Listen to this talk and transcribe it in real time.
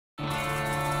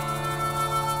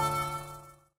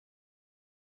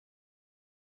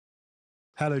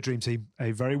Hello, Dream Team. A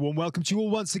very warm welcome to you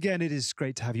all once again. It is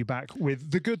great to have you back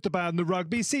with The Good, the Bad and the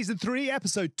Rugby, Season 3,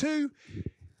 Episode 2.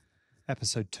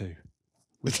 Episode 2,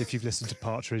 which if you've listened to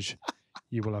Partridge,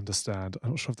 you will understand.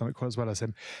 I'm not sure I've done it quite as well as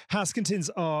him.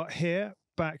 Haskintons are here,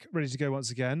 back, ready to go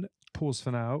once again. Pause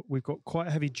for now. We've got quite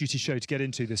a heavy-duty show to get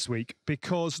into this week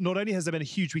because not only has there been a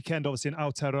huge weekend, obviously, in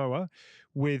Aotearoa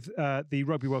with the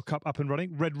Rugby World Cup up and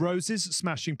running, Red Roses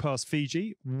smashing past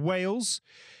Fiji, Wales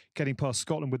getting past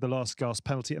Scotland with the last gasp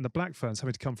penalty, and the Black Ferns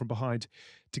having to come from behind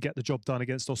to get the job done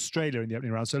against Australia in the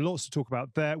opening round. So lots to talk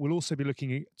about there. We'll also be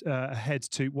looking ahead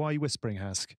to... Why are you whispering,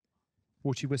 Hask?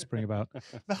 What are you whispering about?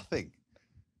 Nothing.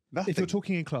 If you're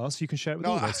talking in class, you can share it with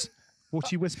all of us. What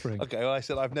are you whispering? Okay, well, I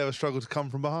said I've never struggled to come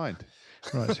from behind.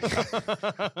 Right.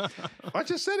 I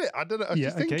just said it. I don't know. I was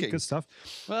just thinking. Good stuff.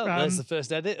 Well, there's the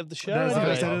first edit of the show. There's the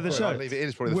first edit of the show. I'll leave it in.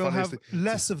 It's probably the we'll funniest have thing.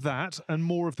 less of that and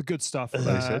more of the good stuff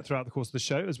throughout the course of the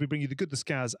show as we bring you the good, the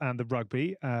Scaz and the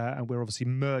rugby. And we're obviously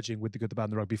merging with the good, the bad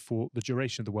and the rugby for the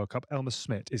duration of the World Cup. Elma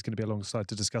Smit is going to be alongside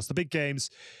to discuss the big games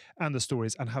and the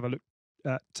stories and have a look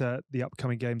at the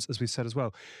upcoming games, as we said as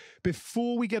well.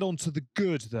 Before we get on to the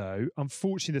good, though,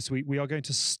 unfortunately this week we are going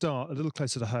to start a little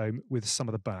closer to home with some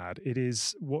of the bad. It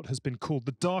is what has been called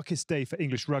the darkest day for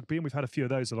English rugby, and we've had a few of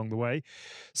those along the way.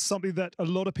 Something that a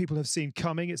lot of people have seen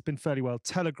coming. It's been fairly well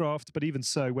telegraphed, but even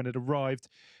so, when it arrived,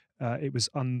 it was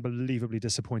unbelievably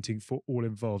disappointing for all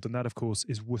involved. And that, of course,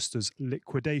 is Worcester's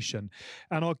liquidation.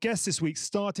 And our guest this week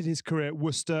started his career at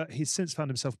Worcester. He's since found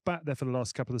himself back there for the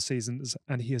last couple of seasons,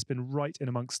 and he has been right in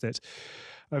amongst it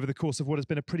over the course of what has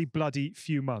been a pretty bloody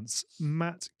few months.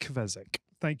 Matt Kvesic,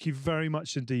 thank you very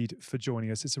much indeed for joining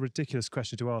us. It's a ridiculous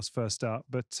question to ask first up,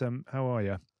 but how are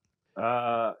you?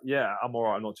 Yeah, I'm all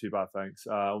right. I'm not too bad, thanks.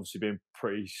 Obviously been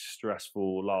pretty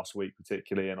stressful last week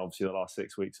particularly, and obviously the last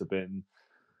 6 weeks have been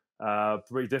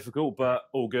pretty difficult, but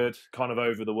all good. Kind of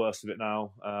over the worst of it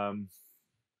now.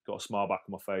 Got a smile back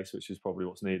on my face, which is probably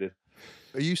what's needed.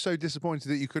 Are you so disappointed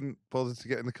that you couldn't bother to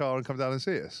get in the car and come down and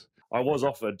see us? I was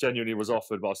offered, genuinely was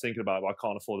offered, but I was thinking about it, but I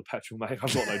can't afford the petrol, mate.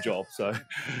 I've got no job. So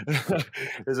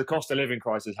there's a cost of living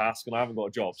crisis, Hask, and I haven't got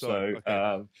a job. Sorry,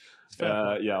 so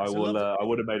I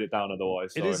would have made it down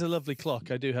otherwise. It is a lovely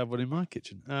clock. I do have one in my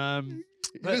kitchen.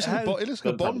 It looks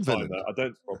like a Bond villain. I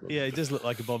don't problem. Yeah, it does look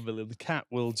like a Bond villain. The cat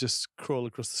will just crawl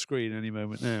across the screen any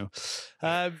moment now.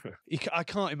 I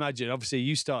can't imagine. Obviously,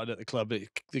 you started at the club.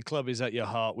 The club is at your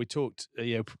heart. We talked,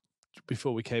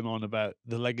 before we came on about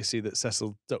the legacy that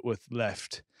Cecil Duckworth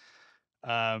left,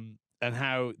 and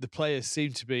how the players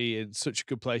seem to be in such a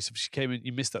good place. If you came in,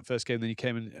 you missed that first game, then you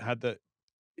came and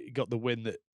got the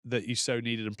win that you so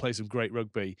needed and played some great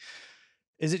rugby.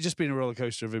 Is it just been a roller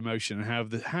coaster of emotion?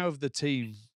 And how have the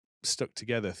team stuck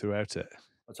together throughout it?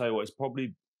 I'll tell you what,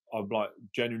 I've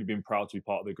genuinely been proud to be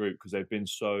part of the group because I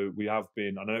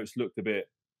know it's looked a bit,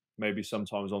 maybe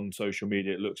sometimes on social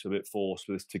media, it looks a bit forced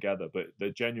for this together, but there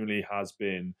genuinely has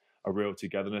been a real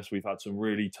togetherness. We've had some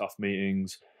really tough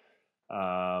meetings.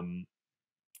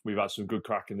 We've had some good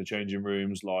crack in the changing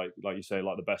rooms. Like you say,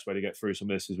 like the best way to get through some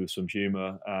of this is with some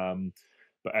humour.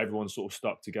 But everyone's sort of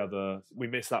stuck together. We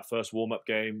missed that first warm-up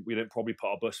game. We didn't probably put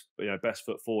our best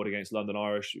foot forward against London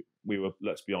Irish.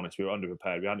 Let's be honest, we were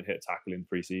underprepared. We hadn't hit a tackle in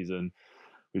pre-season.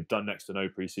 We've done next to no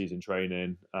pre-season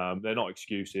training. They're not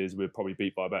excuses. We're probably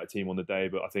beat by a better team on the day,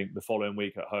 but I think the following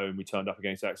week at home, we turned up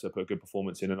against Exeter, put a good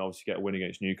performance in, and obviously get a win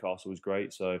against Newcastle was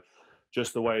great. So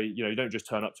just the way, you don't just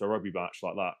turn up to a rugby match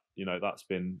like that. That's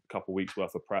been a couple of weeks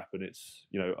worth of prep, and it's,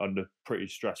 under pretty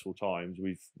stressful times,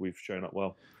 we've shown up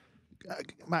well.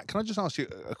 Matt, can I just ask you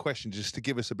a question just to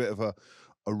give us a bit of a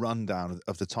rundown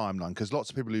of the timeline? Because lots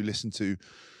of people who listen to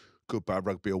Good Bad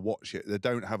Rugby or watch it, they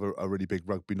don't have a really big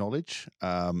rugby knowledge.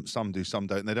 Some do, some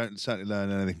don't. And they don't certainly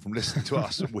learn anything from listening to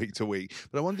us week to week.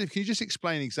 But I wonder, can you just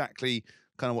explain exactly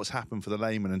kind of what's happened for the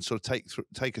layman and sort of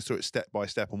take us through it step by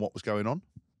step on what was going on?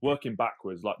 Working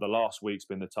backwards, like the last week's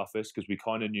been the toughest because we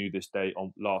kind of knew this date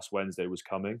on last Wednesday was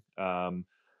coming.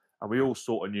 And we all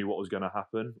sort of knew what was going to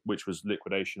happen, which was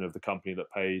liquidation of the company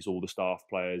that pays all the staff,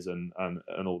 players, and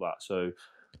all that. So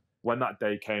when that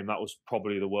day came, that was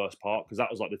probably the worst part because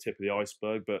that was like the tip of the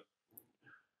iceberg. But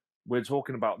we're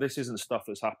talking about, this isn't stuff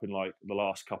that's happened like the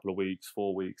last couple of weeks,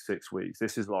 4 weeks, 6 weeks.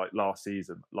 This is like last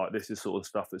season. Like this is sort of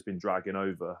stuff that's been dragging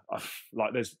over.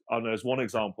 There's one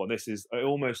example, and it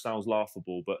almost sounds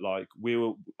laughable, but like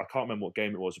I can't remember what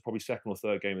game it was, probably second or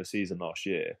third game of the season last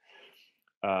year.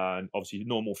 And obviously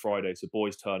normal Friday, so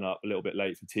boys turn up a little bit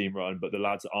late for team run, but the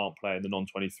lads that aren't playing, the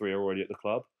non-23 are already at the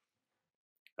club.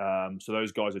 So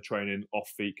those guys are training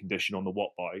off-feet condition on the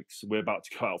watt bikes. We're about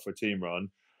to go out for a team run,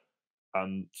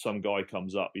 and some guy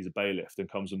comes up, he's a bailiff,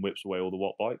 and comes and whips away all the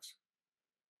watt bikes.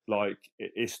 Like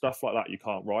it's stuff like that you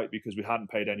can't write because we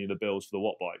hadn't paid any of the bills for the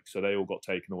watt bike, so they all got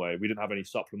taken away. We didn't have any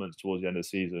supplements towards the end of the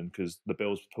season because the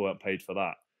bills weren't paid for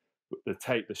that. The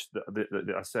tape,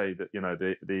 I say that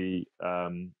the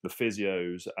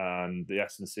physios and the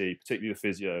S&C, particularly the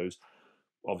physios,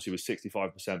 obviously with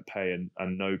 65% pay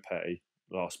and no pay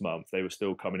last month, they were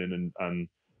still coming in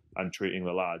and treating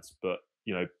the lads. But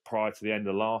prior to the end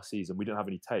of last season, we didn't have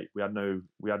any tape. We had no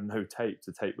tape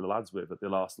to tape the lads with at the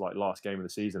last game of the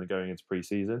season and going into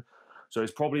pre-season. So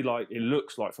it's probably it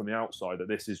looks like from the outside that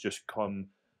this has just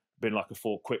been like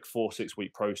a quick 4-6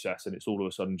 week process, and it's all of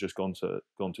a sudden just gone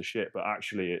to shit. But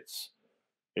actually,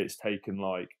 it's taken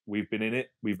we've been in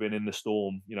it. We've been in the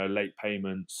storm. Late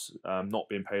payments, not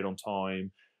being paid on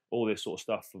time, all this sort of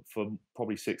stuff for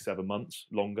probably 6-7 months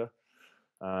longer.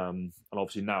 And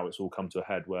obviously now it's all come to a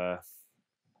head where,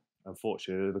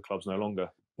 unfortunately, the club's no longer.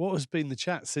 What has been the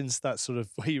chat since that sort of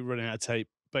where you're running out of tape?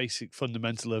 Basic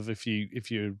fundamental of if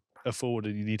you're a forward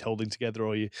and you need holding together,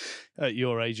 or you at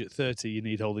your age at 30 you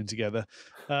need holding together.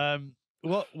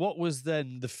 What was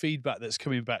then the feedback that's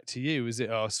coming back to you? Is it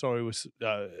was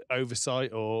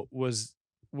oversight, or was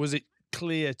it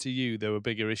clear to you there were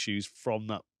bigger issues from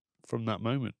that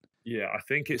moment? Yeah, I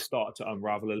think it started to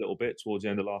unravel a little bit towards the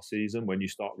end of last season when you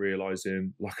start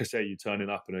realising, like I say, you're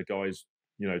turning up and a guy's,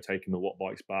 taking the watt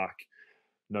bikes back,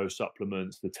 no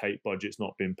supplements, the tape budget's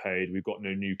not been paid, we've got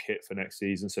no new kit for next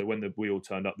season. So when we all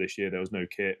turned up this year, there was no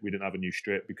kit. We didn't have a new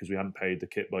strip because we hadn't paid the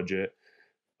kit budget.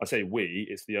 I say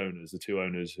it's the owners, the two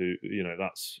owners who,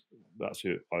 that's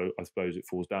who I suppose it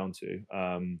falls down to.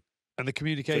 And the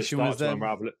communication with them,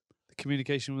 the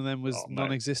communication with them was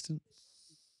non-existent?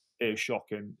 It was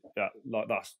shocking. Yeah,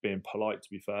 that's being polite, to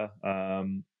be fair.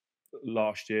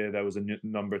 Last year there was a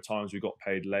number of times we got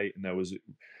paid late, and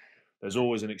there's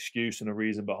always an excuse and a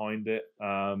reason behind it.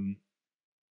 I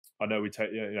know we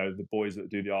take the boys that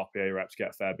do the RPA reps get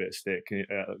a fair bit of stick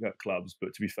at clubs,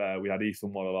 but to be fair, we had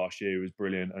Ethan Waller last year, who was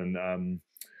brilliant, and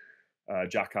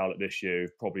Jack Howlett this year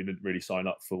probably didn't really sign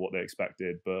up for what they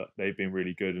expected, but they've been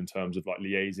really good in terms of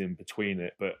liaising between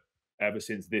it. But ever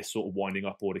since this sort of winding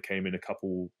up order came in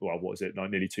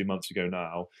nearly 2 months ago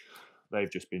now, they've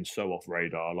just been so off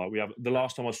radar. The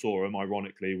last time I saw them,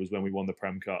 ironically, was when we won the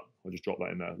Prem Cup. I just dropped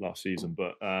that in there last season.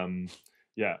 But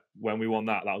when we won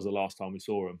that was the last time we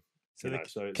saw them. So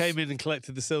they came in and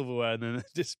collected the silverware and then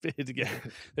disappeared again.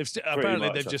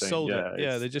 Apparently they've just sold it.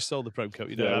 Yeah, they just sold the Prem Cup.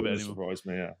 You don't have it anymore. Surprised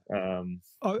me.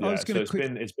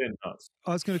 It's been nuts.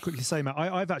 I was going to quickly say, Matt,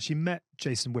 I've actually met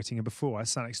Jason Whittingham before. I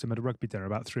sat next to him at a rugby dinner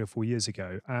about 3 or 4 years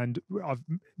ago, and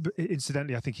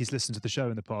incidentally, I think he's listened to the show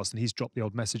in the past, and he's dropped the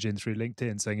odd message in through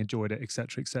LinkedIn saying enjoyed it,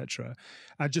 etc., etc.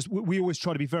 And just we always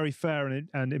try to be very fair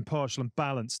and impartial and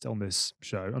balanced on this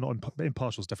show. And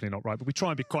impartial is definitely not right, but we try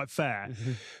and be quite fair.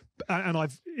 And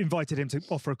I've invited him to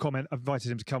offer a comment. I've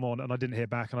invited him to come on, and I didn't hear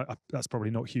back, and that's probably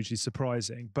not hugely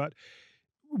surprising. But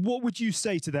what would you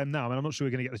say to them now? I mean, I'm not sure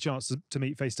we're going to get the chance to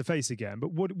meet face to face again.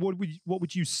 But what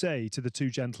would you say to the two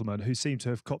gentlemen who seem to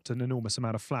have copped an enormous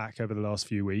amount of flack over the last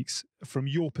few weeks, from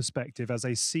your perspective as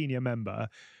a senior member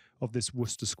of this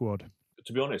Worcester squad?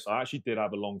 To be honest, I actually did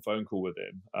have a long phone call with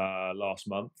him last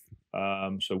month.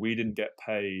 So we didn't get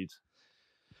paid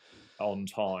on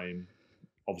time.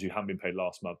 Obviously, we hadn't been paid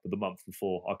last month, but the month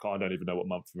before, I don't even know what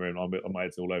month we're in. My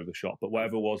head's all over the shop. But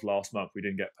whatever it was last month, we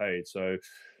didn't get paid. So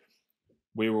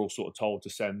we were all sort of told to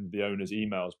send the owners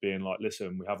emails being like,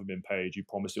 listen, we haven't been paid. You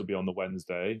promised it'll be on the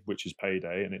Wednesday, which is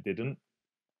payday, and it didn't.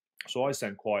 So I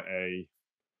sent quite a,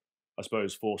 I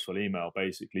suppose, forceful email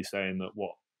basically saying that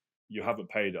you haven't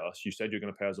paid us. You said you're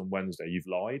going to pay us on Wednesday. You've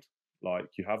lied.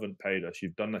 You haven't paid us.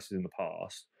 You've done this in the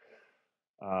past.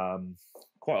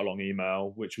 Quite a long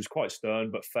email, which was quite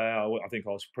stern but fair. I think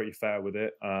I was pretty fair with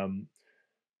it.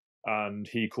 And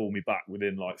he called me back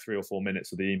within 3 or 4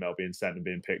 minutes of the email being sent and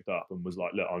being picked up, and was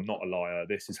like, look, I'm not a liar.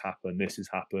 This has happened.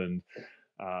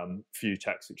 Few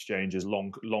text exchanges,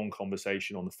 long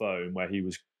conversation on the phone where he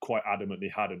was quite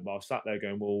adamantly hadn't. But I was sat there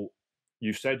going, well,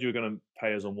 you said you were going to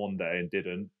pay us on one day and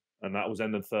didn't. And that was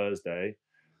ended Thursday.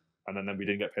 And then we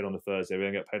didn't get paid on the Thursday. We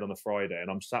didn't get paid on the Friday. And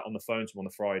I'm sat on the phone to him on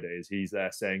the Fridays. He's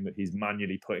there saying that he's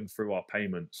manually putting through our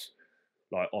payments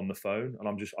on the phone. And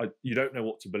I'm just, you don't know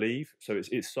what to believe. So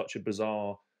it's such a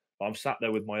bizarre. I'm sat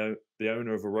there with the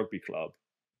owner of a rugby club,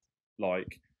 and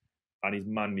he's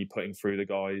manually putting through the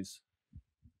guys'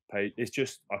 pay. It's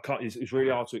just, it's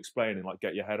really hard to explain and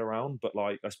get your head around. But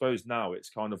I suppose now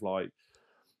it's kind of I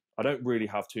don't really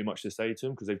have too much to say to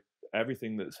him because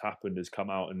everything that's happened has come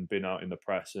out and been out in the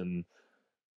press, and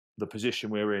the position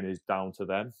we're in is down to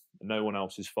them. No one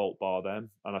else's fault bar them.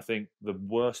 And I think the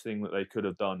worst thing that they could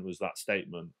have done was that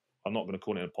statement. I'm not going to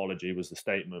call it an apology, was the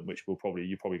statement, which you're probably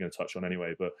going to touch on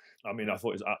anyway. But I mean, I thought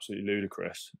it was absolutely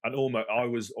ludicrous. And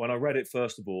almost, when I read it,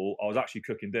 first of all, I was actually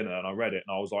cooking dinner and I read it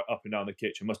and I was like up and down the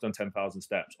kitchen, must have done 10,000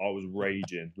 steps. I was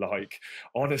raging, like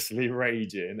honestly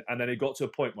raging. And then it got to a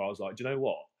point where I was like, do you know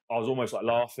what? I was almost like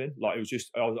laughing. Like it was just,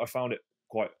 I found it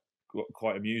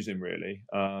quite amusing, really.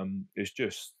 It's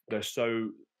just, they're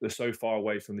so far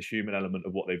away from the human element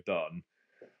of what they've done.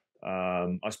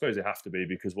 I suppose they have to be,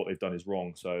 because what they've done is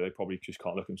wrong, so they probably just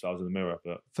can't look themselves in the mirror.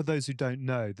 But for those who don't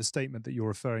know, the statement that you're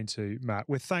referring to, Matt,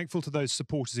 we're thankful to those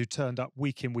supporters who turned up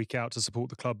week in, week out to support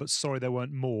the club, but sorry there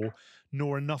weren't more,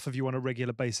 nor enough of you on a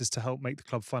regular basis to help make the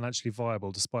club financially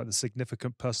viable, despite the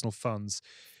significant personal funds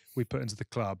we put into the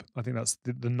club. I think that's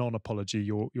the non-apology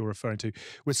you're referring to.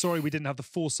 We're sorry we didn't have the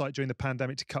foresight during the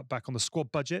pandemic to cut back on the squad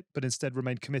budget, but instead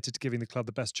remained committed to giving the club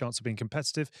the best chance of being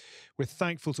competitive. We're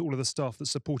thankful to all of the staff that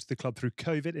supported the club through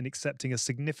COVID in accepting a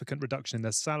significant reduction in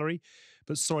their salary,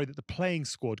 but sorry that the playing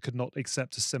squad could not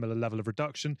accept a similar level of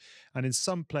reduction, and in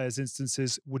some players'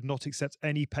 instances would not accept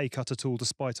any pay cut at all,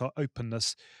 despite our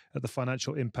openness at the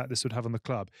financial impact this would have on the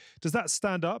club. Does that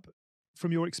stand up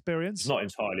from your experience? It's not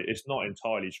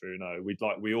entirely true. No,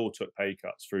 we all took pay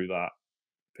cuts through that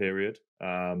period.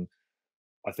 I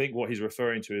think what he's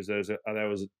referring to is there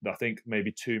was I think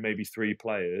maybe 2, maybe 3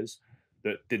 players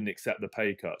that didn't accept the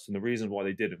pay cuts, and the reason why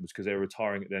they didn't was because they were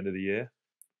retiring at the end of the year,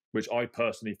 which I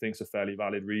personally think is a fairly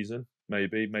valid reason.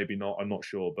 Maybe not. I'm not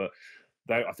sure, but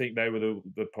I think they were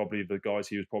probably the guys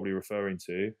he was probably referring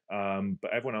to.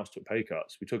 But everyone else took pay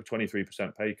cuts. We took a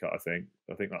 23% pay cut. I think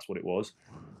that's what it was,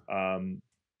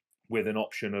 with an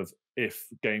option of, if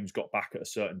games got back at a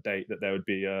certain date, that there would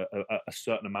be a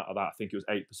certain amount of that. I think it was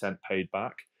 8% paid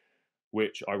back,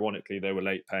 which ironically they were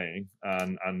late paying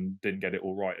and didn't get it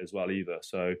all right as well either.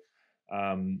 So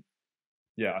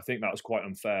yeah, I think that was quite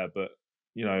unfair. But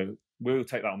we'll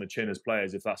take that on the chin as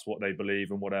players if that's what they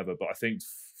believe and whatever. But I think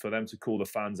for them to call the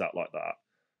fans out like that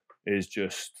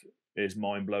is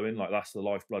mind blowing. Like, that's the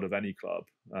lifeblood of any club.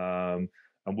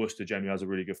 And Worcester generally has a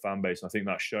really good fan base. And I think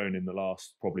that's shown in the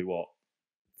last probably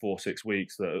 4-6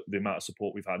 weeks, that the amount of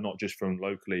support we've had, not just from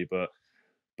locally, but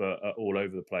all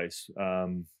over the place.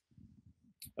 And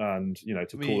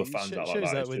to call the fans out like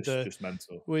that is just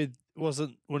mental.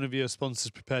 Wasn't one of your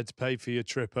sponsors prepared to pay for your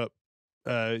trip up?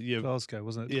 Glasgow,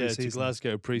 wasn't it? Yeah, to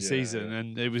Glasgow pre-season, yeah.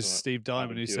 and it was Right. Steve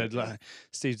Diamond who said,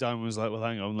 Steve Diamond was like, well,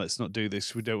 hang on, let's not do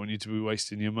this. We don't want you to be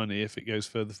wasting your money if it goes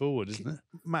further forward, isn't it?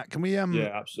 Matt, can we?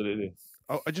 Yeah, absolutely.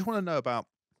 I just want to know about,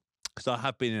 because I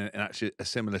have been in actually a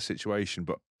similar situation,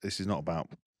 but this is not about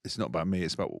me.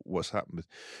 It's about what's happened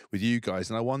with you guys,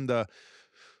 and I wonder.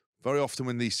 Very often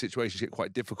when these situations get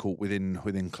quite difficult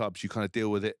within clubs, you kind of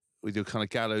deal with it with your kind of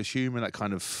gallows humour, that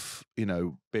kind of,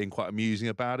 being quite amusing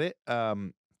about it.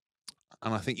 And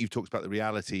I think you've talked about the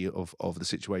reality of the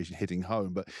situation hitting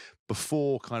home. But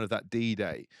before kind of that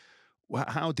D-Day,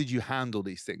 how did you handle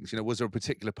these things? Was there a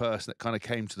particular person that kind of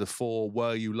came to the fore?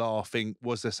 Were you laughing?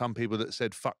 Was there some people that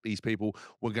said, fuck these people,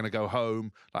 we're going to go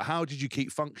home? Like, how did you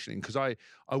keep functioning? Because I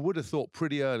would have thought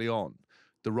pretty early on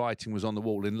the writing was on the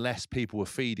wall, unless people were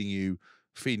feeding you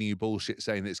bullshit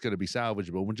saying that it's going to be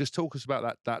salvageable. And just talk us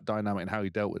about that dynamic and how you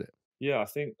dealt with it. Yeah, I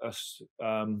think that's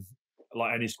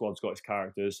like any squad's got its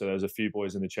characters. So there's a few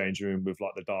boys in the changing room with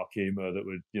like the dark humour that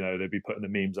would, they'd be putting the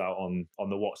memes out on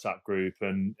the WhatsApp group,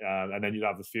 and then you'd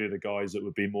have a few of the guys that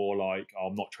would be more like, oh,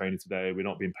 I'm not training today, we're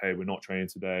not being paid, we're not training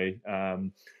today.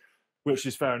 Which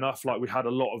is fair enough. Like, we had a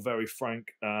lot of very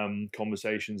frank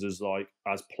conversations as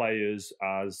players,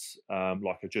 as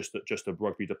just a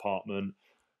rugby department.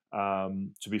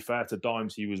 To be fair to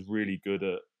Dimes, he was really good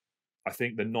at, I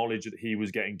think, the knowledge that he was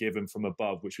getting given from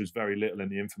above, which was very little, and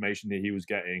the information that he was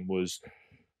getting was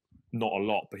not a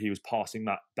lot, but he was passing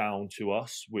that down to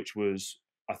us, which was,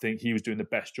 I think he was doing the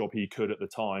best job he could at the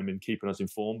time in keeping us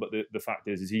informed. But the fact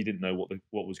is he didn't know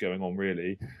what was going on,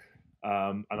 really.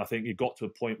 And I think it got to a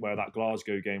point where that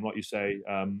Glasgow game, like you say,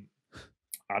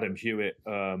 Adam Hewitt,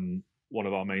 one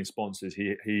of our main sponsors,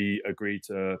 he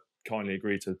kindly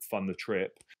agreed to fund the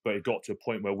trip. But it got to a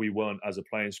point where we weren't, as a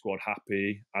playing squad,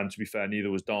 happy. And to be fair, neither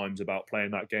was Dimes about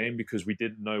playing that game, because we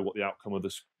didn't know what the outcome of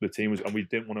the team was, and we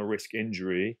didn't want to risk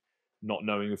injury, not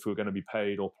knowing if we were going to be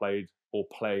paid or play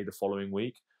the following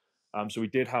week. So we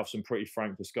did have some pretty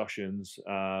frank discussions.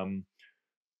 And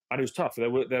it was tough. There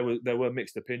were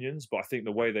mixed opinions, but I think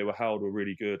the way they were held were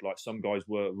really good. Like, some guys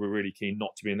were really keen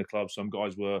not to be in the club. Some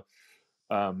guys were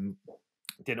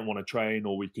didn't want to train,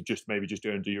 or we could maybe just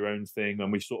do your own thing.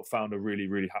 And we sort of found a really,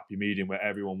 really happy medium where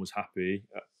everyone was happy.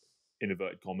 in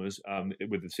inverted commas,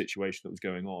 with the situation that was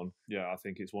going on. Yeah, I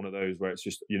think it's one of those where it's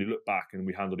just, you look back and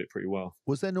we handled it pretty well.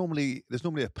 There's normally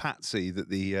a patsy that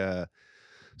the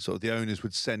sort of the owners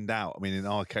would send out? I mean, in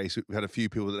our case, we had a few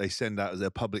people that they send out as their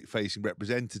public-facing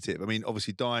representative. I mean,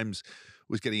 obviously, Dimes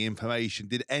was getting information.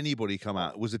 Did anybody come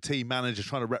out? Was the team manager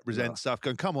trying to represent stuff,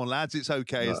 going, come on, lads, it's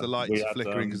okay, as the lights are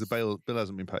flickering because the bill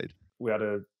hasn't been paid? We had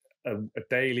a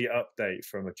daily update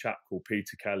from a chap called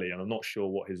Peter Kelly, and I'm not sure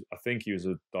what I think he was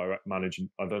a direct manager.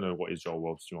 I don't know what his job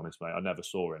was, to be honest, mate. I never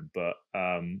saw him, but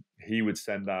he would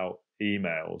send out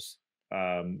emails,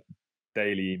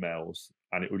 daily emails,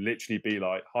 and it would literally be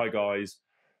like, "Hi guys,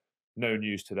 no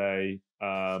news today.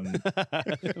 Hope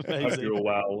you're all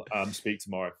well. Speak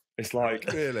tomorrow." It's like,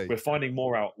 really? We're finding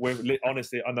more out.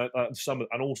 Honestly, and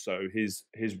also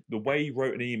the way he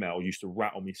wrote an email used to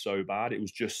rattle me so bad. It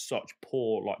was just such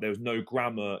poor, like there was no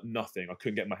grammar, nothing. I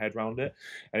couldn't get my head around it,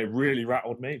 and it really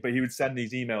rattled me. But he would send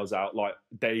these emails out like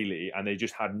daily, and they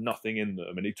just had nothing in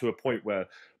them. And to a point where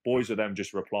boys of them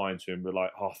just replying to him were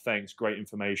like, "Oh, thanks, great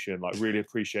information. Like, really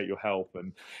appreciate your help,"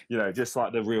 and just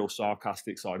like the real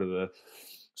sarcastic side of it.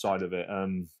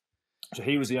 So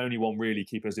he was the only one really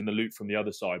keeping us in the loop from the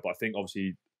other side. But I think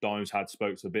obviously Dimes had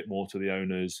spoke a bit more to the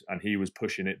owners, and he was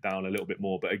pushing it down a little bit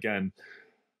more. But again,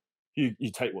 you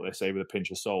take what they say with a pinch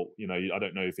of salt. I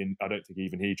don't think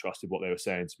even he trusted what they were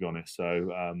saying, to be honest.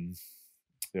 So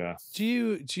yeah. Do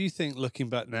you think, looking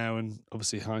back now, and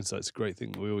obviously hindsight's a great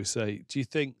thing that we always say, do you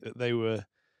think that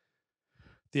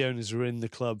the owners were in the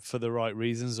club for the right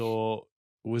reasons, or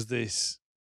was this,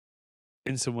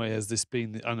 in some way, has this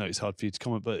been, I know it's hard for you to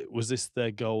comment, but was this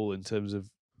their goal in terms of,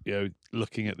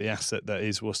 looking at the asset that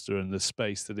is Worcester and the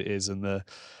space that it is and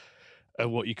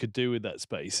what you could do with that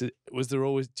space? Was there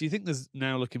always, do you think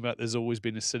now looking back, there's always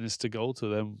been a sinister goal to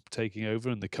them taking over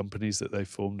and the companies that they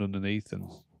formed underneath? And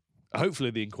hopefully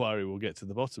the inquiry will get to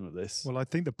the bottom of this. Well, I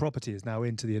think the property is now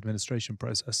into the administration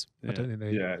process. Yeah. I don't think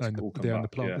they own the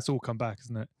plant. Yeah. It's all come back,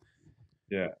 isn't it?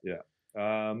 Yeah.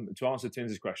 To answer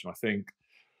Tim's question, I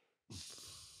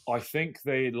think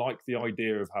they like the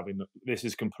idea of having, this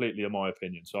is completely in my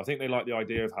opinion, so I think they like the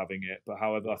idea of having it, but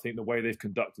however, I think the way they've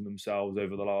conducted themselves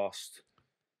over the last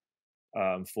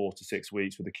 4 to 6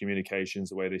 weeks with the communications,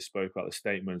 the way they spoke about the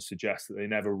statements, suggests that they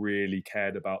never really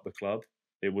cared about the club.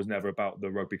 It was never about the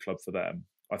rugby club for them.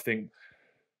 I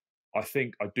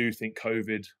do think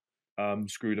COVID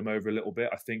screwed them over a little bit.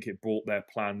 I think it brought their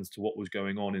plans to what was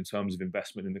going on in terms of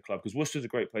investment in the club, because Worcester's a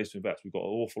great place to invest. We've got an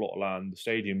awful lot of land, the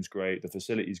stadium's great, the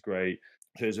facility's great.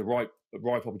 There's a ripe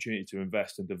opportunity to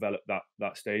invest and develop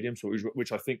that stadium, so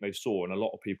which I think they saw and a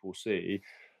lot of people see.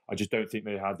 I just don't think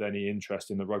they had any interest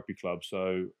in the rugby club.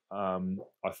 So I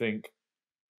think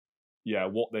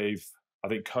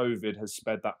COVID has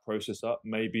sped that process up.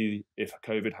 Maybe if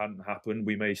COVID hadn't happened,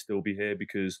 we may still be here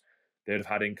because they'd have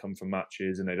had income from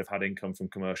matches and they'd have had income from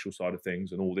commercial side of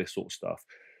things and all this sort of stuff.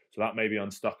 So that maybe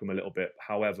unstuck them a little bit.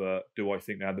 However, do I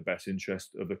think they had the best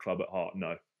interest of the club at heart?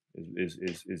 No, is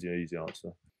the easy answer.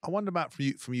 I wonder, Matt,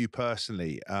 from you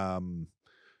personally,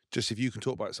 just if you can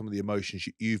talk about some of the emotions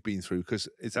you've been through, because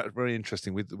it's very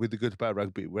interesting with the Good Bad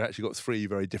Rugby. We've actually got 3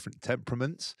 very different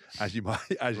temperaments, as you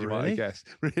might guess.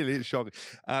 Really, it's shocking.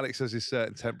 Alex has his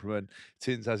certain temperament.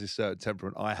 Tins has his certain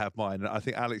temperament. I have mine, and I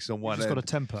think Alex on one end. You've just got a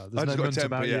temper. I've just got a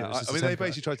temper. Yeah, I mean, they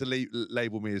basically tried to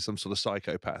label me as some sort of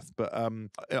psychopath, but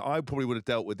I probably would have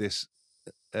dealt with this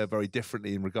very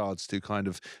differently in regards to kind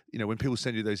of, when people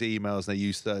send you those emails and they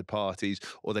use third parties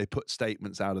or they put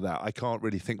statements out of that, I can't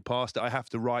really think past it. I have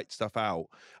to write stuff out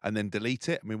and then delete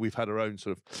it. I mean, we've had our own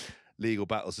sort of legal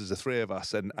battles as the 3 of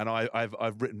us, and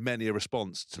I've written many a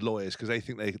response to lawyers because they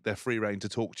think they're free rein to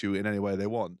talk to you in any way they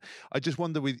want. I just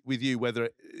wonder with you whether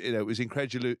it was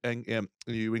incredulous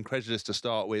to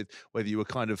start with, whether you were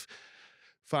kind of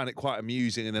found it quite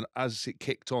amusing, and then as it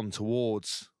kicked on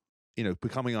towards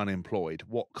becoming unemployed,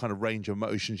 what kind of range of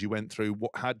emotions you went through?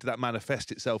 How did that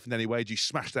manifest itself in any way? Did you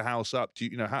smash the house up?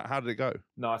 How did it go?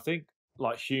 No, I think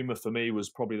like humour for me was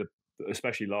probably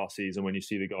especially last season when you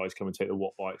see the guys come and take the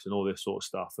watt bikes and all this sort of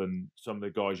stuff, and some of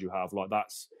the guys you have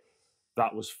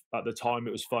that was at the time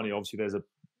it was funny. Obviously, there's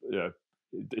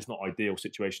it's not ideal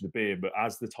situation to be in, but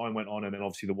as the time went on and then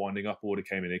obviously the winding up order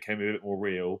came in, it came a bit more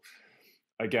real.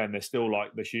 Again, there's still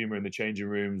like the humour in the changing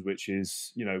rooms, which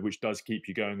is, which does keep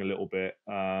you going a little bit.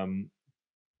 I'm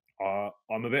a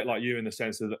bit like you in the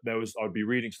sense that I'd be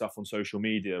reading stuff on social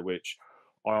media, which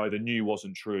I either knew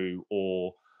wasn't true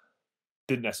or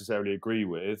didn't necessarily agree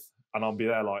with. And I'll be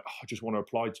there like, I just want to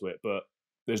reply to it. But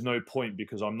there's no point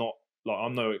because I'm not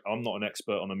an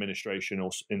expert on administration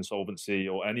or insolvency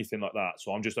or anything like that.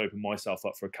 So I'm just opening myself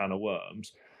up for a can of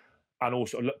worms. and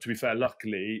also, to be fair,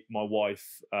 luckily, my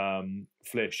wife,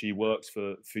 Flish, she works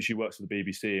for the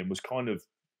BBC and was kind of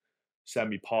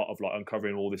semi-part of like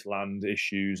uncovering all this land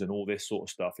issues and all this sort of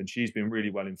stuff. And she's been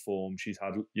really well informed. She's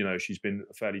had, she's been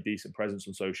a fairly decent presence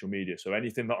on social media. So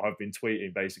anything that I've been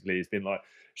tweeting basically has been like,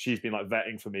 she's been like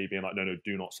vetting for me, being like, no,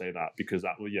 do not say that, because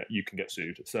that will, you can get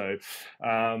sued. So,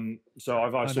 I've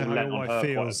sort of lent on her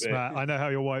feels, quite a bit. Matt. I know how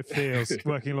your wife feels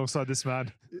working alongside this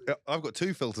man. I've got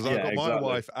two filters. I've got my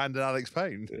wife and an Alex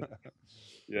Payne.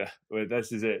 Yeah, well,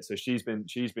 this is it. So she's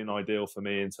been ideal for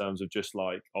me in terms of just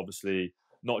like, obviously,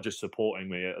 not just supporting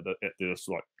me at this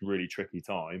like really tricky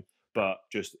time, but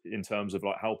just in terms of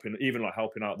like helping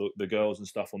out the girls and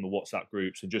stuff on the WhatsApp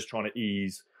groups, and just trying to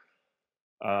ease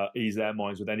their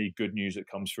minds with any good news that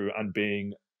comes through, and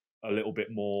being a little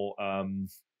bit more,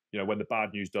 when the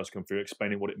bad news does come through,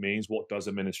 explaining what it means. What does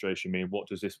administration mean? What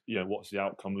does this, what's the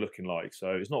outcome looking like?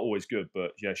 So it's not always good,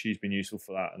 but yeah, she's been useful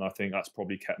for that. And I think that's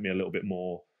probably kept me a little bit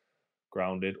more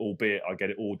grounded, albeit I get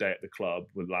it all day at the club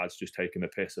with lads just taking the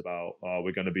piss about,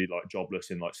 we're going to be like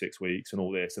jobless in like 6 weeks and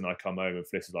all this, and I come home and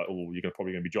Fliss is like, oh, you're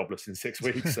probably going to be jobless in 6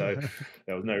 weeks. So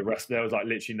there was no rest. There was like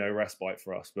literally no respite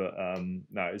for us. But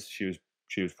no, she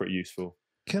was pretty useful.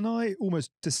 Can I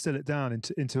almost distill it down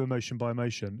into emotion by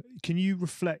emotion? Can you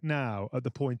reflect now at the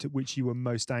point at which you were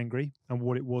most angry and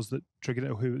what it was that triggered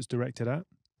it, or who it was directed at?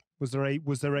 Was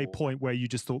there a point where you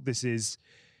just thought, this is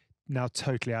now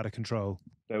totally out of control?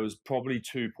 There was probably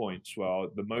 2 points where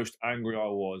the most angry I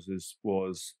was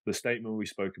the statement we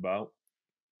spoke about,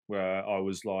 where I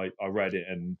was like, I read it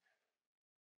and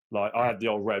like I had the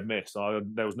old red mist.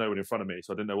 There was no one in front of me,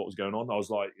 so I didn't know what was going on. I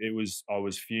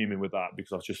was fuming with that,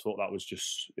 because I just thought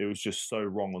it was just so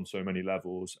wrong on so many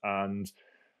levels. And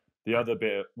the other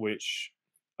bit, which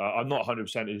I'm not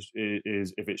 100%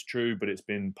 is if it's true, but it's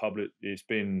been public, it's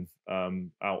been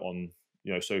out on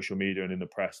social media and in the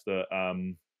press, that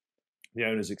the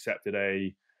owners accepted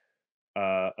a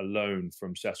loan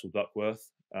from Cecil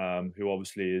Duckworth, who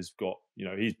obviously has got,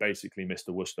 he's basically Mr.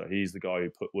 Worcester. He's the guy who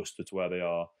put Worcester to where they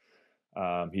are.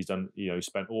 He's done,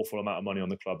 spent an awful amount of money on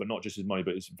the club, but not just his money,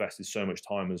 but he's invested so much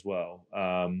time as well.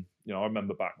 I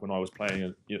remember back when I was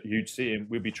playing, you'd see him,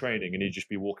 we'd be training and he'd just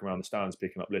be walking around the stands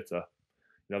picking up litter.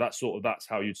 That's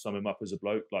how you'd sum him up as a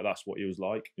bloke. Like, that's what he was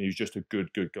like. And he was just a good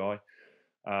guy.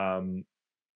 And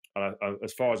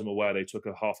as far as I'm aware, they took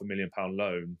a £500,000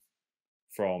 loan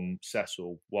from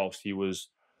Cecil whilst he was,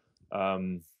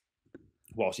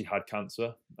 whilst he had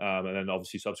cancer, and then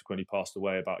obviously subsequently passed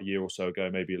away about a year or so ago,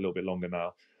 maybe a little bit longer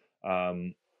now.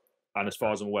 And as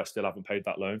far as I'm aware, still haven't paid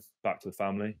that loan back to the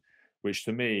family, which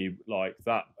to me, like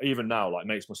that, even now, like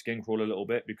makes my skin crawl a little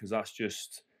bit, because that's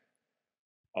just,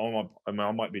 I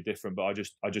might be different, but I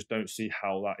just don't see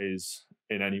how that is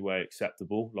in any way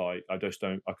acceptable. Like, I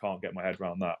can't get my head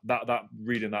around that. That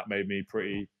reading that made me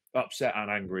pretty upset and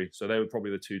angry. So they were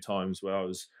probably the 2 times where I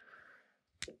was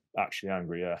actually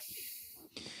angry. Yeah.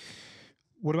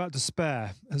 What about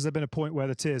despair? Has there been a point where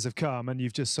the tears have come and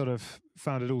you've just sort of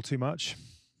found it all too much?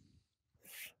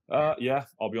 Yeah,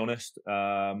 I'll be honest.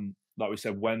 Like we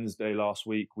said, Wednesday last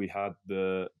week, we had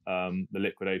the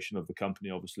liquidation of the company,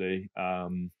 obviously.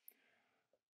 It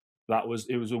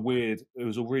was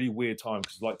a really weird time,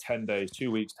 because like 10 days,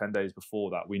 2 weeks, 10 days before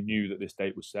that, we knew that this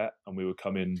date was set and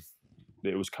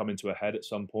it was coming to a head at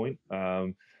some point.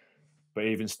 But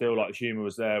even still, like, the humour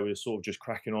was there. We were sort of just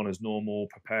cracking on as normal,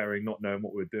 preparing, not knowing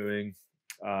what we were doing.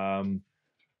 And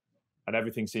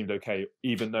everything seemed okay,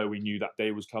 even though we knew that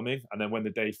day was coming. And then when the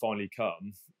day finally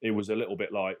come, it was a little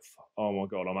bit like, oh my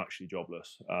God, I'm actually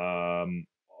jobless.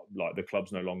 Like, the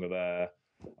club's no longer there.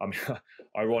 I mean,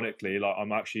 ironically, like,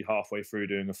 I'm actually halfway through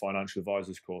doing a financial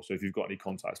advisors course. So if you've got any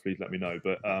contacts, please let me know.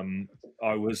 But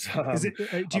I was.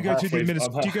 Do you go through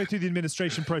the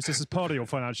administration process as part of your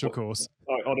financial course?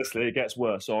 Honestly, it gets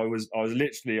worse. So I was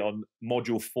literally on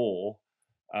module 4.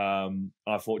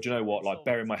 I thought, do you know what? Like,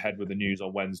 burying my head with the news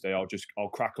on Wednesday, I'll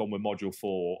crack on with module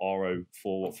 4,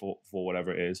 RO4,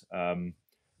 whatever it is.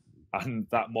 And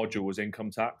that module was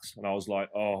income tax, and I was like,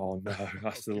 oh no,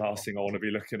 that's the last thing I want to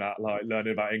be looking at, like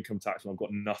learning about income tax, and I've got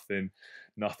nothing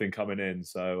coming in.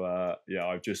 So yeah,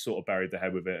 I've just sort of buried the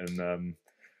head with it, and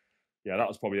yeah, that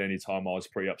was probably the only time I was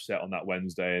pretty upset on that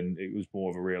Wednesday, and it was more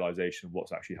of a realization of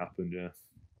what's actually happened. Yeah.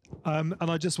 And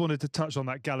I just wanted to touch on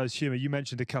that gallows humour. You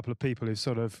mentioned a couple of people who've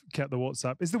sort of kept the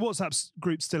WhatsApp. Is the WhatsApp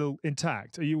group still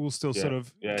intact? Are you all still sort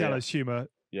of gallows humour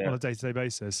on a day-to-day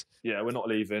basis? Yeah, we're not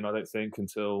leaving, I don't think,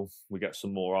 until we get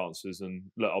some more answers. And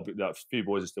look, a few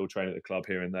boys are still training at the club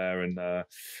here and there, and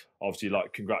obviously,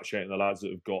 like, congratulating the lads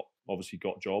that have got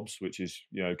jobs, which is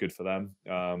good for them.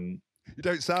 You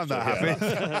don't sound that happy.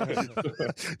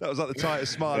 That was like the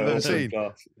tightest smile I've ever seen.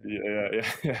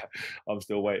 Yeah. I'm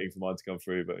still waiting for mine to come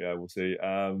through, but yeah, we'll see.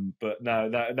 But no,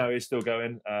 it's still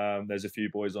going. There's a few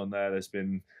boys on there. There's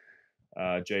been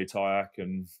Jay Tyak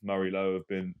and Murray Lowe have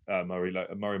been Murray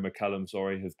McCallum,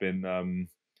 sorry, have been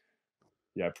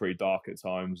pretty dark at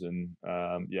times. And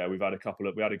we've had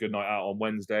we had a good night out on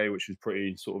Wednesday, which was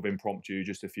pretty sort of impromptu,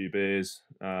 just a few beers.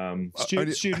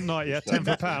 Student night, yeah, 10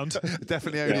 for a pound.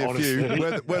 Definitely only a few.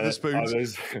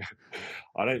 Weatherspoons.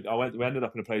 We ended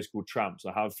up in a place called Tramps.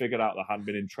 I had figured out that I hadn't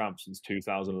been in Tramps since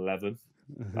 2011.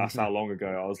 That's how long ago.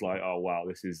 I was like, oh wow,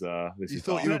 this is. You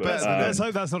thought you were better. Let's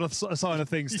hope that's not a sign of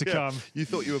things to come. You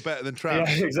thought you were better than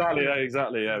Tramps. Yeah,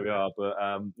 exactly. Yeah, we are. But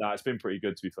no, it's been pretty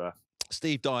good, to be fair.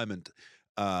 Steve Diamond.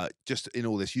 Just in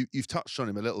all this, you've touched on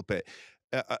him a little bit.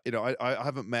 I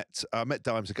haven't met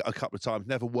Dimes a couple of times,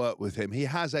 never worked with him. He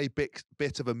has a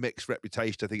bit of a mixed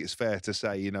reputation, I think it's fair to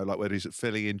say, like whether he's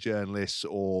filling in journalists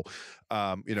or,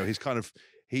 he's kind of,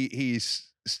 he's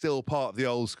still part of the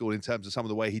old school in terms of some of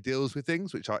the way he deals with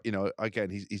things, which again,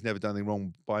 he's never done anything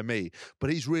wrong by me, but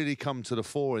he's really come to the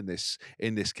fore in this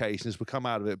case and has become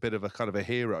out of it a bit of a kind of a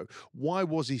hero. Why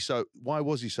was he so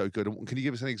good? And can you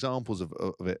give us any examples of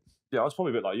it? Yeah, I was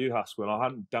probably a bit like you, Haskell. I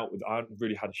hadn't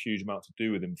really had a huge amount to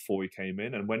do with him before he came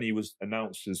in. And when he was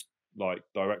announced as like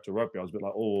director of rugby, I was a bit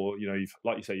like,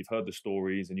 like you say, you've heard the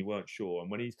stories and you weren't sure.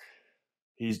 And when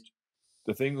he's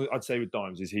the thing I'd say with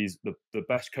Dimes is he's the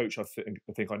best coach I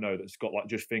think I know that's got like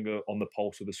just finger on the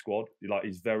pulse of the squad. Like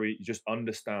he just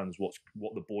understands what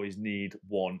the boys need,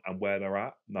 want, and where they're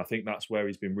at. And I think that's where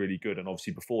he's been really good. And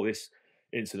obviously before this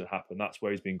incident happened, that's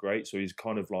where he's been great. So he's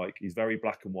kind of like, he's very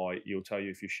black and white. He'll tell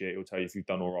you if you're shit, he'll tell you if you've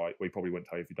done all right. Well, he probably wouldn't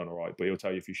tell you if you've done all right, but he'll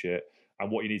tell you if you're shit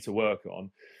and what you need to work on.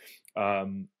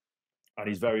 And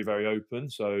he's very, very open.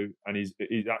 So, and he's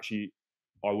actually,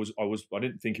 I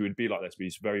didn't think he would be like this, but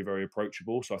he's very, very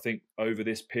approachable. So I think over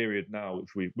this period now,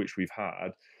 which we've had,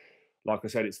 like I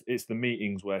said, it's the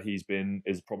meetings where is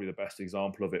probably the best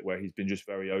example of it, where he's been just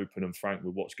very open and frank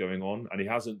with what's going on, and he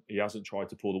hasn't tried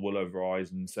to pull the wool over our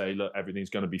eyes and say, look, everything's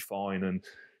going to be fine, and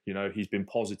he's been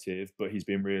positive, but he's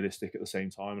been realistic at the same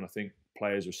time, and I think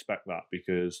players respect that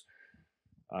because,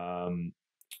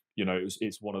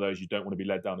 it's one of those, you don't want to be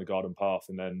led down the garden path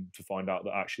and then to find out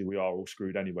that actually we are all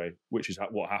screwed anyway, which is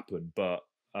what happened. But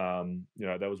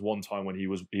there was one time when he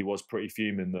was pretty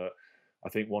fuming that. I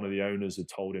think one of the owners had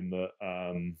told him that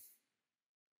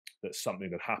that something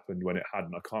had happened when it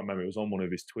hadn't. I can't remember. It was on one of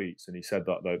his tweets, and he said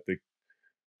that I think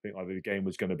either the game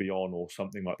was going to be on or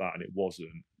something like that, and it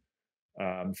wasn't.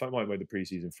 Something like the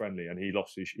preseason friendly, and he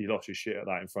lost his shit at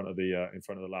that in front of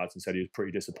the lads, and said he was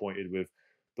pretty disappointed with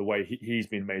the way he's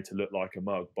been made to look like a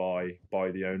mug by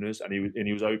the owners, and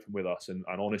he was open with us and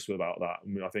honest about that. I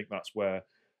mean, I think that's where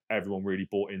everyone really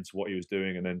bought into what he was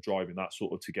doing, and then driving that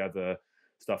sort of together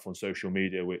stuff on social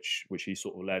media, which he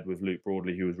sort of led with Luke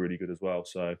Broadley, who was really good as well.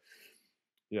 So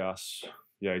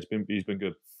he's been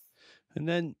good. And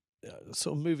then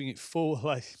sort of moving it forward,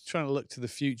 like trying to look to the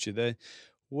future there,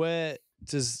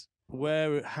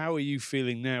 how are you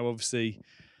feeling now? Obviously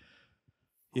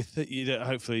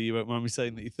hopefully you won't mind me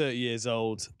saying that you're 30 years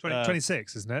old.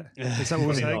 26, isn't it? Is that what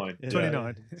we're saying?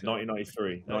 29.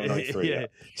 1993. Yeah,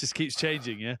 just keeps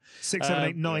changing, yeah? 6, 7,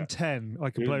 8, 9, 10. I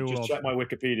can play all just off. Check my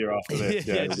Wikipedia after this.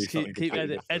 Just keep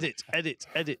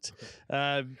edit.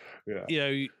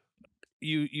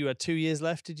 You had 2 years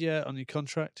left, did you, on your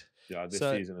contract? Yeah, this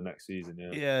season and next season,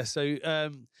 yeah. Yeah, so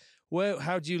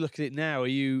how do you look at it now? Are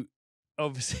you,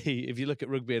 obviously, if you look at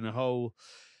rugby in a whole,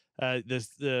 there's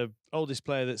the oldest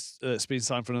player that's been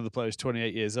signed for another player is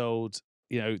 28 years old.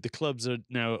 The clubs are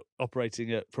now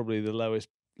operating at probably the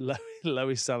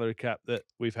lowest salary cap that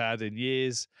we've had in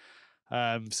years.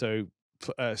 So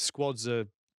squads are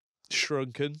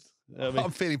shrunken.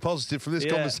 I'm feeling positive from this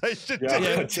conversation.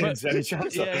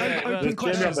 Open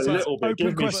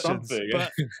questions.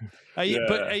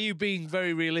 But are you being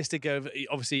very realistic?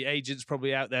 Obviously, agents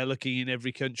probably out there looking in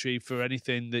every country for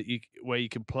anything where you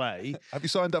can play. Have you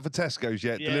signed up for Tesco's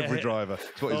yet? Delivery driver.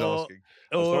 That's what he's asking.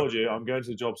 I told you, I'm going to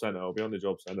the job centre. I'll be on the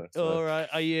job centre. So all right.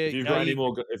 If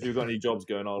you've got any jobs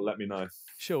going on, let me know.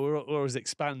 Sure, we're always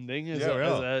expanding as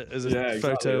a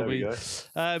photo.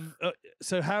 Exactly,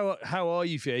 so how are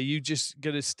you feeling? Are you just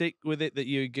going to stick with it that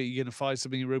you're going to find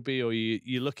something in rugby, or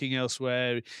you're looking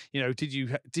elsewhere? Did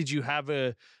you have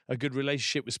a good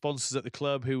relationship with sponsors at the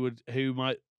club who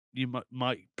might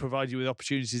provide you with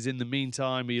opportunities in the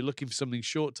meantime? Are you looking for something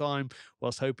short time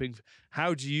whilst hoping?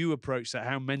 How do you approach that?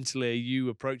 How mentally are you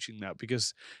approaching that?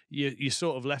 Because you're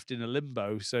sort of left in a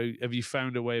limbo. So have you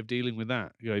found a way of dealing with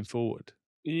that going forward?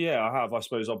 Yeah, I have. I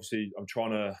suppose obviously I'm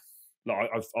trying to like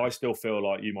I still feel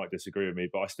like, you might disagree with me,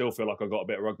 but I still feel like I've got a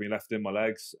bit of rugby left in my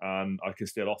legs, and I can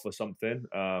still offer something.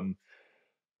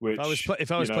 Which,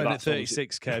 if I was playing at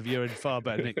 36, Kev, you're in far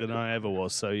better nick than I ever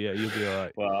was. So yeah, you'll be all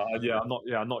right. Well,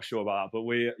 I'm not sure about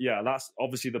that, but that's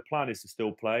obviously the plan is to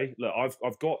still play. Look,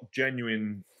 I've got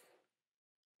genuine,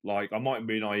 like, I might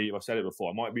be naive. I've said it before.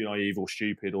 I might be naive or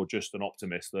stupid or just an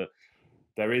optimist that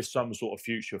there is some sort of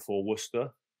future for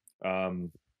Worcester.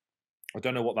 I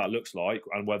don't know what that looks like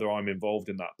and whether I'm involved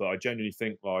in that, but I genuinely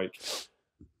think, like,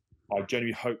 I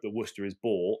genuinely hope that Worcester is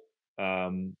bought,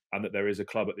 and that there is a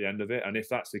club at the end of it. And if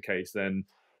that's the case, then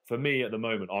for me at the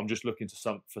moment, I'm just looking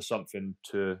for something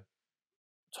to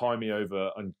tie me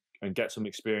over and get some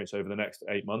experience over the next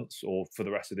 8 months or for the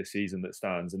rest of this season that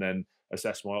stands, and then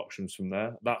assess my options from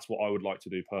there. That's what I would like to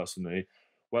do personally.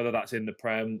 Whether that's in the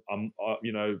Prem, I'm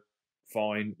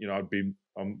fine.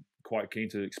 I'm quite keen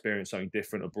to experience something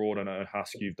different abroad. I know,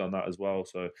 Hask, you've done that as well,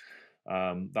 so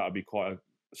that would be quite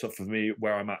so for me,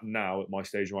 where I'm at now at my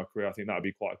stage of my career, I think that would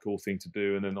be quite a cool thing to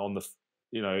do. And then on the,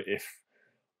 if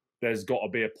there's got to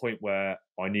be a point where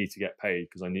I need to get paid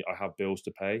because I have bills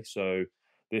to pay. So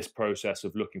this process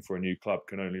of looking for a new club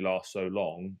can only last so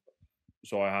long.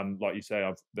 So I am, like you say,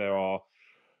 there are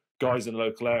guys in the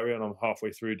local area, and I'm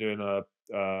halfway through doing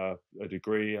a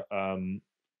degree,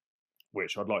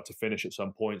 which I'd like to finish at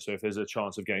some point. So if there's a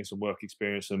chance of getting some work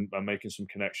experience and making some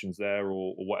connections there,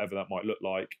 or whatever that might look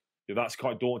like, that's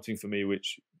quite daunting for me,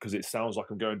 because it sounds like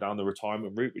I'm going down the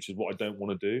retirement route, which is what I don't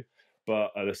want to do.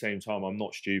 But at the same time, I'm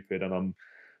not stupid, and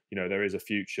there is a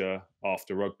future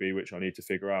after rugby, which I need to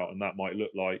figure out. And that might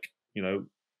look like,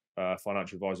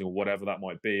 financial advising or whatever that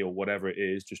might be, or whatever it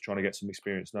is, just trying to get some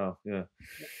experience now. Yeah.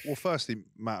 Well, firstly,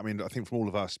 Matt, I mean, I think from all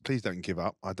of us, please don't give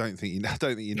up. I don't think you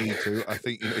need to. I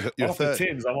think you're after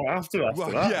Tins, I might have to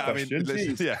after that. Yeah, question. I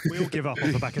mean, we all give up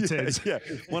on the back of Tins. Yeah.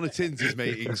 One of Tins'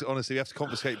 meetings, honestly, we have to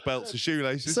confiscate belts and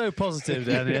shoelaces. So positive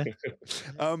down here.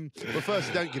 But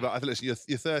firstly, don't give up. I think, listen,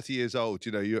 you're 30 years old.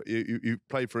 You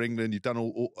played for England. You've done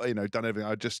done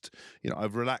everything.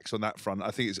 I've relaxed on that front.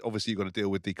 I think it's obviously you've got to deal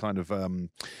with the kind of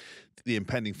the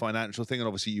impending financial thing, and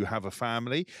obviously you have a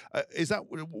family. Is that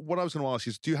what I was going to ask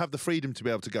you? Do you have the freedom to be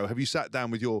able to go? Have you sat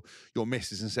down with your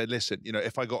missus and said, listen,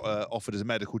 if I got offered as a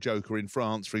medical joker in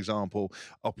France, for example,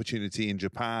 opportunity in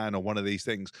Japan or one of these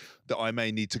things, that I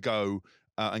may need to go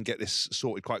and get this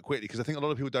sorted quite quickly? Because I think a lot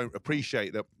of people don't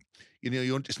appreciate that.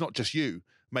 It's not just you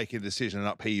making a decision and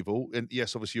upheaval. And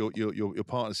yes, obviously your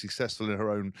partner's successful in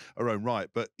her own right,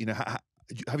 but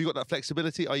have you got that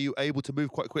flexibility? Are you able to move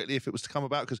quite quickly if it was to come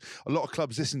about? Because a lot of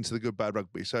clubs listen to the Good Bad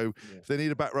Rugby. So if they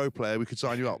need a back row player, we could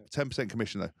sign you up. 10%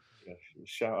 commission though. Yeah,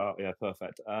 shout out. Yeah,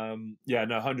 perfect.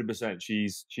 100%.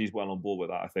 She's well on board with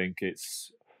that. I think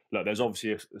there's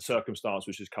obviously a circumstance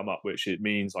which has come up, which it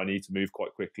means I need to move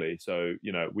quite quickly. So,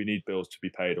 we need bills to be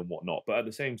paid and whatnot. But at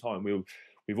the same time,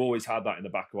 we've always had that in the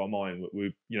back of our mind.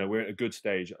 We're at a good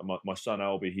stage. My son,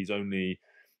 Albie,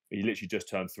 he literally just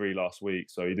turned 3 last week,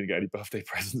 so he didn't get any birthday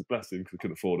presents, bless him, because we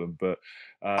couldn't afford them. But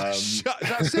is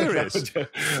that serious?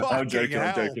 I'm joking.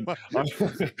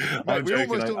 We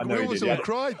almost all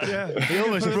cried. Yeah,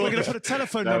 we're going to put a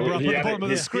telephone number up at the bottom of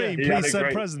the screen. Please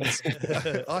send presents.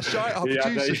 Our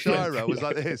producer Shira was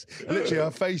like this. Literally, her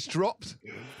face dropped.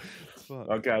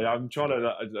 Okay, I'm trying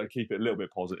to keep it a little bit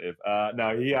positive.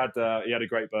 No, he had a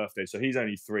great birthday, so he's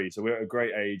only 3, so we're at a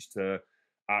great age to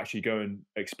actually go and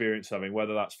experience something,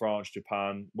 whether that's France,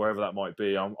 Japan, wherever that might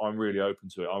be. I'm really open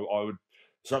to it. I would,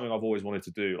 something I've always wanted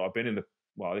to do. I've been in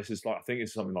I think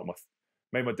it's something like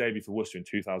made my debut for Worcester in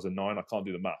 2009. I can't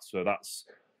do the maths, so that's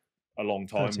a long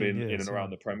time being in and around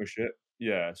the Premiership.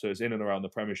 Yeah, so it's in and around the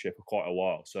Premiership for quite a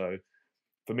while. So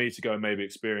for me to go and maybe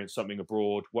experience something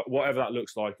abroad, whatever that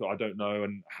looks like, I don't know,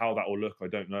 and how that will look, I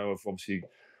don't know. I've obviously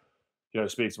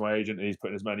speak to my agent, and he's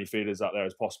putting as many feelers out there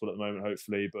as possible at the moment,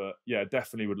 hopefully. But yeah,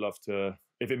 definitely would love to,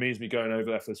 if it means me going over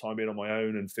there for the time being on my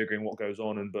own and figuring what goes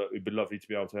on. But it'd be lovely to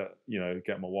be able to,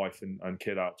 get my wife and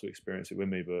kid out to experience it with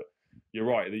me. But you're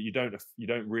right that you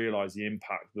don't realise the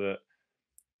impact that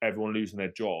everyone losing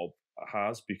their job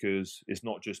has, because it's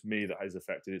not just me that is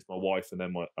affected; it's my wife and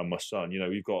then my son.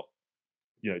 We've got,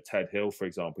 Ted Hill, for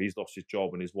example. He's lost his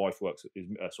job, and his wife works.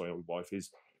 His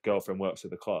girlfriend works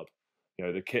at the club.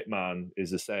 The kit man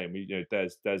is the same. Des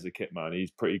the kit man.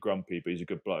 He's pretty grumpy, but he's a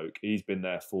good bloke. He's been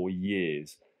there for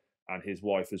years, and his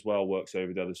wife as well works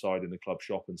over the other side in the club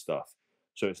shop and stuff.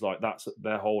 So it's like that's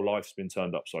their whole life's been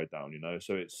turned upside down.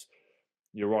 So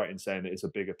you're right in saying that it's a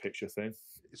bigger picture thing.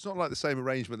 It's not like the same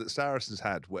arrangement that Saracens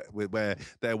had, where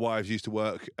their wives used to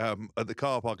work at the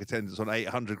car park attendants on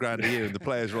 800 grand a year, and the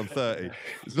players are on 30.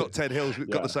 It's not Ted Hill's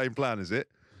got the same plan, is it?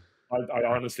 I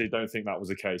honestly don't think that was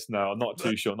the case. No, I'm not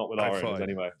too sure. Not with our owners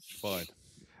anyway. Fine.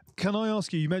 Can I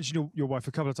ask you, you mentioned your wife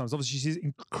a couple of times. Obviously, she's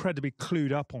incredibly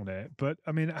clued up on it. But,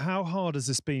 I mean, how hard has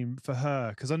this been for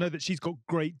her? Because I know that she's got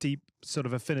great, deep sort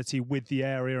of affinity with the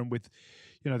area and with,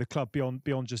 the club beyond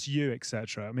just you,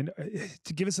 etc. I mean,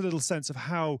 to give us a little sense of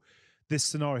how this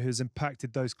scenario has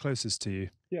impacted those closest to you.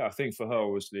 Yeah, I think for her,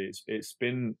 obviously, it's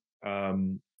been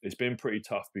pretty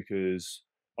tough because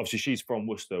obviously she's from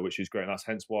Worcester, which is great. And that's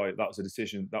hence why that was a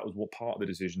decision. That was what part of the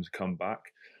decision to come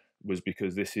back was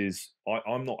because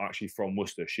I'm not actually from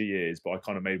Worcester. She is, but I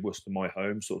kind of made Worcester my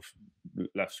home, sort of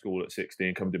left school at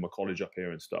 16, come to my college up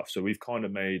here and stuff. So we've kind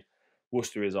of made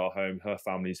Worcester is our home. Her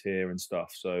family's here and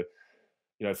stuff. So,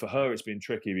 for her, it's been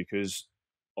tricky because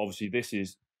obviously this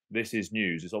is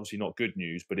news. It's obviously not good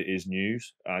news, but it is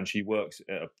news. And she works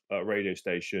at a radio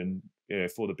station,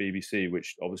 for the BBC,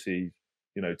 which obviously,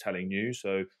 telling news.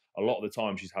 So a lot of the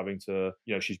time she's having to,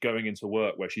 she's going into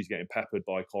work where she's getting peppered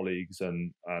by colleagues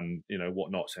and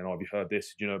whatnot, saying, "Oh, have you heard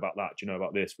this? Do you know about that? Do you know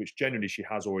about this?" Which generally she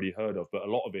has already heard of, but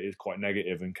a lot of it is quite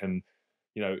negative and can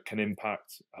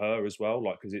impact her as well,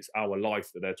 like, because it's our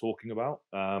life that they're talking about.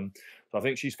 So I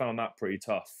think she's found that pretty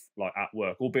tough, like at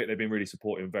work, albeit they've been really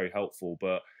supportive and very helpful.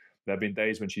 But there have been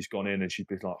days when she's gone in and she's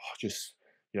been like,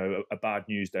 a bad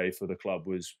news day for the club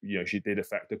was, she did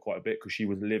affect her quite a bit because she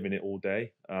was living it all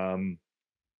day.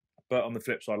 But on the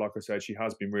flip side, like I said, she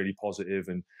has been really positive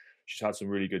and she's had some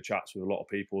really good chats with a lot of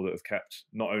people that have kept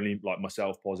not only like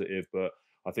myself positive, but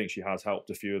I think she has helped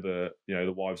a few of the,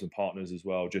 the wives and partners as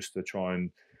well, just to try and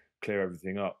clear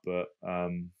everything up. But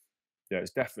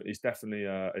it's definitely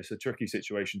it's a tricky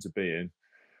situation to be in.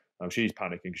 She's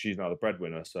panicking because she's now the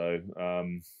breadwinner, so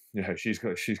she's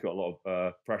got a lot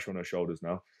of pressure on her shoulders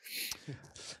now.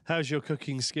 How's your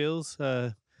cooking skills?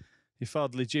 Your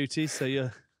fatherly duties, so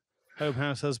your home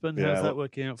house husband. How's that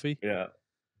working out for you? Yeah,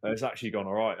 it's actually gone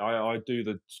all right. I do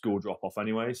the school drop off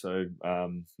anyway, so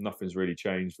nothing's really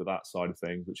changed for that side of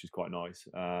things, which is quite nice.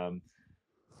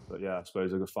 But yeah, I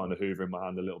suppose I could find a Hoover in my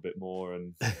hand a little bit more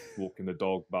and walking the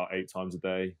dog about 8 times a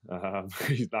day.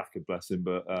 He's knackered, bless him,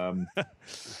 but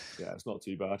yeah, it's not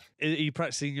too bad. Are you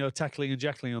practicing your tackling and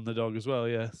jackling on the dog as well?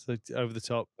 Yeah, so over the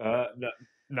top.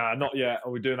 No, not yet.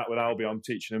 We're doing that with Albie. I'm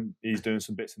teaching him. He's doing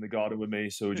some bits in the garden with me.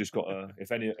 So we just got to, if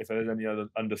there's any other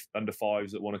under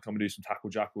fives that want to come and do some tackle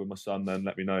jackal with my son, then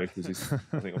let me know because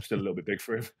I think I'm still a little bit big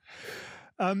for him.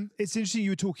 It's interesting you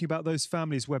were talking about those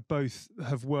families where both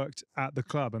have worked at the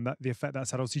club and that the effect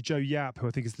that's had. Obviously, Jo Yap, who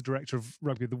I think is the director of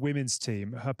rugby of the women's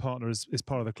team, her partner is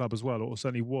part of the club as well, or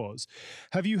certainly was.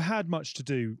 Have you had much to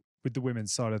do with the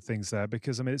women's side of things there?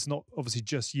 Because, I mean, it's not obviously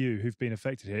just you who've been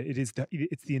affected here.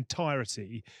 It's the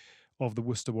entirety of the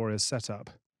Worcester Warriors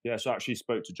setup. Yeah, so I actually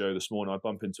spoke to Jo this morning. I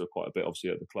bump into her quite a bit, obviously,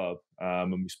 at the club,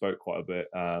 and we spoke quite a bit.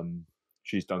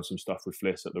 She's done some stuff with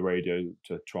Fliss at the radio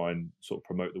to try and sort of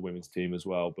promote the women's team as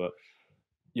well. But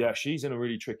yeah, she's in a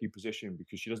really tricky position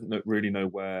because she doesn't really know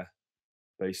where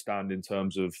they stand in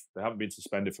terms of, they haven't been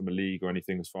suspended from a league or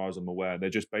anything as far as I'm aware.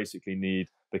 They just basically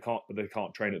they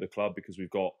can't train at the club because we've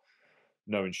got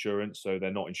no insurance, so they're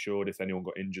not insured if anyone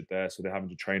got injured there, so they're having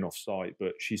to train off site.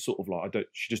 But she's sort of like,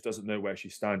 she just doesn't know where she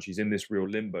stands. She's in this real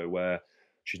limbo where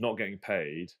she's not getting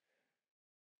paid.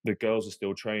 The girls are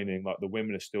still training, like the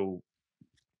women are still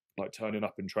like turning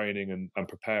up and training and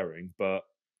preparing, but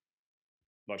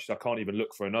like she said, I can't even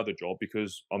look for another job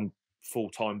because I'm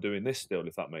full-time doing this still,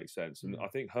 if that makes sense. And I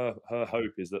think her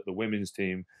hope is that the women's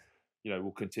team,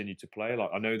 will continue to play. Like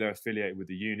I know they're affiliated with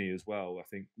the uni as well, I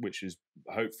think, which is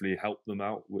hopefully help them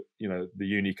out. The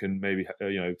uni can maybe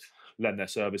lend their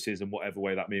services in whatever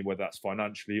way that means, whether that's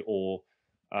financially or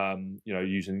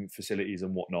using facilities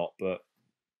and whatnot. But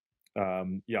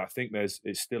I think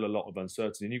it's still a lot of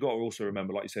uncertainty, and you've got to also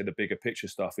remember, like you say, the bigger picture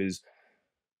stuff is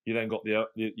you then got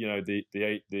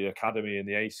the academy and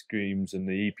the ACE schemes and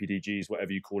the EPDGs,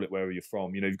 whatever you call it, wherever you're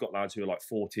from. You've got lads who are like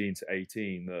 14 to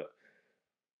 18 that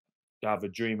have a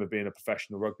dream of being a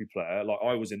professional rugby player. Like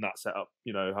I was in that setup,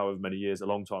 however many years, a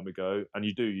long time ago, and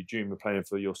you dream of playing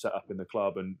for your setup in the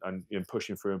club and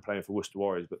pushing through and playing for Worcester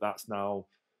Warriors. But that's now.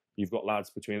 You've got lads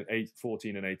between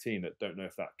 14 and 18 that don't know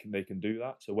if they can do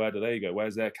that. So where do they go?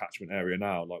 Where's their catchment area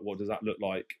now? Like, what does that look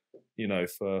like,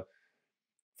 for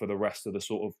the rest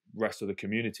of the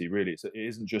community? Really, it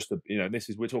isn't just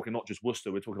we're talking not just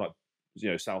Worcester. We're talking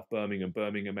like South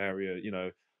Birmingham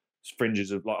area.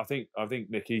 Fringes of, like, I think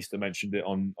Nick Easter mentioned it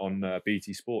on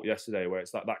BT Sport yesterday, where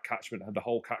it's like that catchment, the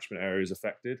whole catchment area is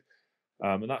affected,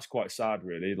 and that's quite sad,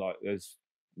 really. Like there's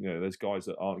guys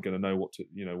that aren't going to know what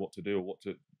to do or what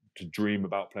to dream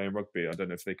about playing rugby. I don't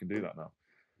know if they can do that now.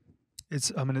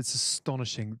 I mean, it's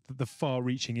astonishing the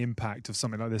far-reaching impact of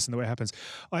something like this and the way it happens.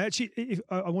 I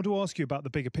want to ask you about the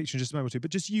bigger picture in just a moment or two,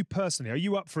 but just you personally, are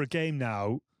you up for a game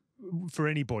now for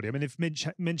anybody? I mean, if Minch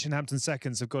and Hampton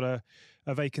Seconds have got a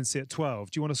vacancy at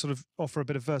 12, do you want to sort of offer a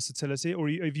bit of versatility, or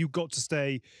have you got to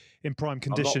stay in prime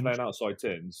condition? I'm not playing outside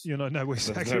tins. You know, no,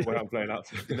 exactly. There's no way I'm playing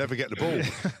outside. You never get the ball,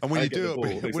 and when you do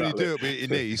it, it'll be at your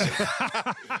knees.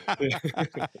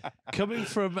 Coming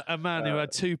from a man who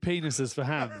had 2 penises for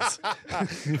hands,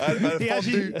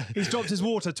 he's dropped his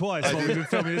water twice while we've been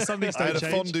filming. There's something I had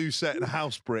a fondue set and a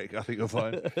house brick. I think you'll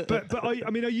find. But are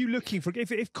you looking for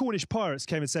if Cornish Pirates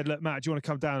came and said, "Look, Matt, do you want to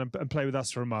come down and play with us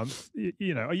for a month?"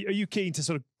 You know, are you keen to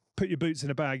sort of put your boots in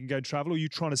a bag and go and travel, or are you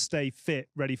trying to stay fit,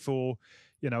 ready for,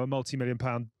 you know, a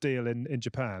multi-million-pound deal in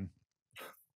Japan?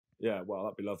 Yeah, well,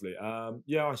 that'd be lovely.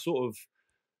 Yeah,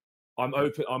 I'm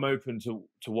open to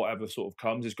whatever sort of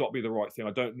comes. It's got to be the right thing.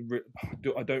 I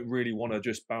don't really want to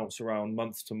just bounce around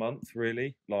month to month.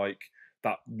 Really, like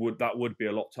that would be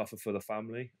a lot tougher for the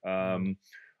family.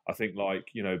 I think, like,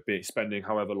 you know, spending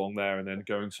however long there and then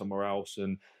going somewhere else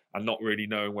and not really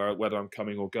knowing whether I'm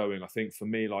coming or going. I think for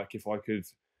me, like, if I could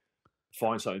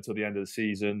find something till the end of the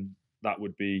season, that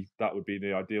would be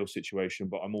the ideal situation.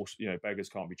 But I'm also, you know, beggars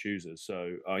can't be choosers.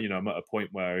 So, you know, I'm at a point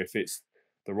where if it's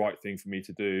the right thing for me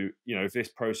to do, you know, if this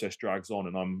process drags on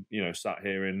and I'm, you know, sat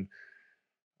here in,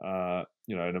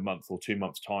 you know, in a month or 2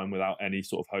 months' time without any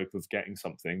sort of hope of getting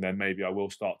something, then maybe I will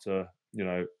start to, you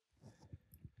know,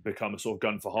 become a sort of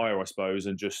gun for hire, I suppose,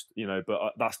 and just, you know,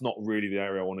 but that's not really the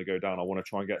area I want to go down. I want to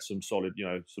try and get some solid, you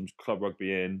know, some club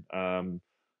rugby in, and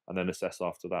then assess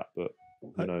after that. But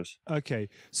who knows? Okay,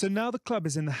 so now the club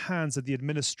is in the hands of the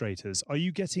administrators. Are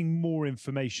you getting more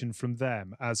information from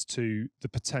them as to the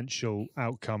potential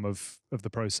outcome of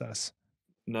the process?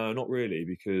 No, not really,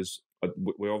 because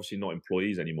we're obviously not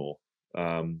employees anymore.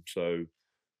 So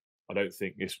I don't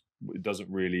think it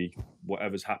doesn't really,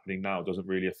 whatever's happening now doesn't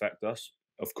really affect us.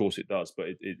 Of course it does, but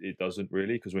it doesn't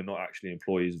really, because we're not actually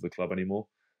employees of the club anymore.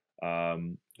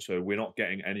 So we're not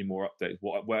getting any more updates.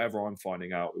 Whatever I'm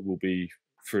finding out, it will be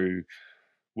through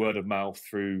word of mouth,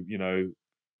 through, you know,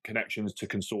 connections to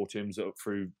consortiums,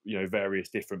 through, you know, various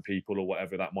different people or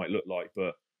whatever that might look like.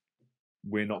 But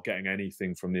we're not getting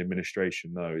anything from the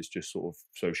administration. No, it's just sort of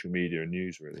social media and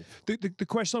news, really. The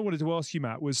question I wanted to ask you,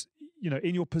 Matt, was, you know,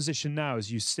 in your position now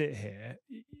as you sit here,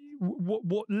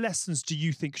 what lessons do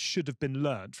you think should have been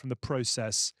learned from the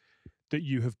process that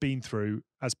you have been through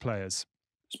as players?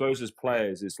 I suppose as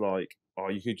players, it's like,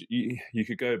 you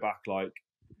could go back, like,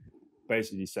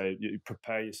 basically say, you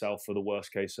prepare yourself for the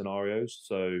worst case scenarios.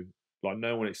 So, like,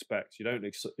 you don't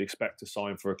expect to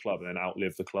sign for a club and then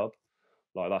outlive the club.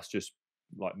 Like, that's just,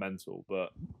 like, mental. But,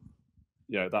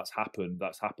 you know, that's happened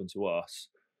to us.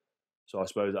 So I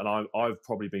suppose, and I've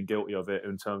probably been guilty of it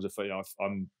in terms of, you know,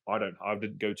 I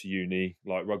didn't go to uni.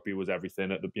 Like, rugby was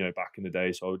everything at the, you know, back in the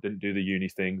day. So I didn't do the uni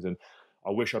things, and I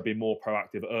wish I'd been more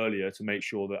proactive earlier to make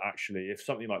sure that actually, if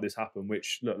something like this happened,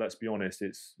 which, look, let's be honest,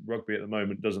 it's rugby at the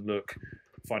moment doesn't look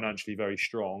financially very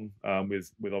strong.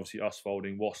 With obviously us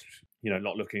folding, Wasps, you know,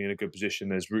 not looking in a good position.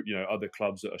 There's, you know, other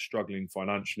clubs that are struggling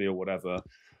financially or whatever.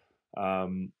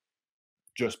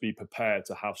 Just be prepared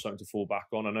to have something to fall back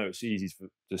on. I know it's easy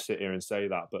to sit here and say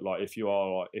that, but, like, if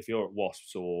you're at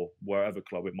Wasps or wherever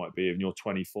club it might be, and you're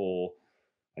 24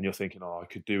 and you're thinking, oh, I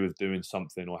could do with doing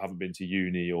something, or haven't been to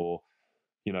uni, or,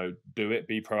 you know, do it,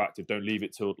 be proactive. Don't leave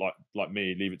it till, like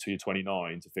me, leave it till you're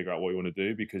 29 to figure out what you want to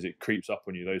do, because it creeps up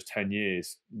on you. Those 10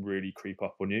 years really creep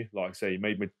up on you. Like I say, you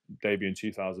made my debut in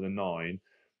 2009.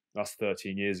 That's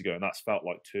 13 years ago, and that's felt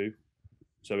like 2.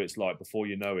 So it's like, before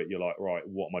you know it, you're like, right,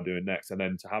 what am I doing next? And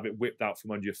then to have it whipped out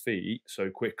from under your feet so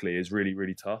quickly is really,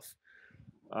 really tough.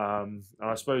 And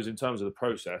I suppose in terms of the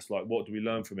process, like, what do we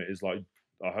learn from it is, like,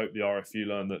 I hope the RFU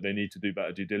learn that they need to do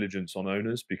better due diligence on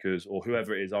owners, because, or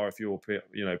whoever it is, RFU or,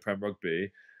 you know, Prem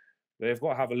Rugby, they've got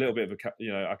to have a little bit of,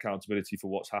 you know, accountability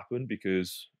for what's happened,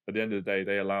 because at the end of the day,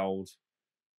 they allowed,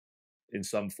 in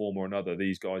some form or another,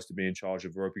 these guys to be in charge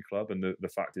of a rugby club. And the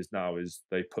fact is now is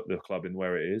they put the club in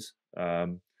where it is.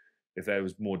 If there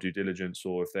was more due diligence,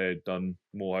 or if they had done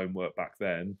more homework back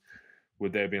then,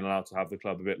 would they have been allowed to have the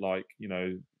club a bit like, you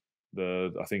know,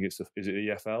 I think is it the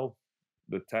EFL?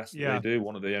 The test that they do,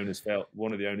 one of the owners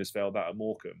failed that at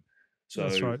Morecambe. So,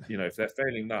 right, you know, if they're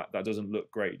failing that doesn't look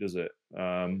great, does it?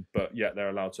 But yet they're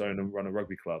allowed to own and run a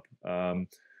rugby club.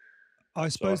 I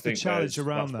suppose the challenge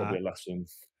around that's probably a lesson.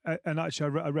 And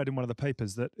actually, I read in one of the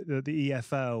papers that the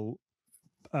EFL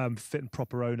fit and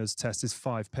proper owners test is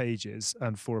 5 pages,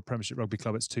 and for a Premiership rugby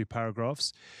club, it's 2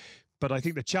 paragraphs. But I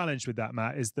think the challenge with that,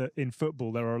 Matt, is that in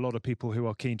football there are a lot of people who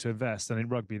are keen to invest, and in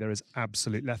rugby there is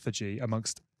absolute lethargy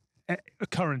amongst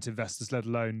current investors, let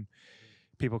alone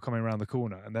people coming around the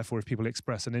corner. And therefore, if people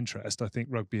express an interest, I think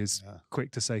rugby is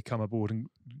quick to say, come aboard and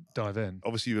dive in.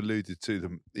 Obviously, you alluded to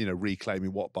them,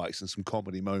 reclaiming watt bikes and some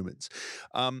comedy moments.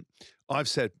 I've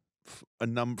said for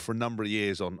a number of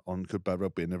years on Good Bad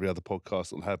Rugby and every other podcast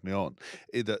that'll have me on,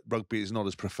 that rugby is not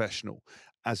as professional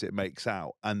as it makes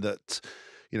out, and that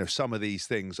some of these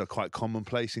things are quite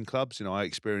commonplace in clubs. I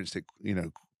experienced it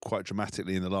quite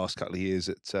dramatically in the last couple of years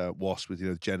at Wasp with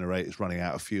the generators running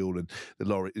out of fuel and the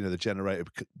lorry, the generator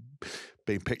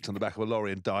being picked on the back of a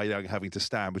lorry and Di Young having to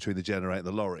stand between the generator and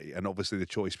the lorry, and obviously the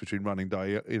choice between running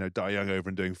Di Young over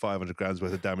and doing 500 grams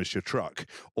worth of damage to your truck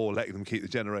or letting them keep the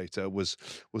generator was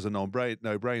a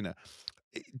no-brainer.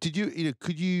 Did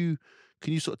you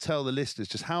can you sort of tell the listeners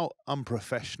just how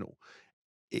unprofessional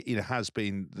it has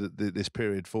been this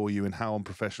period for you, and how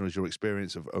unprofessional is your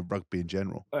experience of rugby in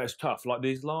general? It's tough. Like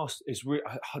these last,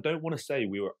 I don't want to say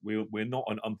we're not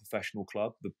an unprofessional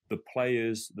club. The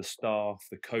players, the staff,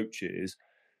 the coaches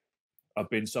have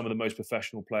been some of the most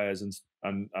professional players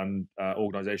and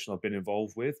organisations I've been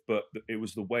involved with. But it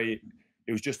was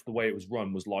just the way it was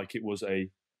run was like it was a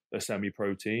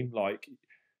semi-pro team, like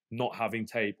not having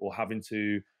tape or having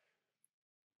to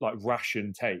like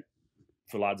ration tape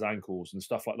for lads' ankles and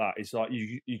stuff like that. It's like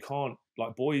you can't,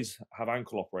 like, boys have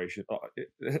ankle operation.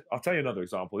 I'll tell you another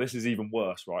example. This is even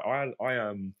worse, right?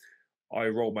 I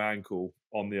rolled my ankle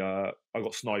on the I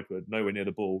got sniped nowhere near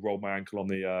the ball, rolled my ankle on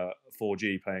the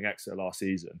 4G playing Exeter last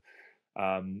season.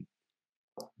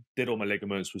 Did all my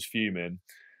ligaments, was fuming,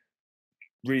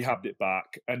 rehabbed it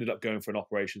back, ended up going for an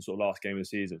operation sort of last game of the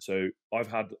season. So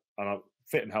I'm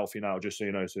fit and healthy now, just so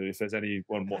you know. So if there's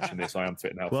anyone watching this, I am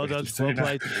fit and healthy. Well done, well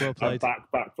played, well played. I'm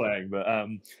back playing, but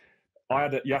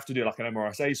you have to do like an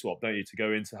MRSA swab, don't you, to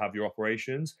go in to have your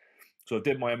operations. So I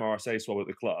did my MRSA swab at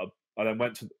the club. I then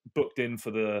booked in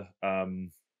for the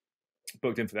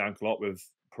ankle op with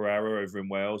Pereira over in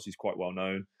Wales. He's quite well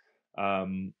known.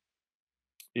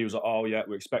 He was like, "Oh yeah,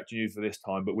 we're expecting you for this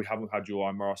time, but we haven't had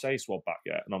your MRSA swab back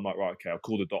yet." And I'm like, "Right, okay, I'll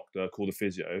call the doctor, call the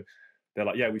physio." They're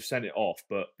like, "Yeah, we've sent it off,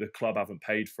 but the club haven't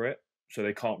paid for it, so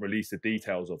they can't release the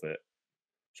details of it."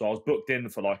 So I was booked in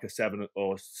for like a 7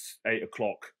 or 8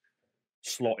 o'clock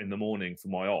slot in the morning for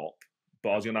my op, but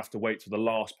I was going to have to wait to the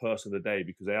last person of the day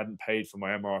because they hadn't paid for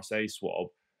my MRSA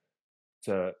swab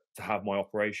to have my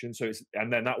operation. So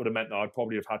and then that would have meant that I'd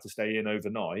probably have had to stay in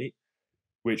overnight,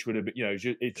 which would have been,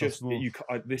 it's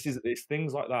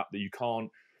things like that you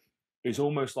can't. It's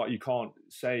almost like you can't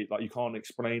say, like you can't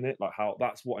explain it, like how.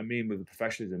 That's what I mean with the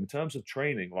professionalism in terms of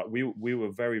training. Like we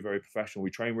were very, very professional. We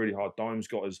trained really hard. Dimes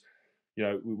got us,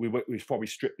 we probably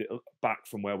stripped it back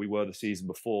from where we were the season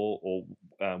before, or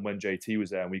when JT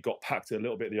was there, and we got back to a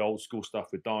little bit of the old school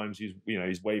stuff with Dimes.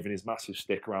 He's waving his massive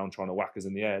stick around trying to whack us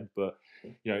in the head, but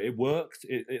it worked.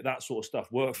 That sort of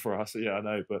stuff worked for us. Yeah, I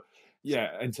know, but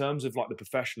yeah, in terms of like the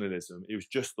professionalism, it was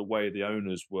just the way the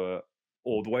owners were.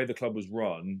 Or the way the club was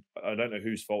run. I don't know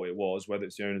whose fault it was, whether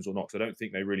it's the owners or not, because I don't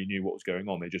think they really knew what was going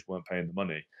on. They just weren't paying the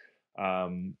money.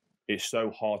 It's so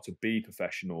hard to be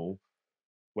professional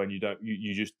when you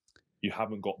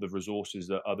haven't got the resources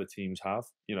that other teams have.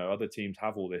 Other teams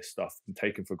have all this stuff and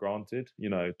taken for granted.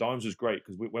 Dimes was great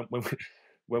because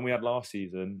when we had last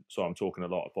season. So I'm talking a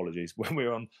lot. Apologies. When we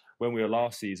were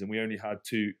last season, we only had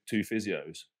two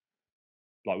physios.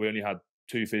 Like we only had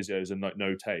 2 physios and like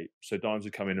no tape. So Dimes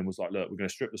had come in and was like, "Look, we're going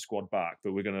to strip the squad back,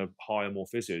 but we're going to hire more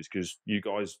physios because you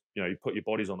guys, you put your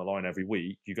bodies on the line every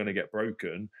week. You're going to get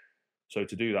broken. So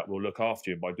to do that, we'll look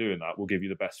after you. And by doing that, we'll give you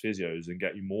the best physios and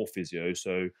get you more physios.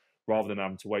 So rather than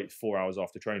having to wait 4 hours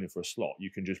after training for a slot, you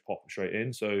can just pop straight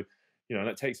in. So,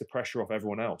 that takes the pressure off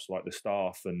everyone else, like the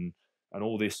staff and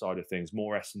all this side of things,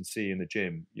 more S&C in the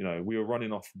gym. We were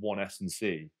running off 1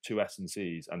 S&C, 2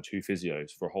 S&Cs and 2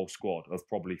 physios for a whole squad of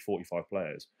probably 45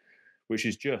 players, which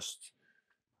is just,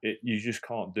 you just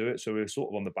can't do it. So we were sort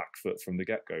of on the back foot from the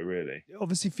get-go, really.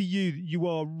 Obviously for you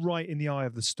are right in the eye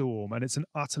of the storm, and it's an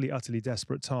utterly, utterly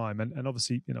desperate time. And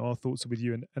obviously, our thoughts are with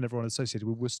you and everyone associated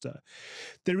with Worcester.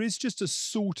 There is just a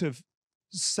sort of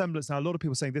semblance now. A lot of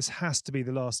people saying this has to be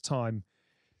the last time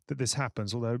that this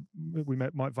happens, although we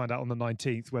might find out on the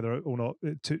 19th whether or not,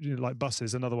 like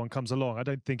buses, another one comes along. I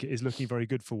don't think it is looking very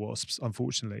good for Wasps,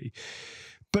 unfortunately.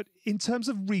 But in terms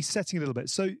of resetting a little bit,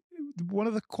 so one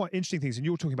of the quite interesting things, and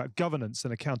you're talking about governance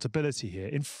and accountability here,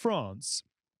 in France,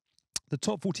 the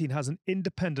top 14 has an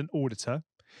independent auditor.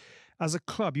 As a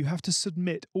club, you have to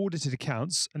submit audited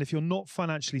accounts, and if you're not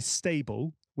financially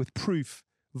stable with proof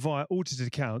via audited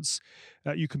accounts,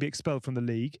 you can be expelled from the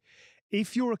league.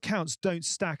 if your accounts don't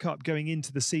stack up going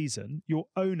into the season, your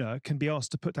owner can be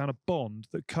asked to put down a bond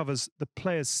that covers the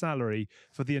player's salary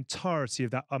for the entirety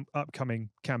of that upcoming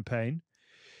campaign.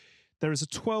 There is a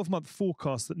 12-month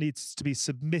forecast that needs to be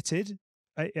submitted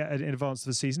in advance of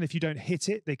the season. If you don't hit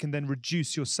it, they can then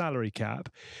reduce your salary cap.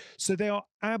 So they are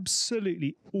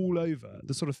absolutely all over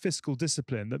the sort of fiscal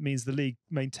discipline that means the league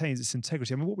maintains its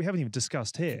integrity. I mean, what we haven't even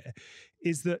discussed here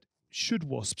is that should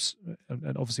Wasps,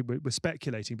 and obviously we're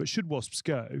speculating, but should Wasps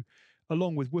go,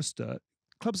 along with Worcester,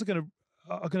 clubs are going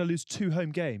to lose 2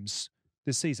 home games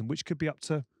this season, which could be up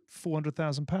to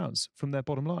 £400,000 from their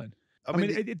bottom line. I mean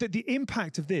the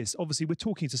impact of this, obviously, we're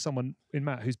talking to someone in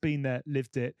Matt who's been there,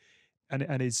 lived it,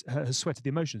 and has sweated the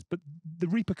emotions. But the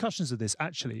repercussions of this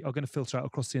actually are going to filter out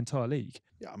across the entire league.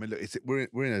 Yeah, I mean, look,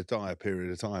 we're in a dire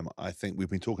period of time. I think we've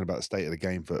been talking about the state of the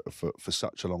game for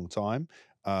such a long time.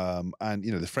 And,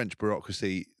 the French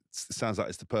bureaucracy sounds like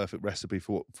it's the perfect recipe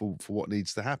for what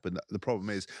needs to happen. The problem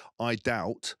is, I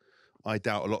doubt a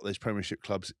lot of those Premiership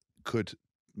clubs could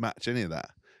match any of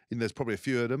that. There's probably a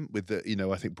few of them with the,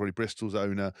 I think probably Bristol's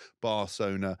owner, Bath's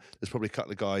owner. There's probably a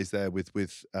couple of guys there with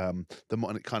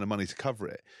the kind of money to cover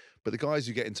it. But the guys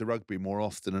who get into rugby more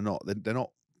often than not, they're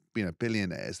not,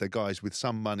 billionaires. They're guys with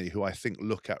some money who I think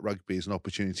look at rugby as an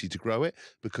opportunity to grow it,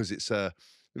 because it's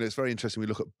it's very interesting. We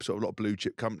look at sort of a lot of blue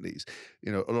chip companies.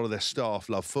 A lot of their staff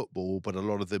love football, but a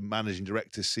lot of the managing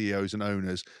directors, CEOs, and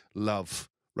owners love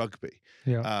rugby.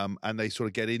 Yeah. And they sort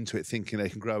of get into it thinking they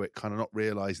can grow it, kind of not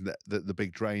realising that the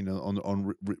big drain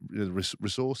on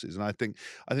resources. And I think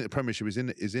the Premiership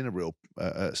is in a real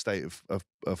state of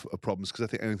problems, because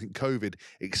I think COVID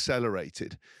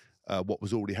accelerated what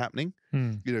was already happening.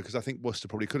 Because I think Worcester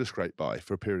probably could have scraped by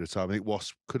for a period of time. I think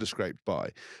Wasp could have scraped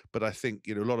by, but I think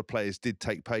a lot of players did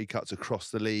take pay cuts across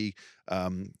the league. A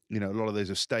lot of those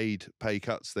have stayed pay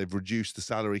cuts. They've reduced the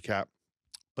salary cap.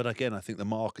 But again, I think the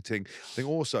marketing, I think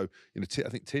also, I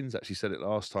think Tins actually said it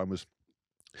last time, was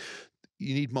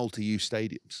you need multi-use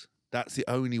stadiums. That's the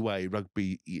only way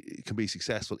rugby can be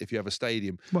successful, if you have a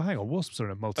stadium. Well, hang on, Wasps are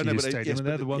in a multi-use stadium, and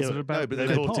they're the ones that are about. No, but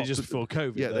they bought it just before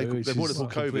COVID. Yeah, they bought it before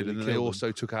COVID, and then they also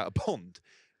them. took out a bond.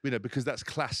 Because that's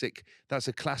classic. That's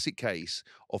a classic case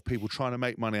of people trying to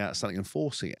make money out of something and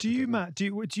forcing it. Do you, Matt? Do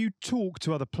you talk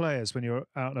to other players when you're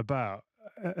out and about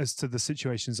as to the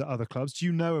situations at other clubs? Do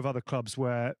you know of other clubs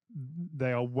where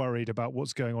they are worried about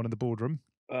what's going on in the boardroom?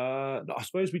 I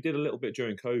suppose we did a little bit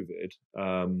during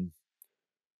COVID.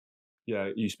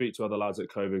 You speak to other lads at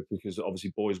COVID, because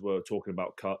obviously boys were talking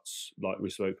about cuts, like we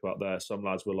spoke about there. Some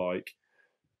lads were like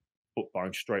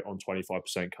buying straight on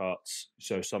 25% cuts.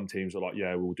 So some teams are like,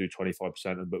 yeah, we'll do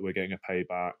 25%, but we're getting a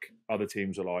payback. Other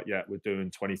teams are like, yeah, we're doing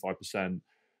 25%,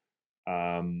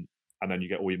 and then you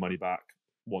get all your money back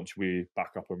once we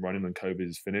back up and running when COVID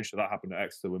is finished. So that happened at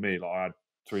Exeter with me. Like, I had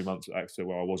 3 months at Exeter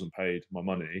where I wasn't paid my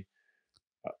money.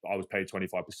 I was paid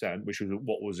 25%, which was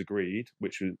what was agreed,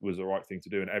 which was the right thing to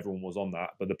do, and everyone was on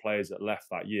that. But the players that left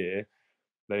that year,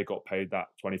 they got paid that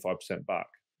 25% back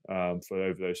for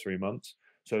over those 3 months.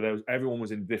 So everyone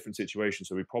was in different situations.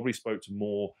 So we probably spoke to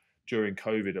more during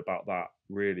COVID about that,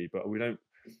 really. But we don't.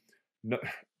 No,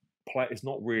 it's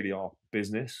not really our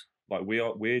business. Like,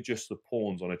 we're just the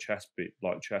pawns on a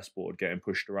chessboard, getting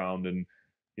pushed around, and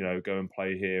go and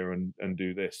play here and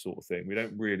do this sort of thing. We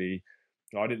don't really.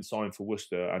 I didn't sign for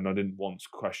Worcester, and I didn't once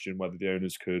question whether the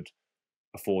owners could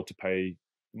afford to pay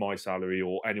my salary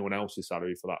or anyone else's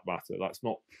salary for that matter. That's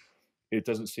not. It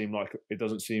doesn't seem right.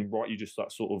 You just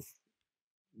that sort of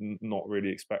not really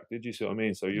expected. You see what I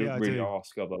mean? So you don't really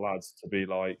ask other lads to be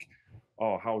like,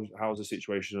 oh, how's the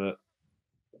situation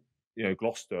at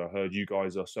Gloucester? I heard you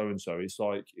guys are so and so. It's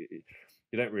like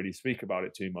you don't really speak about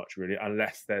it too much, really,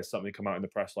 unless there's something come out in the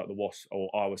press like the Wasps or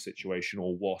our situation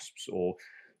or Wasps,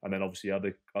 and then obviously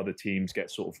other teams get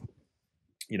sort of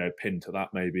pinned to that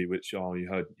maybe, which you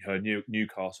heard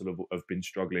Newcastle have been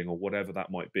struggling or whatever that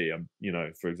might be,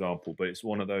 for example. But it's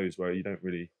one of those where you don't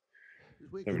really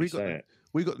say it.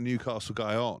 We got the Newcastle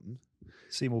guy on,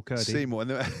 Seymour Curdy. Seymour,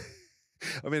 and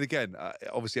I mean, again,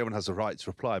 obviously everyone has the right to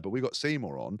reply, but we got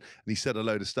Seymour on, and he said a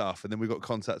load of stuff, and then we got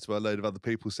contact by a load of other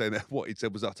people saying that what he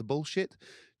said was utter bullshit. Do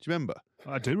you remember?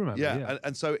 I do remember. Yeah.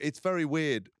 And so it's very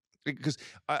weird, because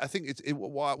I think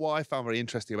what I found very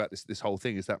interesting about this whole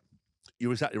thing is that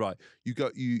you're exactly right.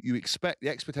 You expect the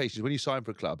expectations when you sign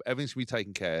for a club, everything's going to be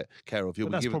taken care of.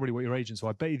 But that's probably what your agents are.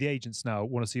 I bet you the agents now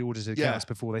want to see audited accounts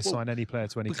before they sign any player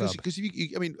to any club. Because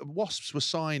I mean, Wasps were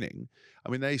signing. I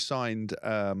mean, they signed.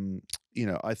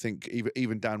 I think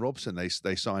even Dan Robson they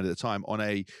signed at the time on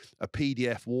a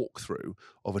PDF walkthrough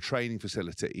of a training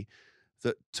facility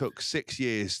that took 6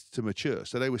 years to mature.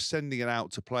 So they were sending it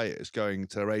out to players, going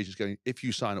to their agents, going, if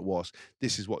you sign at Wasp,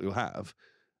 this is what you'll have.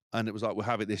 And it was like, we'll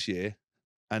have it this year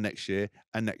and next year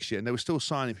and next year. And they were still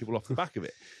signing people off the back of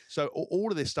it. So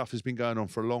all of this stuff has been going on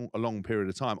for a long period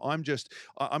of time. I'm just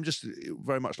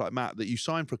very much like Matt, that you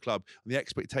sign for a club and the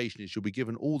expectation is you'll be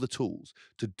given all the tools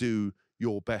to do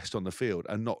your best on the field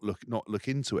and not look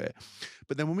into it.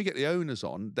 But then when we get the owners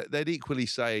on, they'd equally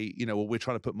say, well, we're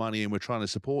trying to put money in, we're trying to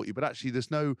support you. But actually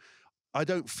I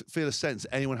don't feel a sense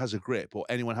that anyone has a grip or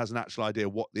anyone has an actual idea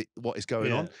what is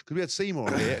going on. Because we had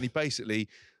Seymour on here and he basically,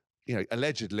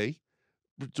 allegedly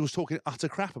was talking utter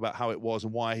crap about how it was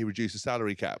and why he reduced the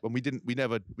salary cap. And we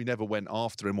never went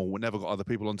after him, or we never got other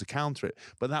people on to counter it.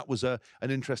 But that was an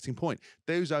interesting point.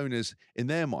 Those owners, in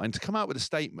their mind, to come out with a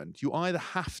statement, you either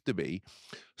have to be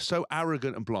so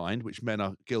arrogant and blind, which men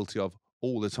are guilty of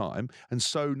all the time, and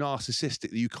so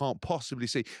narcissistic that you can't possibly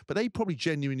see. But they probably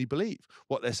genuinely believe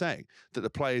what they're saying, that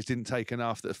the players didn't take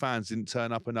enough, that the fans didn't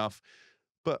turn up enough.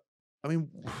 But I mean,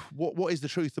 what is the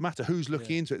truth of the matter? Who's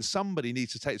looking into it? Somebody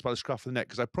needs to take this by the scruff of the neck,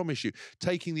 because I promise you,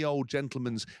 taking the old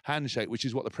gentleman's handshake, which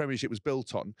is what the Premiership was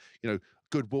built on,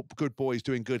 good boys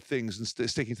doing good things and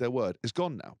sticking to their word, is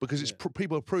gone now, because it's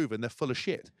people have proven they're full of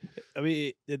shit. I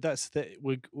mean,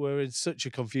 we're in such a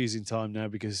confusing time now,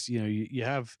 because you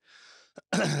have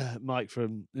Mike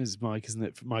from, is Mike, isn't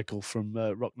it? Michael from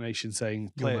Rock Nation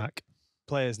saying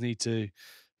players need to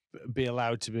be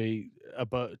allowed to be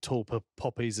tall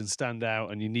poppies and stand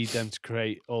out, and you need them to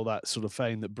create all that sort of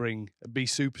fame that be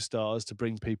superstars to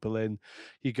bring people in.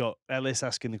 You got Ellis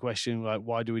asking the question, like,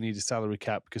 why do we need a salary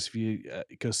cap?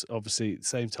 Because obviously at the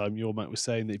same time, your Matt was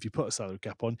saying that if you put a salary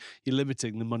cap on, you're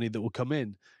limiting the money that will come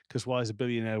in. Because why is a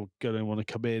billionaire going to want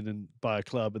to come in and buy a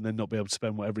club and then not be able to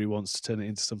spend whatever he wants to turn it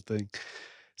into something?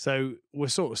 So we're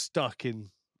sort of stuck in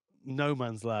no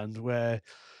man's land where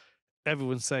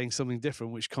everyone's saying something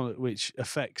different, which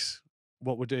affects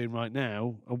what we're doing right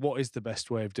now and what is the best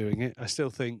way of doing it. I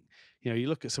still think, you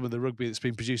look at some of the rugby that's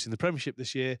been produced in the Premiership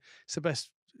this year, it's the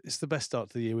best start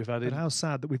to the year we've had. And how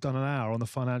sad that we've done an hour on the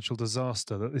financial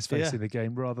disaster that is facing the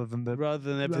game rather than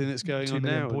everything that's going on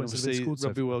now. And obviously,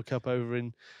 Rugby World Cup over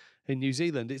in New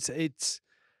Zealand. This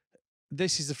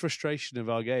is the frustration of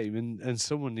our game, and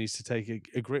someone needs to take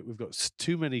a grip. We've got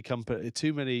too many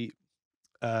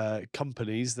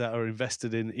companies that are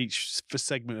invested in each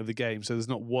segment of the game. So there's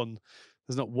not one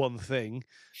thing.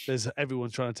 There's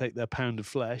everyone trying to take their pound of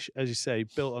flesh, as you say,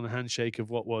 built on a handshake of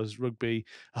what was rugby,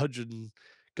 100 and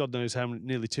God knows how many,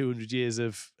 nearly 200 years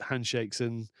of handshakes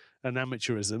and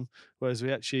amateurism. Whereas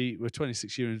we're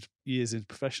 26 years into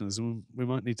professionalism. We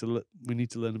need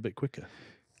to learn a bit quicker.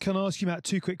 Can I ask you, Matt,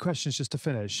 2 quick questions just to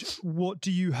finish? What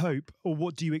do you hope, or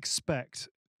what do you expect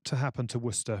to happen to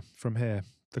Worcester from here,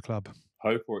 the club?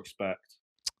 Hope or expect?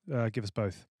 Give us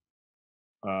both.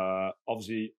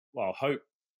 Obviously, hope,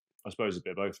 I suppose a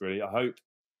bit of both, really. I hope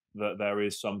that there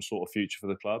is some sort of future for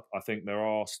the club. I think there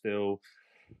are still,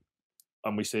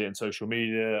 and we see it in social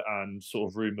media and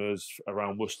sort of rumours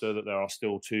around Worcester, that there are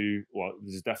still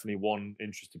there's definitely one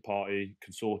interested party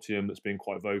consortium that's been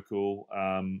quite vocal,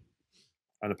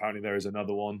 and apparently there is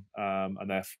another one,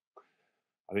 and I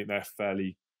think they're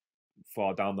fairly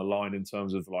far down the line in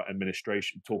terms of like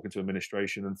administration, talking to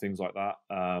administration and things like that.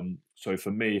 So for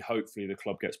me, hopefully the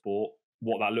club gets bought.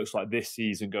 What that looks like this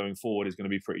season going forward is going to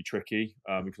be pretty tricky,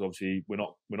 because obviously we're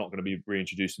not going to be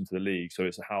reintroduced into the league. So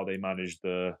it's how they manage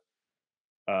the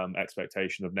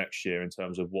expectation of next year in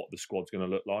terms of what the squad's going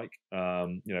to look like.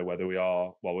 Whether we're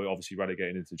obviously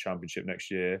relegating into the Championship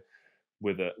next year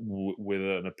with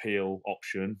an appeal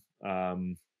option.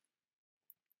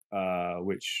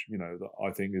 Which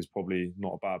I think is probably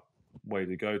not a bad way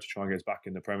to go to try and get us back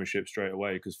in the Premiership straight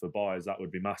away, because for buyers that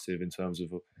would be massive in terms of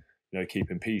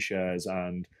keeping P shares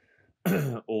and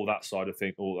all that side of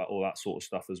things, all that sort of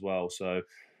stuff as well. So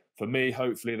for me,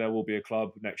 hopefully there will be a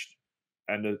club next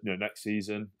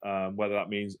season. Whether that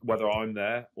means whether I'm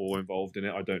there or involved in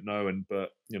it, I don't know.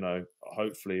 But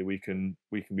hopefully we can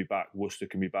be back. Worcester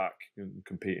can be back and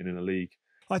competing in the league.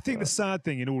 I think the sad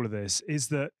thing in all of this is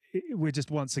that we're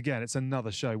just, once again, it's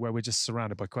another show where we're just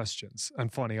surrounded by questions,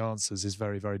 and finding answers is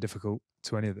very, very difficult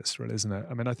to any of this, really, isn't it?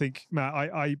 I mean, I think, Matt,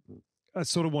 I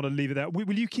sort of want to leave it there.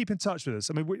 Will you keep in touch with us?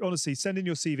 I mean, honestly, send in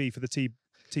your CV for the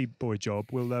T-boy job.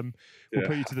 We'll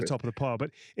put you to the top of the pile.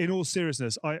 But in all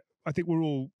seriousness, I think we're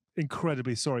all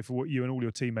incredibly sorry for what you and all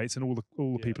your teammates and all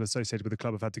the people associated with the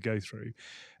club have had to go through.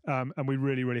 And we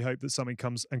really, really hope that something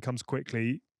comes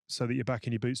quickly, so that you're back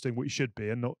in your boots doing what you should be,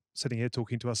 and not sitting here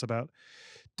talking to us about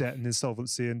debt and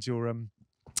insolvency and your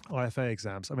IFA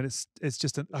exams. I mean, it's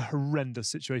just a horrendous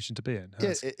situation to be in.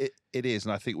 Yeah, it is.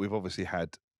 And I think we've obviously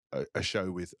had a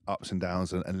show with ups and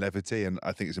downs and levity, and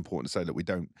I think it's important to say that we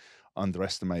don't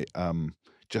underestimate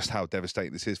just how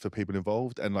devastating this is for people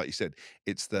involved. And like you said,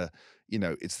 it's the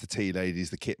tea ladies,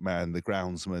 the kit man, the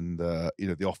groundsman,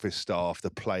 the office staff,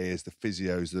 the players, the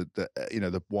physios,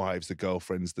 the wives, the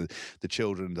girlfriends, the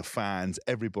children, the fans,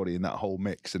 everybody in that whole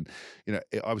mix. And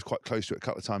I was quite close to it a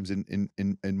couple of times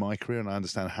in my career, and I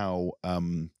understand how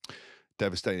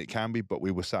devastating it can be, but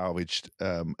we were salvaged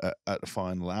at the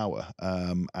final hour,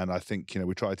 and I think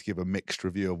we tried to give a mixed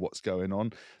review of what's going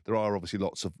on. There are obviously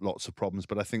lots of problems,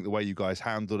 but I think the way you guys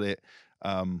handled it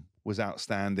was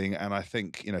outstanding, and I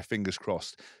think fingers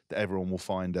crossed that everyone will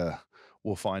find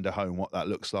a home. What that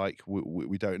looks like,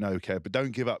 we don't know, okay, but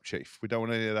don't give up, Chief. We don't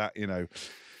want any of that,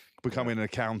 becoming an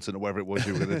accountant or whatever it was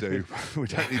you were going to do. We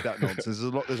don't need that nonsense.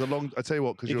 There's a long. I tell you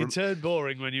what, because you can turn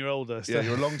boring when you're older. So. Yeah,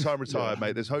 you're a long time retired,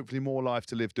 mate. There's hopefully more life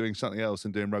to live doing something else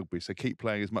than doing rugby. So keep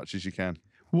playing as much as you can.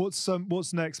 What's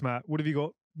next, Matt? What have you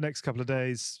got next couple of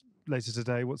days? Later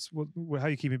today, how are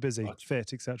you keeping busy,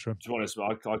 fit, etc.? To be honest,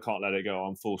 I can't let it go.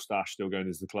 I'm full stash, still going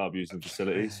into the club using the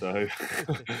facilities. So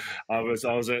I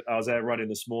was there running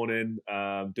this morning,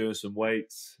 doing some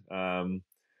weights.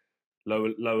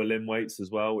 Lower limb weights as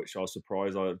well, which I was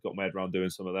surprised I got my head around doing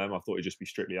some of them. I thought it'd just be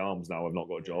strictly arms now. I've not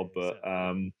got a job, but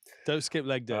don't skip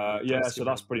leg day. So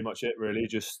that's pretty much it, really.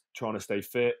 Just trying to stay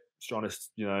fit. Trying to,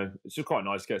 it's just quite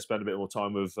nice to spend a bit more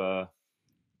time with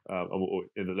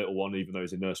in the little one, even though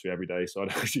he's in nursery every day, so I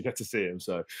don't actually get to see him.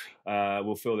 So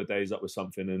we'll fill the days up with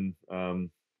something and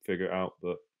figure it out.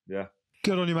 But yeah,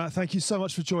 good on you, Matt. Thank you so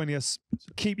much for joining us.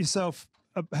 Keep yourself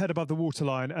head above the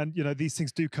waterline, and these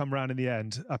things do come round in the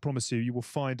end. I promise you will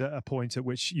find a point at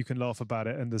which you can laugh about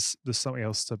it, and there's something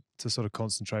else to sort of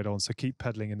concentrate on. So keep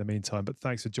pedaling in the meantime. But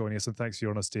thanks for joining us, and thanks for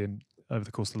your honesty over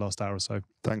the course of the last hour or so.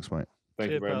 Thanks, mate.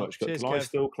 Thank you very much. Cheers, can I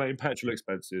still claim petrol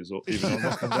expenses, or even though I'm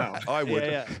knocking down? I would.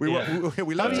 Yeah.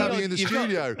 We loved having you in the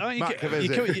studio. Matt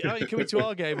Kvesic. You coming to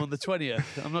our game on the 20th?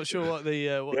 I'm not sure what the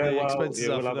expenses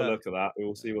are. We'll have a look at that.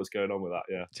 We'll see what's going on with that.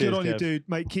 Yeah. Good on you, dude.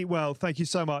 Mate, keep well. Thank you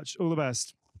so much. All the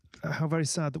best. How very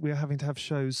sad that we are having to have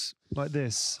shows like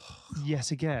this yet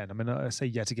again. I mean, I say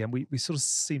yet again. We sort of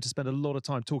seem to spend a lot of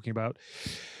time talking about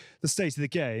the state of the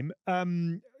game.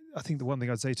 I think the one thing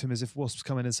I'd say to him is if Wasps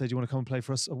come in and say, do you want to come and play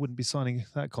for us? I wouldn't be signing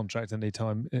that contract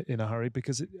anytime in a hurry,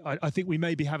 because I think we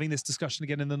may be having this discussion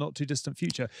again in the not too distant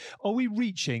future. Are we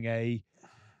reaching a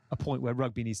point where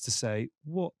rugby needs to say,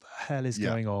 what the hell is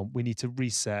going on? We need to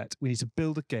reset. We need to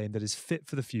build a game that is fit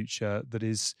for the future, that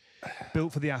is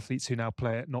built for the athletes who now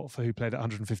play it, not for who played it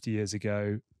 150 years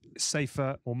ago.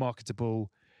 Safer, more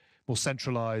marketable, more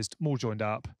centralised, more joined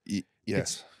up.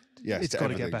 Yes. Yes, it's got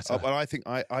to get better. But I think,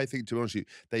 to be honest with you,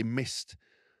 they missed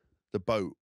the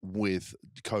boat with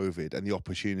COVID and the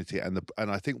opportunity, and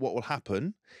I think what will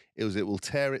happen is it will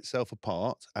tear itself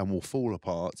apart and will fall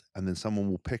apart, and then someone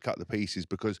will pick up the pieces,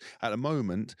 because at the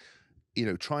moment,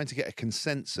 trying to get a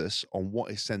consensus on what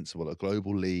is sensible, a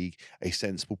global league, a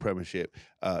sensible premiership,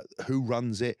 who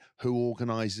runs it, who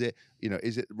organises it,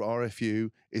 is it RFU,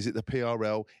 is it the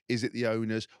PRL, is it the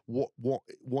owners,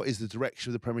 what is the direction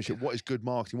of the premiership, what is good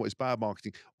marketing, what is bad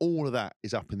marketing, all of that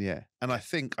is up in the air. And I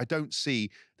don't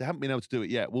see, they haven't been able to do it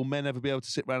yet. Will men ever be able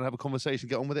to sit around and have a conversation,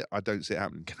 get on with it? I don't see it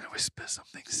happening. Can I whisper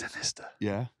something sinister?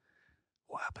 Yeah.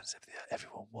 What happens if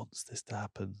everyone wants this to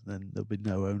happen? Then there'll be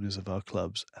no owners of our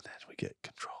clubs, and then we get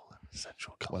control of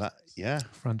central clubs. Well,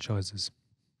 franchises.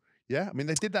 Yeah, I mean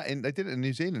they did it in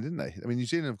New Zealand, didn't they? I mean New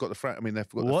Zealand have got the they've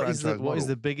got what the is franchise what is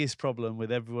the biggest problem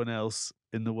with everyone else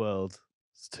in the world?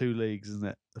 It's two leagues, isn't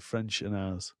it? The French and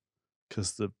ours,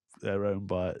 because they're owned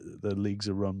by the leagues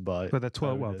are run by. But they're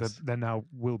 12. Well, there now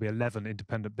will be 11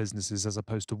 independent businesses as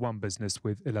opposed to one business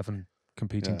with 11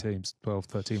 competing teams, 12,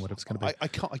 13, whatever it's going to be.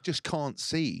 I just can't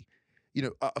see,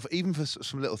 even for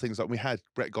some little things, like we had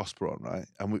Brett Gosper on, right?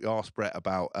 And we asked Brett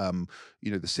about,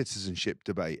 the citizenship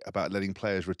debate about letting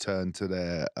players return to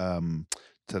their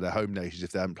home nations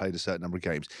if they haven't played a certain number of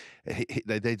games.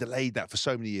 They delayed that for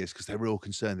so many years because they were all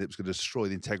concerned that it was going to destroy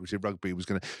the integrity of rugby, it was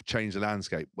going to change the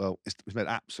landscape. Well, it's made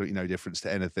absolutely no difference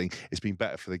to anything. It's been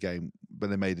better for the game when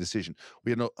they made a decision.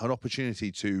 We had an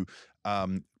opportunity to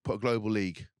put a global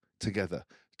league together,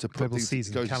 to put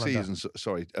seasons,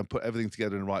 and put everything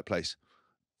together in the right place.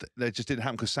 They just didn't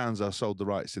happen because Sansa sold the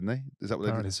rights, didn't they? Is that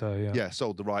what they did? So, yeah. Yeah,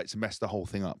 sold the rights and messed the whole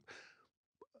thing up.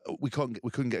 We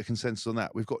couldn't get a consensus on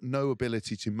that. We've got no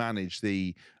ability to manage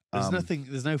the.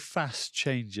 There's no fast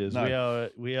changes. No.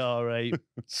 We are a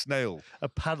snail, a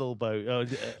paddle boat.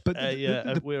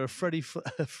 We're a Freddie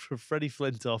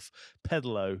Flintoff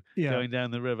pedalo going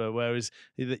down the river. Whereas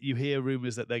you hear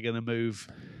rumours that they're going to move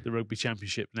the rugby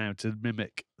championship now to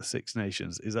mimic the Six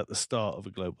Nations. Is at the start of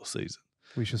a global season.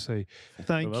 We shall see.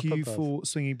 Thank you for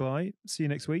swinging by. See you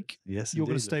next week. Yes, you're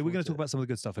going to stay. We're going to talk about some of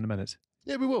the good stuff in a minute.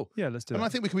 Yeah, we will. Yeah, let's do it. And I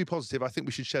think we can be positive. I think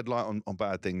we should shed light on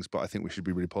bad things, but I think we should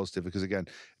be really positive because, again,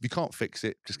 if you can't fix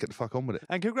it, just get the fuck on with it.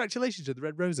 And congratulations to the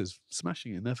Red Roses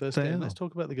smashing it in their first game. Let's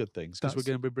talk about the good things because we're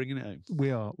going to be bringing it home. We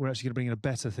are. We're actually going to bring in a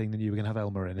better thing than you. We're going to have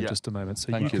Elma in just a moment,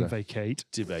 so you can vacate.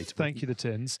 Debate. Thank you, the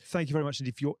Tins. Thank you very much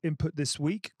indeed for your input this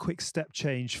week. Quick step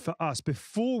change for us.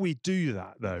 Before we do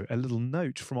that, though, a little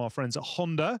note from our friends at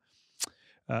Honda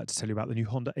to tell you about the new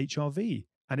Honda HR-V.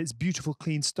 And its beautiful,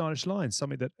 clean, stylish line,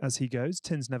 something that, as he goes,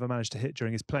 Tins never managed to hit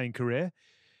during his playing career.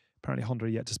 Apparently, Honda are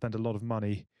yet to spend a lot of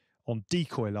money on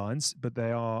decoy lines, but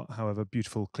they are, however,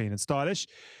 beautiful, clean and stylish.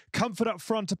 Comfort up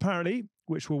front, apparently,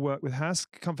 which will work with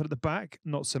Hask. Comfort at the back,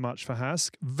 not so much for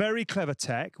Hask. Very clever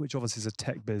tech, which obviously is a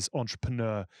tech biz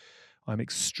entrepreneur I'm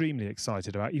extremely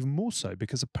excited about, even more so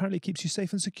because apparently it keeps you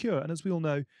safe and secure. And as we all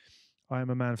know, I am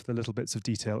a man for the little bits of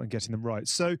detail and getting them right.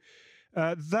 So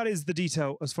that is the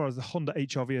detail as far as the Honda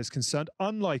HR-V is concerned.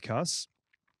 Unlike us,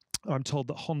 I'm told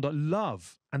that Honda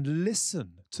love and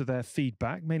listen to their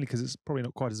feedback, mainly because it's probably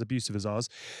not quite as abusive as ours.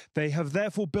 They have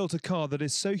therefore built a car that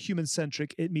is so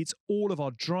human-centric, it meets all of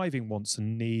our driving wants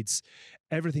and needs.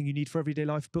 Everything you need for everyday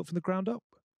life built from the ground up,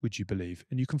 would you believe?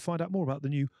 And you can find out more about the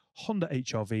new Honda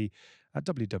HR-V at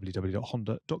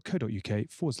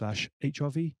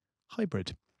www.honda.co.uk/HR-V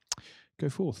hybrid. Go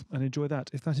forth and enjoy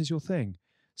that if that is your thing.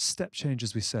 Step change,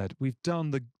 as we said. We've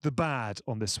done the bad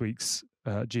on this week's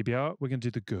GBR. We're going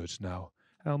to do the good now.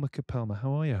 Elma Capelma,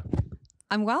 how are you?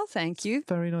 I'm well, thank you.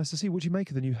 Very nice to see you. What do you make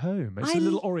of the new home? It's a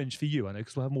little orange for you, I know,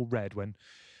 because we'll have more red when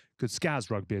Good Scaz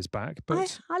Rugby is back.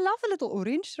 But I love a little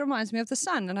orange. It reminds me of the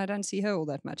sun, and I don't see her all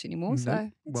that much anymore,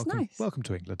 so it's nice. Welcome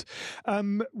to England.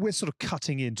 We're sort of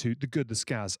cutting into the Good, the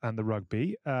Scaz and the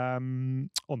Rugby. On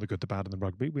the Good, the Bad and the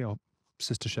Rugby, we are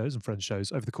sister shows and friend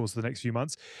shows over the course of the next few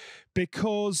months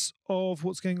because of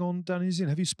what's going on down in New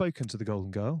Zealand. Have you spoken to the Golden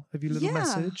Girl? Have you a little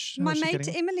message? My mate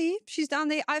Emily, she's down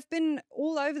there. I've been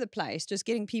all over the place just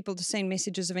getting people to send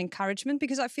messages of encouragement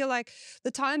because I feel like the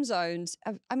time zones,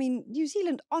 I mean, New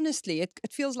Zealand, honestly, it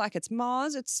feels like it's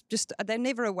Mars. It's just, they're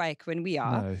never awake when we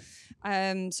are.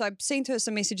 No. So I've sent her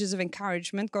some messages of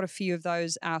encouragement, got a few of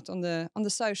those out on the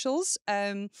socials.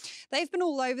 They've been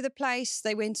all over the place.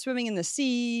 They went swimming in the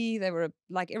sea. They were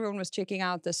like, everyone was checking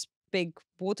out this big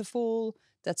waterfall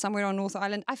that's somewhere on North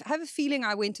Island. I have a feeling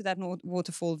I went to that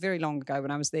waterfall very long ago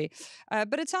when I was there.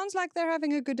 But it sounds like they're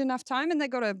having a good enough time and they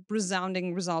got a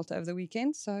resounding result over the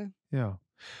weekend. So yeah.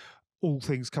 All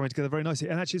things coming together very nicely.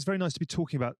 And actually, it's very nice to be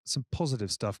talking about some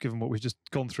positive stuff, given what we've just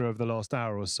gone through over the last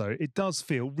hour or so. It does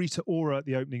feel, Rita Ora at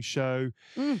the opening show,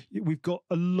 we've got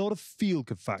a lot of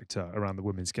feel-good factor around the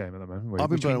women's game at the moment.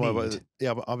 I've been blown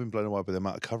away by the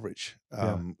amount of coverage.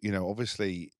 You know,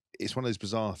 obviously, it's one of those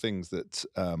bizarre things that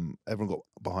everyone got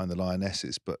behind the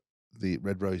Lionesses, but the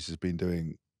Red Roses has been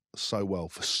doing so well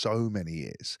for so many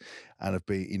years and have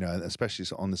been, you know, especially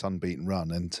on this unbeaten run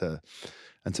and to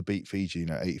beat Fiji, you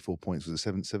know, 84 points, was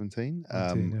it 17?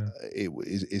 It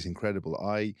is incredible.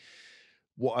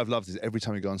 What I've loved is every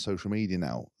time you go on social media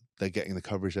now, they're getting the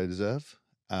coverage they deserve.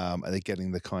 And they're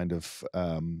getting the kind of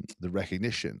the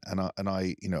recognition, and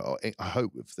I you know, I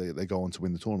hope if they go on to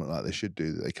win the tournament like they should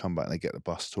do, that they come back and they get the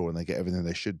bus tour and they get everything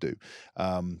they should do,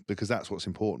 because that's what's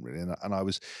important really. And I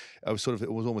was sort of,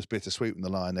 it was almost bittersweet when the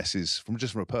Lionesses, from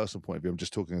a personal point of view, I'm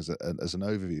just talking as an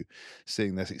overview,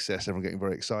 seeing their success, everyone getting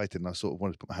very excited, and I sort of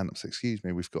wanted to put my hand up and say, excuse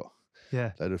me, we've got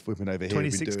a load of women over here,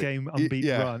 26 game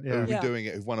unbeaten run, who've been doing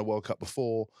it, who've won a World Cup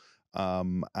before,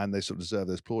 and they sort of deserve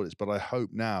those plaudits. But I hope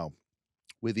now,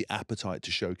 with the appetite to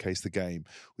showcase the game,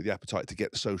 with the appetite to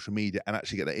get social media and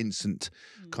actually get that instant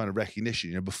kind of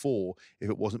recognition. You know, before, if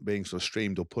it wasn't being sort of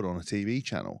streamed or put on a TV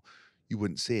channel, you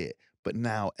wouldn't see it. But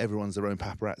now everyone's their own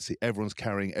paparazzi. Everyone's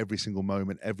carrying every single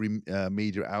moment. Every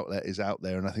media outlet is out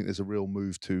there. And I think there's a real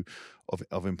move of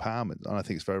empowerment. And I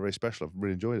think it's very, very special. I've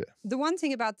really enjoyed it. The one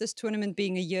thing about this tournament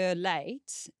being a year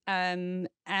late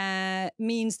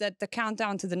means that the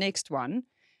countdown to the next one,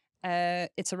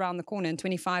 it's around the corner. In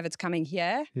 25, it's coming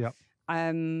here. Yeah.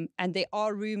 And there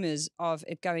are rumours of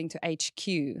it going to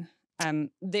HQ.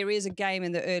 There is a game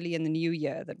early in the new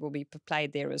year that will be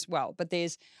played there as well. But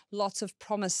there's lots of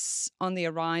promise on the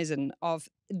horizon of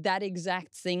that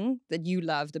exact thing that you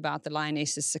loved about the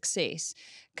Lionesses' success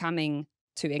coming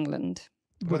to England.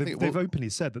 Well, they've openly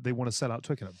said that they want to sell out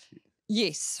Twickenham.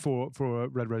 Yes. for a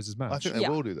Red Roses match. I think they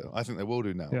will do, though. I think they will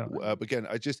do now. Yeah. But again,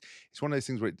 it's one of those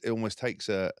things where it almost takes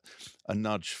a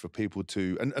nudge for people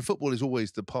to, and football is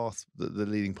always the path, the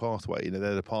leading pathway. You know,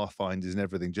 they're the pathfinders and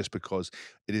everything, just because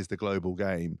it is the global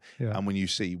game. Yeah. And when you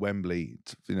see Wembley,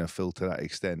 filled to that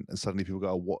extent, and suddenly people go,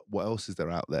 oh, what else is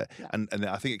there out there? Yeah. And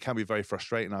I think it can be very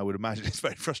frustrating. I would imagine it's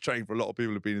very frustrating for a lot of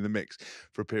people who've been in the mix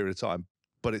for a period of time.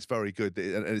 But it's very good,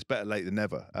 and it's better late than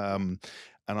never.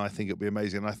 And I think it'll be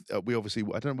amazing. And we obviously,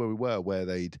 I don't know where we were, where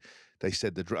they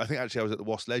said I think actually I was at the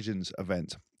Wasp Legends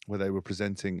event where they were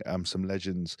presenting some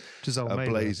Legends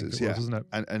blazers, wasn't it?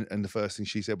 And the first thing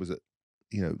she said was that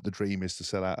the dream is to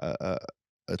sell out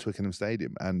a Twickenham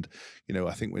Stadium. And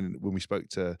I think when we spoke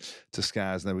to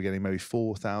Scaz, and they were getting maybe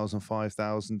 4,000,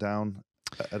 5,000 down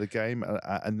at a game,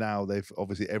 and now they've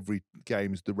obviously every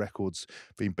game's the record's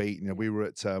been beaten. We were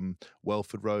at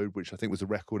Welford Road, which I think was the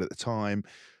record at the time.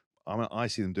 I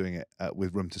see them doing it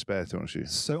with room to spare, to be honest with you.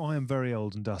 So I am very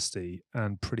old and dusty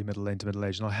and pretty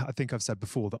middle-aged, and I think I've said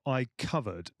before that I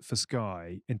covered for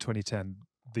Sky in 2010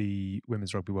 the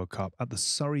Women's Rugby World Cup at the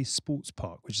Surrey Sports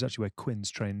Park, which is actually where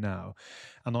Quins train now.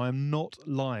 And I am not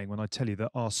lying when I tell you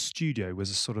that our studio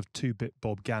was a sort of 2-bit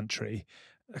Bob Gantry,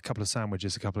 a couple of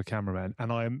sandwiches, a couple of cameramen,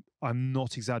 and I'm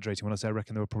not exaggerating when I say I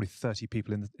reckon there were probably 30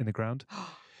 people in the ground.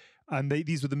 And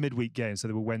these were the midweek games, so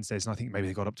they were Wednesdays, and I think maybe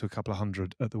they got up to a couple of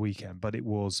hundred at the weekend. But it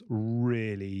was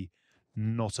really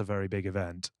not a very big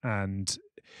event, and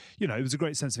it was a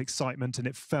great sense of excitement, and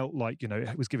it felt like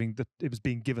it was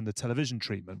being given the television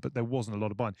treatment, but there wasn't a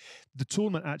lot of buying. The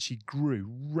tournament actually grew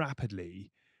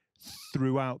rapidly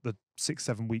throughout the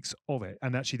 6-7 weeks of it,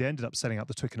 and actually they ended up setting up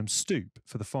the Twickenham Stoop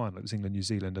for the final. It was England, New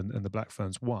Zealand, and the Black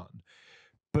Ferns won.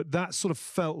 But that sort of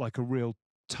felt like a real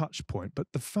touch point. But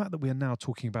the fact that we are now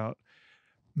talking about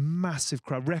massive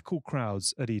record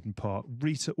crowds at Eden Park,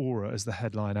 Rita Ora as the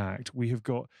headline act, we have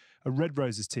got a Red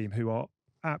Roses team who are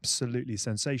absolutely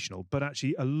sensational, but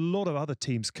actually a lot of other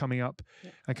teams coming up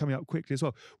and coming up quickly as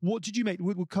well. What did you make?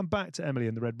 We'll come back to Emily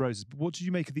and the Red Roses, but what did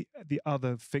you make of the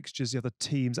other fixtures, the other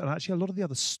teams, and actually a lot of the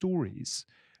other stories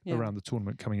around the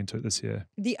tournament coming into it this year?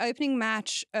 The opening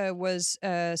match was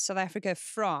South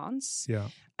Africa-France. Yeah.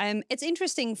 It's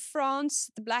interesting. France,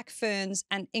 the Black Ferns,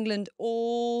 and England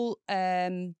all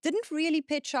didn't really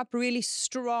pitch up really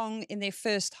strong in their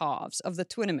first halves of the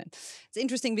tournament. It's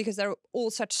interesting because they're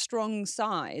all such strong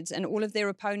sides, and all of their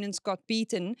opponents got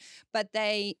beaten, but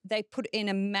they put in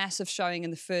a massive showing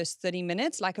in the first 30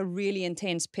 minutes, like a really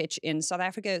intense pitch in. South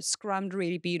Africa scrummed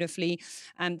really beautifully.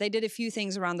 They did a few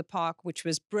things around the park, which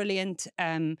was brilliant.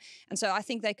 And so I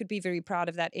think they could be very proud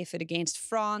of that effort against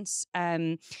France.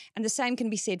 And the same can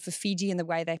be said for Fiji in the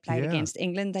way they played against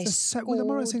England. They scored.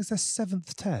 Am I right saying it's their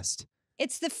 7th test?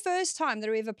 It's the first time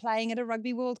they're ever playing at a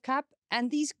Rugby World Cup,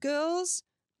 and these girls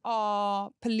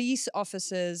are police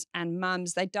officers and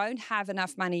mums. They don't have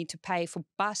enough money to pay for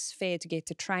bus fare to get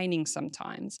to training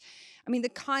sometimes. I mean, the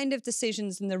kind of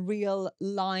decisions and the real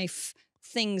life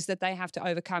things that they have to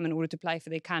overcome in order to play for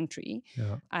their country.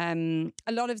 Yeah.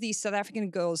 A lot of these South African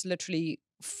girls literally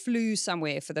flew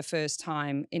somewhere for the first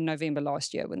time in November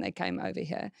last year when they came over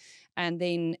here, and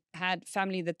then had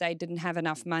family that they didn't have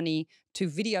enough money to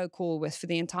video call with for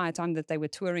the entire time that they were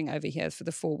touring over here for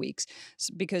the 4 weeks,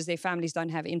 because their families don't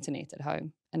have internet at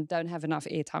home and don't have enough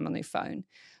airtime on their phone.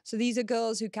 So these are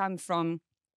girls who come from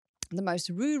the most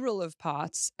rural of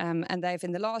parts, and they've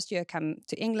in the last year come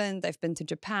to England, they've been to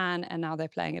Japan, and now they're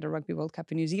playing at a Rugby World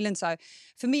Cup in New Zealand. So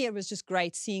for me, it was just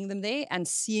great seeing them there and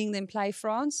seeing them play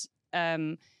France.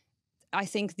 I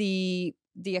think the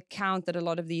account that a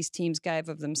lot of these teams gave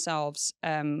of themselves,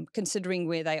 considering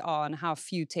where they are and how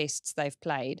few tests they've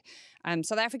played.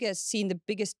 South Africa has seen the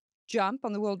biggest jump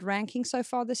on the world ranking so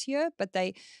far this year, but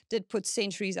they did put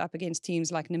centuries up against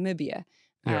teams like Namibia.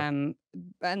 Yeah.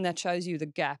 And that shows you the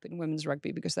gap in women's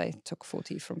rugby because they took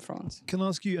 40 from France. Can I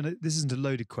ask you, and this isn't a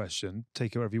loaded question,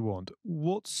 take it wherever you want,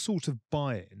 what sort of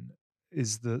buy-in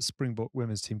is the Springbok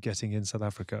women's team getting in South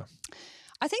Africa?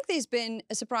 I think there's been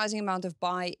a surprising amount of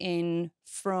buy-in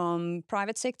from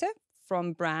private sector,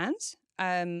 from brands.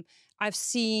 I've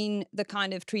seen the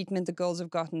kind of treatment the girls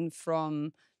have gotten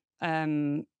from,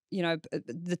 the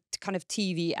kind of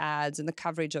TV ads and the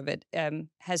coverage of it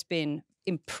has been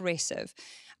impressive.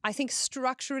 I think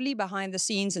structurally behind the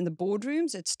scenes in the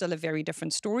boardrooms, it's still a very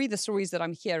different story. The stories that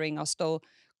I'm hearing are still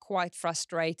quite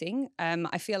frustrating.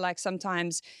 I feel like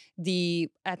sometimes the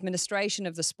administration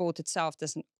of the sport itself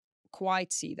doesn't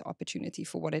quite see the opportunity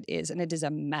for what it is. And it is a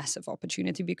massive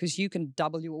opportunity because you can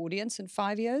double your audience in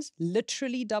 5 years,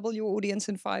 literally double your audience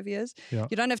in 5 years. Yeah.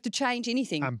 You don't have to change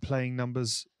anything. And playing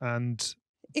numbers and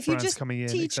if you brands just coming in,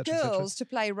 teach et cetera, girls to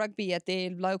play rugby at their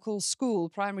local school,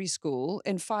 primary school,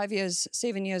 in 5 years,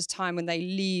 7 years time, when they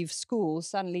leave school,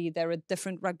 suddenly they're a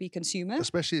different rugby consumer.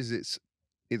 Especially as it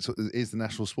is the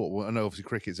national sport. Well, I know obviously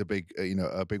cricket's a big,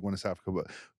 a big one in South Africa,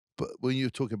 but when you're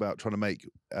talking about trying to make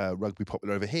rugby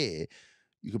popular over here,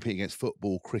 you compete against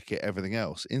football, cricket, everything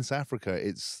else. In South Africa,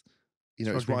 it's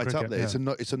right cricket, up there.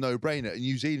 yeah. It's a no-brainer. In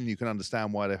New Zealand, you can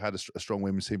understand why they've had a strong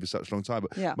women's team for such a long time.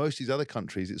 But most of these other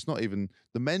countries, it's not even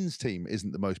the men's team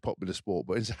isn't the most popular sport.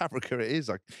 But in South Africa, it is.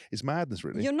 Like, it's madness,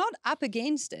 really. You're not up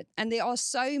against it, and there are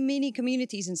so many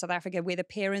communities in South Africa where the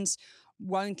parents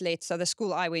won't let. So the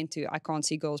school I went to, I can't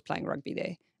see girls playing rugby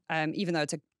there, even though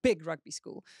it's a big rugby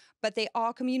school. But there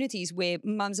are communities where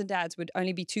mums and dads would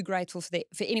only be too grateful for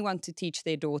anyone to teach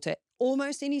their daughter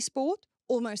almost any sport,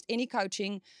 almost any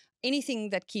coaching, anything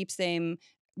that keeps them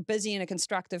busy in a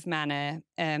constructive manner,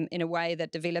 in a way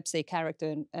that develops their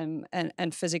character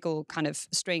and physical kind of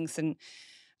strength,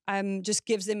 and just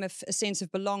gives them a sense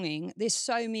of belonging. There's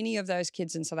so many of those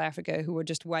kids in South Africa who are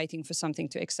just waiting for something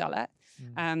to excel at.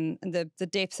 And the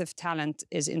depth of talent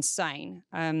is insane.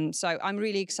 So I'm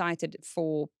really excited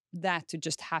for that to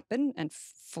just happen and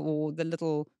for the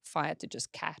little fire to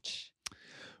just catch.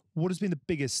 What has been the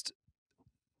biggest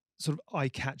sort of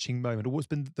eye-catching moment, or what's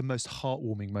been the most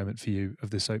heartwarming moment for you of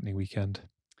this opening weekend?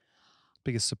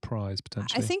 Biggest surprise,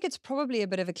 potentially? I think it's probably a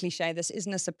bit of a cliche. This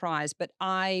isn't a surprise, but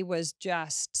I was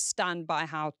just stunned by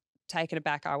how taken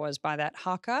aback I was by that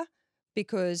haka,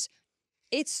 because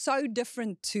it's so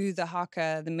different to the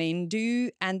haka the men do.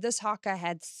 And this haka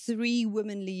had 3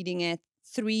 women leading it,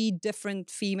 3 different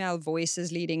female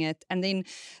voices leading it, and then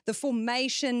the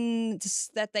formations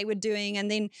that they were doing,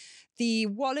 and then the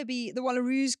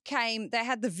Wallaroos came, they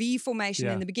had the V formation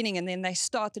in the beginning, and then they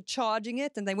started charging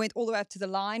it, and they went all the way up to the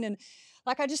line, and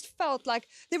like I just felt like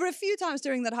there were a few times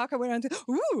during that haka where I went,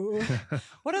 ooh,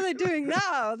 what are they doing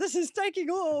now? This is taking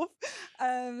off.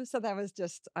 So that was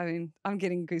just, I mean, I'm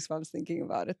getting goosebumps thinking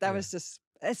about it. That was just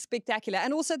spectacular.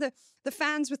 And also the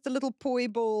fans with the little poi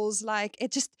balls, like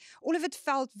it just, all of it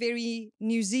felt very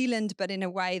New Zealand, but in a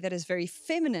way that is very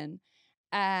feminine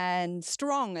and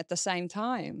strong at the same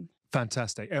time.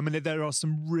 Fantastic. I mean, there are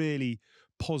some really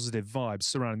positive vibes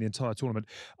surrounding the entire tournament.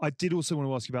 I did also want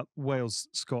to ask you about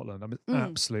Wales-Scotland. I mean,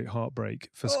 absolute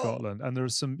heartbreak for Scotland. And there are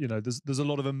some, there's a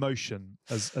lot of emotion,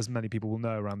 as many people will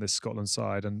know, around this Scotland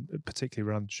side, and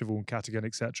particularly around Siobhan Cadogan,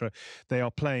 etc. They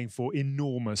are playing for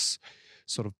enormous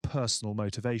sort of personal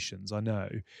motivations, I know.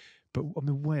 But I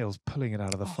mean, Wales pulling it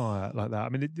out of the fire like that. I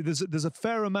mean, there's a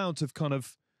fair amount of kind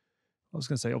of, I was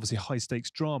going to say, obviously high stakes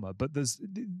drama, but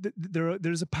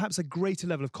there is perhaps a greater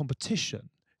level of competition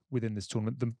within this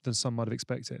tournament than some might have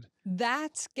expected.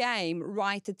 That game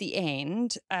right at the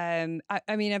end, I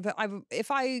mean, if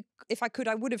I could,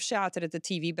 I would have shouted at the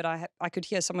TV, but I could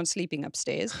hear someone sleeping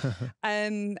upstairs.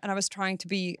 And I was trying to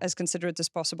be as considerate as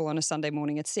possible on a Sunday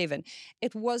morning at 7.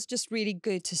 It was just really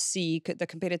good to see the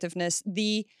competitiveness,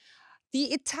 the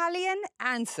Italian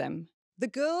anthem, the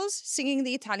girls singing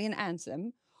the Italian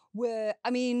anthem were,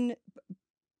 I mean,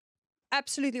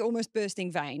 absolutely almost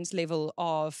bursting veins level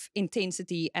of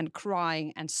intensity and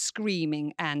crying and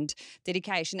screaming and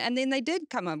dedication. And then they did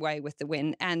come away with the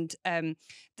win. And the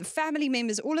family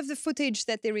members, all of the footage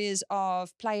that there is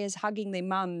of players hugging their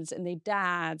mums and their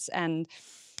dads, and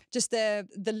just the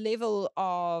level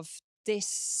of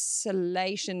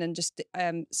desolation and just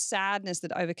sadness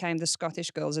that overcame the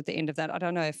Scottish girls at the end of that. I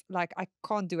don't know if, like, I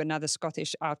can't do another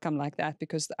Scottish outcome like that,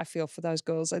 because I feel for those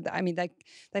girls. I mean,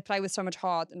 they play with so much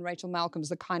heart, and Rachel Malcolm's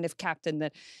the kind of captain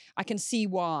that I can see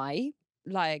why,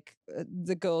 like,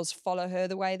 the girls follow her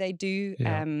the way they do.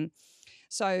 Yeah.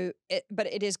 But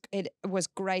it was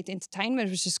great entertainment.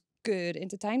 It was just good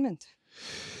entertainment.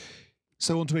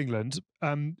 So on to England.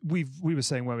 We were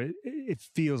saying, well, it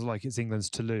feels like it's England's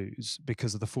to lose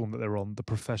because of the form that they're on, the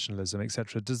professionalism,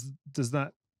 etc. Does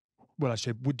that? Well,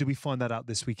 actually, do we find that out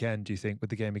this weekend, do you think,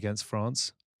 with the game against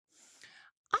France?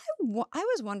 I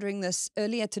was wondering this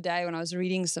earlier today when I was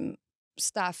reading some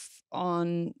stuff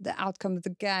on the outcome of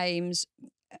the games.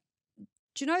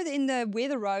 Do you know that in the Where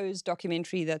the Rose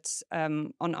documentary that's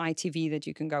on ITV that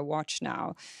you can go watch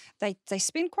now, they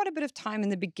spend quite a bit of time in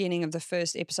the beginning of the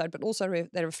first episode, but also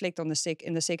they reflect on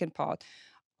in the second part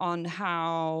on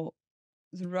how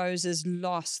the Roses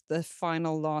lost the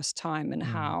final last time, and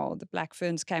how the Black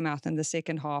Ferns came out in the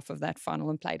second half of that final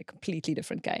and played a completely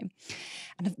different game.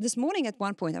 And this morning at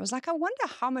one point I was like, I wonder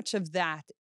how much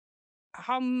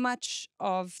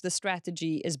of the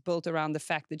strategy is built around the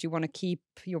fact that you want to keep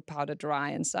your powder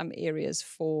dry in some areas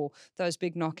for those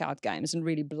big knockout games and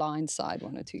really blindside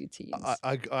one or two teams.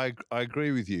 I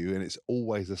agree with you, and it's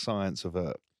always a science of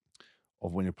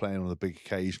of when you're playing on a big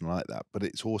occasion like that. But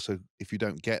it's also, if you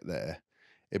don't get there,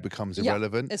 it becomes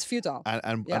irrelevant. It's futile.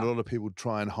 And a lot of people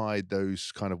try and hide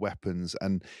those kind of weapons.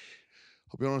 And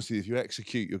I'll be honest with you, if you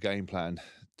execute your game plan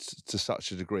to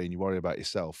such a degree and you worry about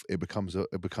yourself, it becomes a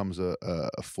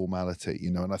formality,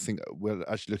 you know. And I think we're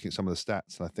actually looking at some of the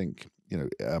stats, and I think, you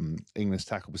know, England's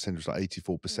tackle percentage is like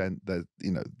 84%. That,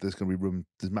 you know, there's going to be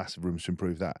there's massive room to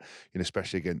improve that, you know,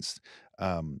 especially against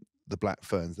the Black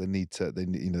Ferns. You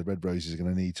know, the Red Roses are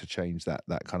going to need to change that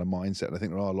kind of mindset. And I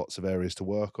think there are lots of areas to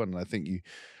work on. And I think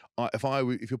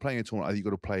if you're playing a tournament, I think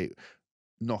you've got to play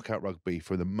knockout rugby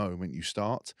from the moment you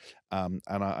start. And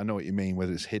I know what you mean,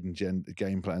 whether it's hidden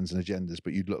game plans and agendas,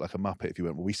 but you'd look like a muppet if you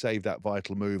went, well, we saved that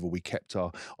vital move, or we kept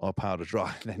our powder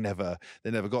dry. They never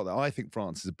got that. I think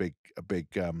France is a big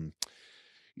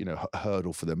you know,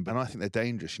 hurdle for them, and I think they're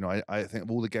dangerous. You know, I think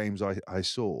of all the games I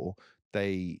saw,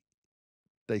 they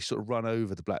sort of run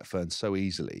over the Black Ferns so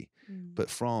easily. But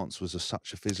France was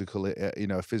such a physical, you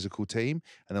know, a physical team,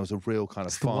 and there was a real kind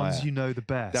of fire. The ones you know the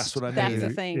best. That's what I mean. That's the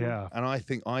thing. Yeah. And I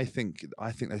think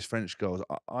those French girls.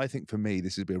 I think for me,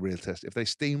 this would be a real test. If they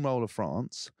steamroller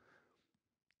France,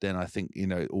 then I think, you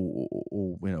know,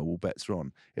 all bets are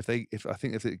on. If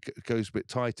it goes a bit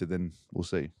tighter, then we'll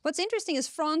see. What's interesting is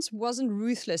France wasn't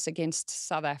ruthless against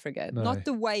South Africa, not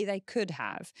the way they could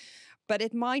have. But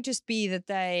it might just be that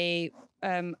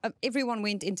everyone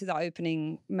went into the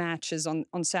opening matches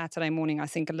on Saturday morning, I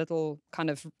think, a little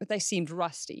they seemed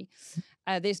rusty.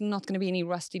 There's not going to be any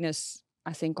rustiness,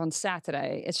 I think, on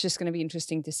Saturday. It's just going to be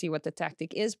interesting to see what the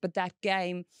tactic is. But that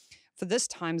game for this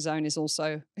time zone is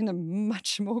also in a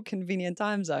much more convenient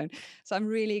time zone. So I'm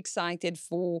really excited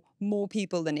for more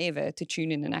people than ever to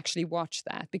tune in and actually watch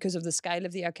that, because of the scale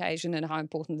of the occasion and how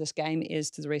important this game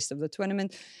is to the rest of the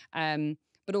tournament.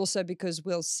 But also because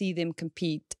we'll see them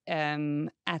compete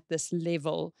at this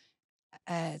level.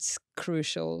 It's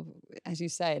crucial, as you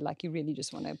say, like you really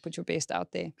just want to put your best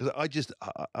out there. I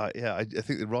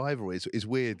think the rivalry is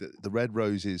weird that the Red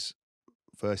Roses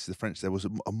versus the French, there was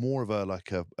a more of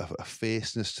a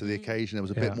fierceness to the occasion. There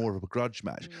was a bit more of a grudge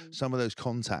match. Some of those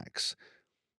contacts,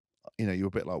 you know, you're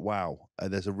a bit like, wow,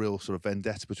 there's a real sort of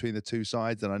vendetta between the two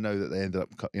sides. And I know that they ended up,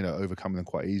 you know, overcoming them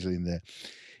quite easily in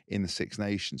the Six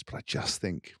Nations, but I just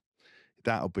think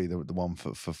that'll be the one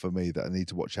for me that I need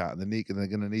to watch out, and they're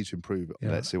going to need to improve it.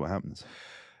 Let's see what happens.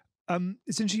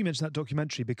 It's interesting you mentioned that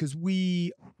documentary, because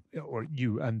you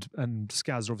and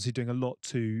Scaz are obviously doing a lot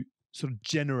to sort of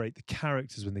generate the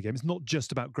characters within the game. It's not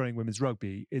just about growing women's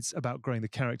rugby, it's about growing the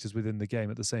characters within the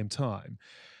game at the same time.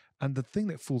 And the thing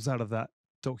that falls out of that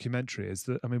documentary is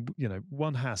that, I mean, you know,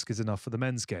 one Hask is enough for the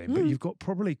men's game, but you've got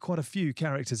probably quite a few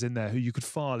characters in there who you could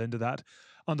file into that,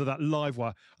 under that live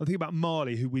wire. I think about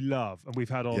Marley, who we love and we've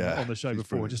had on the show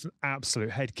before, brilliant. Just an absolute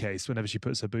head case whenever she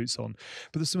puts her boots on.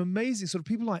 But there's some amazing sort of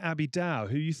people like Abby Dow,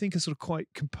 who you think are sort of quite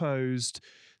composed,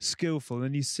 skillful, and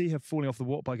then you see her falling off the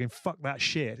water bike going, fuck that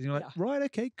shit. And you're like, right,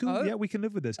 okay, cool, yeah, we can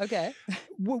live with this. Okay.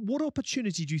 What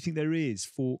opportunity do you think there is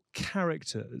for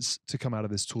characters to come out of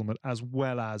this tournament, as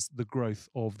well as the growth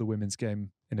of the women's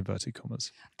game, in inverted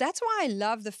commas? That's why I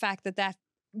love the fact that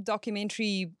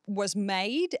documentary was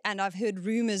made, and I've heard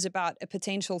rumors about a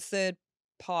potential third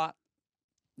part,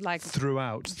 like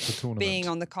throughout the tournament, being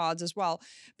on the cards as well,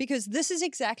 because this is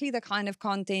exactly the kind of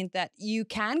content that you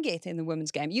can get in the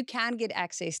women's game. You can get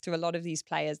access to a lot of these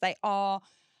players. They are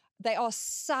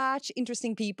such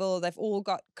interesting people. They've all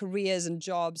got careers and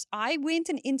jobs. I went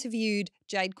and interviewed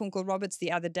Jade Kunkel-Roberts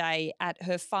the other day at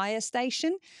her fire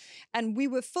station, and we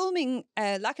were filming.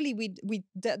 Luckily, we'd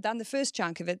done the first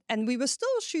chunk of it, and we were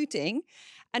still shooting,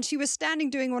 and she was standing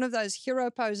doing one of those hero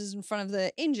poses in front of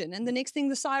the engine, and the next thing,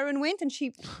 the siren went, and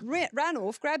she ran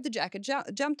off, grabbed the jacket,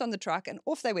 jumped on the truck, and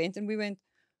off they went, and we went,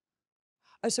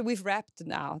 oh, so we've wrapped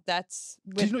now. That's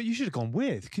you should have gone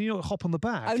with. Can you not hop on the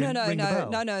back? Oh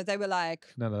no. They were like,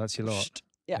 no, that's your lot.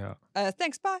 Yeah.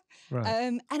 Thanks, bye. Right.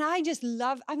 And I just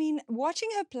love. I mean, watching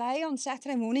her play on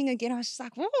Saturday morning again, I was just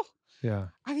like, whoa. Yeah.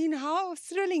 I mean, how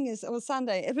thrilling or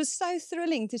Sunday? It was so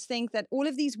thrilling to think that all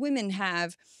of these women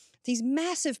have these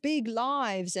massive big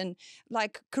lives and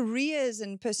like careers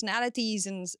and personalities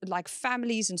and like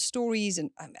families and stories. And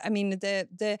I mean,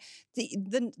 the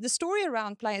story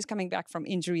around players coming back from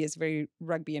injury is very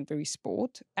rugby and very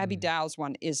sport. Abby Dow's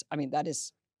one is, I mean, that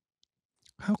is.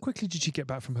 How quickly did she get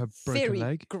back from her broken leg?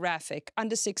 Very graphic,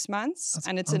 under 6 months. That's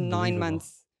and it's a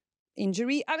 9-month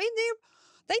injury. I mean,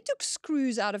 they took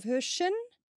screws out of her shin.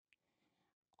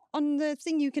 On the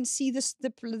thing, you can see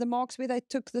the marks where they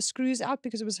took the screws out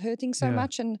because it was hurting so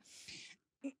much, and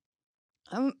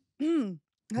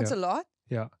that's a lot.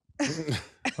 Yeah.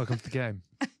 Welcome to the game.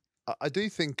 I do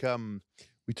think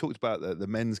we talked about the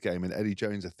men's game, and Eddie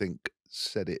Jones, I think,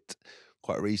 said it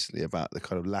quite recently about the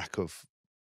kind of lack of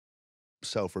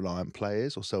self-reliant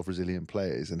players or self-resilient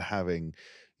players, and having,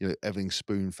 you know, everything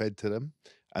spoon-fed to them,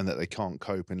 and that they can't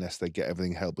cope unless they get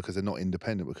everything helped because they're not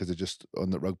independent, because they're just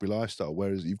on the rugby lifestyle.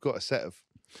 Whereas you've got a set of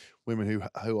women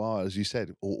who are, as you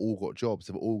said, all got jobs,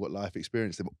 they've all got life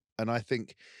experience, and I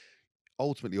think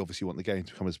ultimately, obviously, you want the game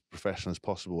to become as professional as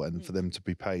possible and for them to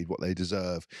be paid what they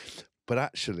deserve. But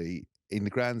actually, in the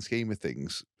grand scheme of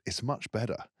things, it's much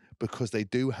better because they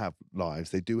do have lives,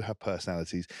 they do have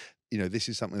personalities. You know, this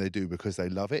is something they do because they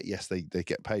love it. Yes, they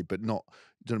get paid, but not,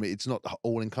 you know what I mean? It's not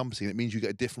all encompassing. It means you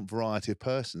get a different variety of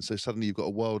person. So suddenly you've got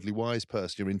a worldly wise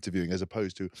person you're interviewing as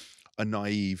opposed to a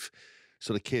naive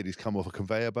sort of kid who's come off a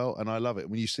conveyor belt. And I love it.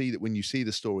 When you see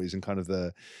the stories and kind of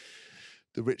the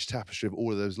rich tapestry of all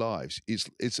of those lives,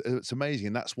 it's amazing,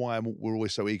 and that's why we're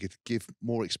always so eager to give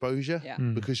more exposure.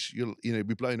 Because you'll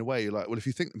be blown away. You're like, well, if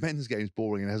you think the men's game is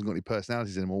boring and hasn't got any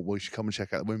personalities anymore, well, you should come and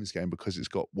check out the women's game because it's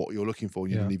got what you're looking for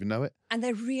and you didn't even know it. And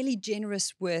they're really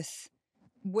generous with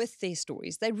their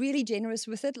stories. They're really generous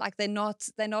with it. Like they're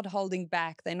not holding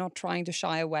back. They're not trying to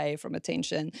shy away from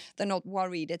attention. They're not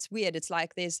worried. It's weird. It's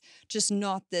like there's just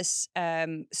not this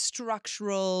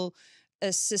structural,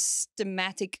 a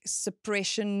systematic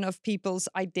suppression of people's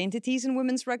identities in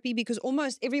women's rugby, because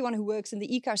almost everyone who works in the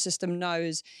ecosystem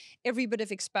knows every bit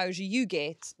of exposure you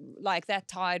get, like that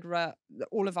tide,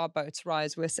 all of our boats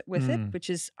rise with it,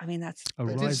 which is, I mean, that's... A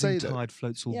rising tide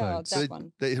floats all boats. That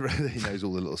one. He knows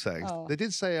all the little sayings. They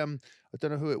did say, I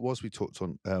don't know who it was we talked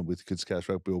on with Good Scaz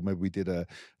Rugby, or maybe we did I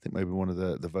think maybe one of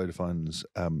the Vodafone's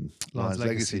Lions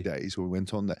Legacy days where we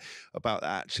went on there, about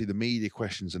actually the media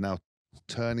questions are now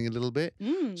turning a little bit.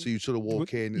 So you sort of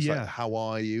walk in, it's like, how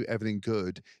are you? Everything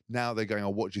good? Now they're going, oh,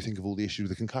 what do you think of all the issues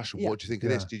with the concussion? What do you think of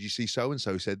this? Did you see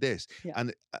so-and-so said this?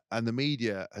 And the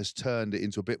media has turned it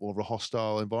into a bit more of a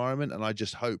hostile environment, and I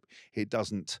just hope it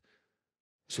doesn't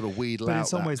sort of wheedle out. But in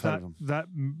some ways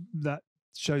that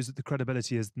shows that the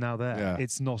credibility is now there.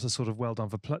 It's not a sort of well done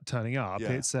for turning up.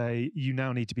 It's you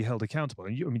now need to be held accountable.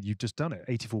 And you've just done it.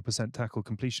 84% tackle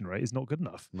completion rate is not good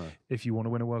enough if you want to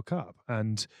win a World Cup.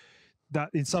 And that,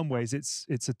 in some ways, it's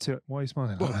why are you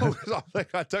smiling? Well,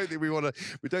 I don't think we want to.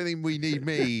 We don't think we need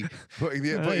me putting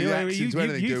the axe into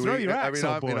anything. You throw your axe,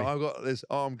 I've got this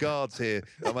armed guards here.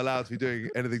 I'm allowed to be doing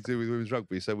anything to do with women's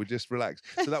rugby, so we just relax.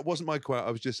 So that wasn't my quote.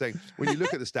 I was just saying, when you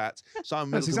look at the stats,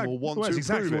 Simon Middleton will want to improve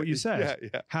exactly what you said.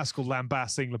 Yeah. Haskell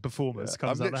lambasts England performance.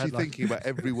 I'm literally thinking about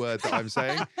every word that I'm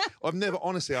saying. I've never,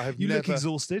 honestly, You look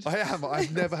exhausted. I am.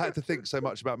 I've never had to think so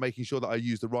much about making sure that I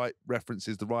use the right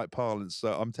references, the right parlance.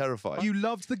 So I'm terrified. You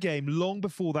loved the game long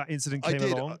before that incident came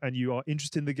along, and you are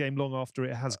interested in the game long after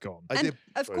it has gone.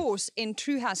 Of course, in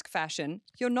true Husk fashion,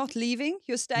 you're not leaving.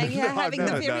 You're staying here having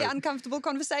the very uncomfortable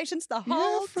conversations the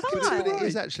whole time. But it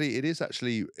is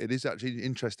actually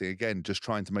interesting. Again, just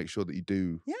trying to make sure that you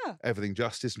do everything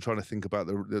justice and trying to think about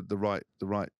the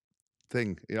right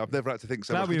thing. You know, I've never had to think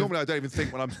so much. Normally, I don't even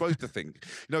think when I'm supposed to think.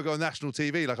 You know, I go on national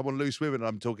TV, like I'm on Loose Women and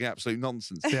I'm talking absolute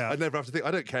nonsense. I never have to think. I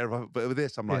don't care but with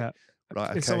this, I'm like,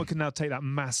 right, if someone can now take that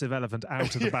massive elephant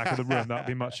out of the back of the room, that would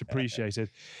be much appreciated.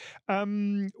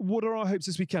 What are our hopes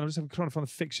this weekend? I'm just trying to find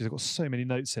the fixtures. I've got so many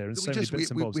notes here and so many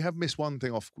bits and bobs. We have missed one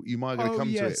thing off. You might going to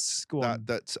come to it. Go on.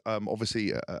 That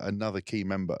obviously another key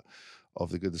member of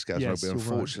the Good Scaz Rugby,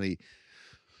 unfortunately,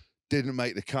 didn't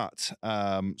make the cut.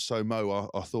 So Mo,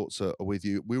 our thoughts are with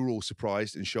you. We were all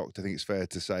surprised and shocked, I think it's fair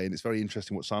to say, and it's very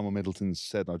interesting what Simon Middleton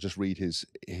said. I'll just read his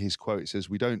quote. It says,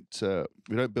 we don't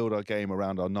build our game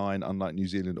around our 9, unlike New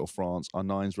Zealand or France. Our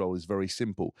 9's role is very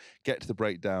simple. Get to the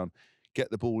breakdown,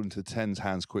 get the ball into the 10's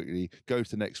hands quickly, go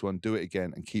to the next one, do it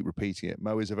again, and keep repeating it.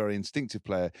 Mo is a very instinctive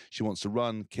player. She wants to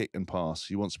run, kick, and pass.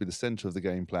 She wants to be the centre of the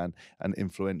game plan and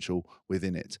influential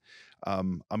within it. I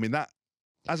mean, that...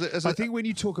 I think when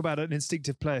you talk about an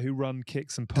instinctive player who run,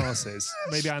 kicks and passes,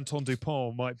 maybe Anton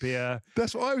Dupont might be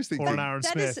that's what I was thinking. Or an Aaron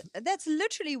Smith. That's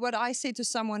literally what I said to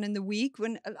someone in the week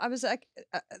when I was like,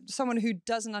 someone who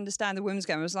doesn't understand the women's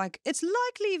game. I was like, it's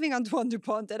like leaving Antoine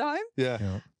Dupont at home.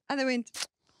 Yeah. And they went,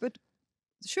 but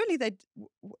surely they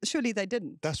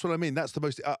didn't. That's what I mean. That's the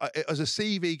most, as a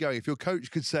CV going, if your coach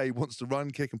could say wants to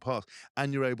run, kick and pass,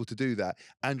 and you're able to do that,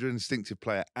 and you're an instinctive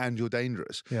player, and you're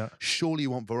dangerous, surely you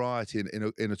want variety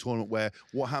in a tournament where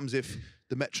what happens if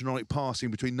the metronomic passing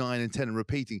between 9 and 10 and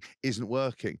repeating isn't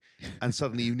working, and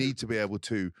suddenly you need to be able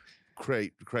to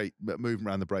create movement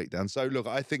around the breakdown. So look,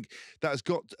 I think that's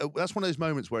one of those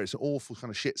moments where it's an awful kind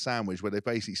of shit sandwich where they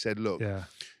basically said, look,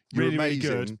 You're really,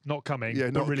 amazing. really good. Not coming. Yeah,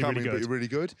 but not really, coming, really but good. you're really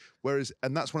good. Whereas,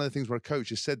 and that's one of the things where a coach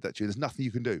has said that to you. There's nothing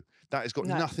you can do. That has got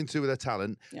nothing to do with their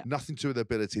talent, nothing to do with their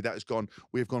ability. That has gone.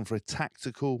 We have gone for a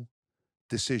tactical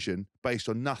decision based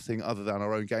on nothing other than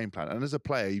our own game plan. And as a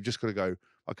player, you've just got to go,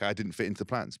 okay, I didn't fit into the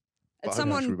plans. It's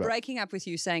someone breaking up with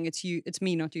you saying it's you, it's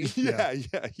me, not you. yeah.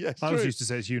 I was used to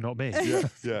say it's you, not me.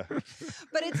 Yeah.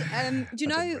 But it's, do you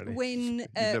know when... You've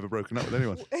never broken up with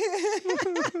anyone.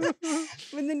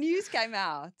 When the news came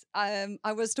out,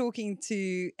 I was talking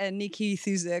to Nick Heath,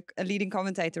 who's a leading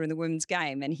commentator in the women's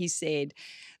game, and he said,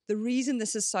 the reason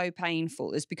this is so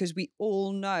painful is because we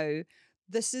all know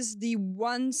this is the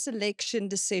one selection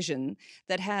decision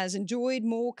that has enjoyed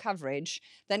more coverage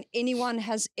than anyone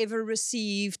has ever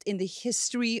received in the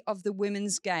history of the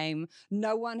women's game.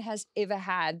 No one has ever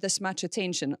had this much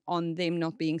attention on them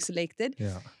not being selected.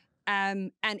 Yeah.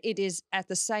 And it is at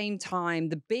the same time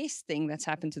the best thing that's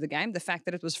happened to the game, the fact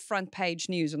that it was front page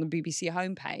news on the BBC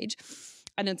homepage.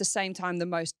 And at the same time, the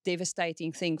most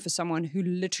devastating thing for someone who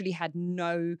literally had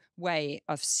no way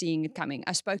of seeing it coming.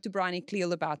 I spoke to Bryony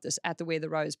Cleal about this at the Wear the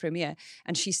Rose premiere,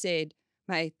 and she said,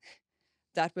 mate,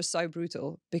 that was so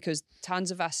brutal because tons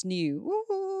of us knew,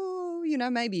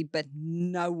 maybe, but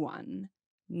no one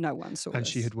saw And this.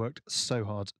 she had worked so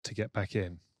hard to get back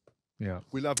in. Yeah.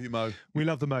 We love you, Mo. We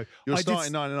love the Mo. You're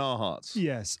starting 9 in our hearts.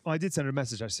 Yes. I did send her a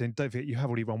message actually saying, don't forget, you have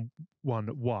already won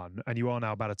one, and you are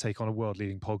now about to take on a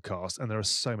world-leading podcast, and there are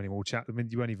so many more chats. I mean,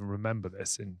 you won't even remember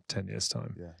this in 10 years'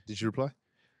 time. Yeah. Did you reply?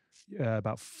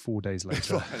 About 4 days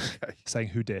later, Okay. saying,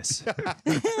 who dis?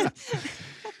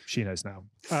 She knows now.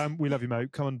 We love you, Mo.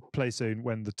 Come and play soon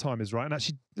when the time is right. And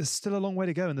actually, there's still a long way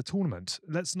to go in the tournament.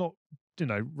 Let's not...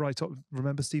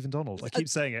 remember Stephen Donald. I keep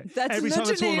saying it. Every time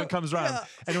the tournament comes round,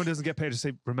 anyone doesn't get paid to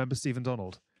say, remember Stephen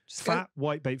Donald. Just fat,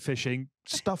 whitebait fishing,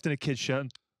 stuffed in a kid's shirt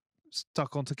and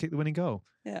stuck on to kick the winning goal.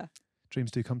 Yeah. Dreams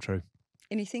do come true.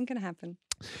 Anything can happen.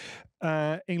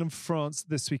 England, France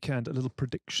this weekend. A little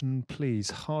prediction, please.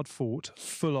 Hard fought,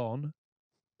 full on.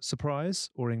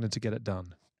 Surprise or England to get it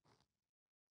done?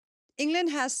 England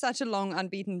has such a long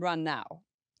unbeaten run now.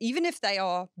 Even if they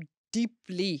are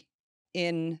deeply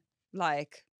in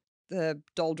like the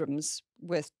doldrums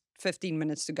with 15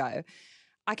 minutes to go,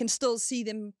 I can still see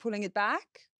them pulling it back.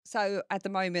 So at the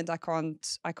moment, I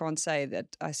can't say that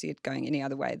I see it going any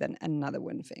other way than another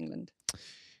win for England.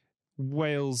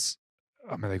 Wales,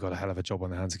 I mean, they got a hell of a job on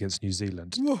their hands against New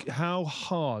Zealand. How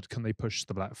hard can they push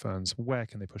the Black Ferns? Where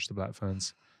can they push the Black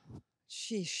Ferns?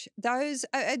 Sheesh. Those,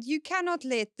 you cannot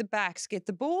let the backs get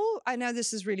the ball. I know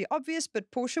this is really obvious,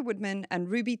 but Portia Woodman and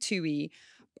Ruby Tui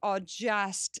are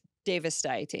just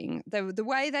devastating. The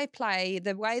way they play,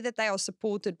 the way that they are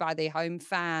supported by their home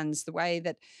fans, the way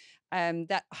that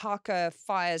that haka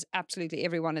fires absolutely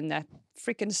everyone in that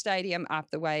freaking stadium up,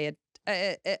 the way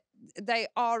they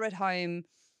are at home.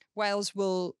 Wales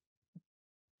will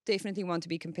definitely want to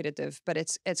be competitive, but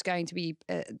it's going to be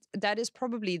that is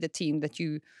probably the team that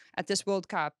you at this World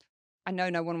Cup. I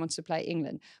know no one wants to play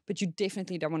England, but you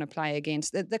definitely don't want to play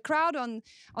against the crowd on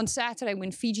Saturday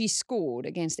when Fiji scored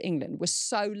against England was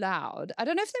so loud. I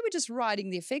don't know if they were just riding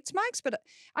the effects mics, but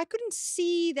I couldn't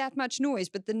see that much noise,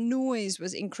 but the noise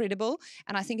was incredible.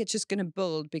 And I think it's just going to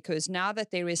build because now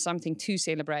that there is something to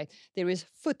celebrate, there is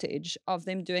footage of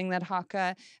them doing that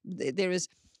haka. There is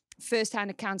first-hand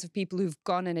accounts of people who've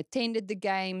gone and attended the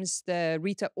games. The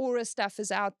Rita Ora stuff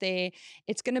is out there.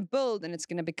 It's going to build and it's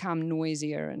going to become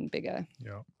noisier and bigger.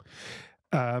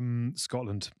 Yeah.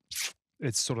 Scotland,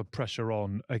 it's sort of pressure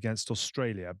on against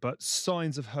Australia, but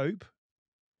signs of hope.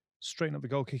 Straighten up the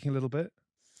goal kicking a little bit,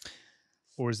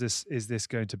 or is this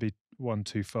going to be one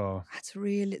too far?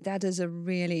 That is a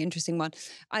really interesting one.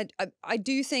 I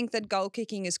do think that goal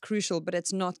kicking is crucial, but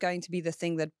it's not going to be the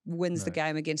thing that wins the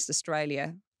game against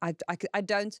Australia. I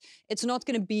don't. It's not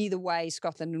going to be the way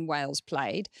Scotland and Wales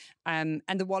played, and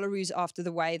the Wallaroos, after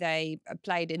the way they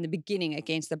played in the beginning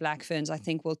against the Black Ferns, I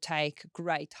think will take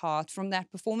great heart from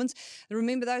that performance. And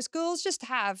remember, those girls just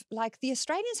have the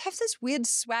Australians have this weird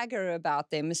swagger about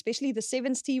them, especially the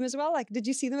Sevens team as well. Did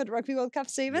you see them at Rugby World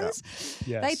Cup Sevens?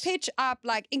 Yeah. They pitch up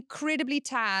incredibly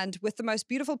tanned with the most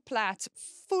beautiful plait,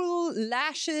 full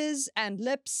lashes and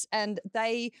lips, and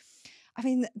they. I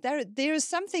mean, there is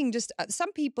something just,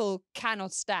 some people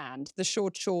cannot stand the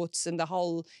short shorts and the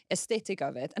whole aesthetic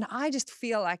of it. And I just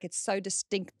feel like it's so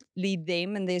distinctly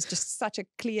them and there's just such a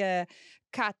clear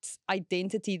cut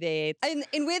identity there.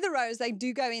 In Wear the Rose, they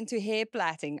do go into hair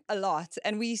plaiting a lot.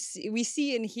 And we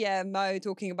see and hear Mo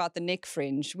talking about the neck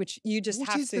fringe, which you just have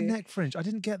to... What is the neck fringe? I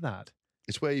didn't get that.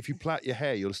 It's where if you plait your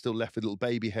hair, you're still left with little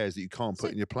baby hairs that you can't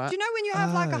put in your plait. Do you know when you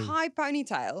have like a Oh. high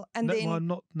ponytail and No, then well, I'm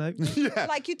not. No. Yeah.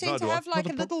 like you tend Neither to do I. have like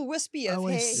Not a a little wispy of Oh,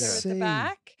 I hair here at see. the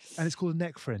back. And it's called a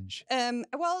neck fringe.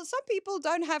 Well, some people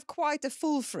don't have quite a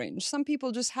full fringe. Some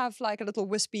people just have like a little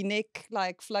wispy neck,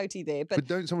 like floaty there. But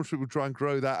don't some people try and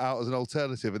grow that out as an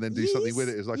alternative and then do something with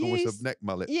it as like almost a neck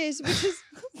mullet? Yes,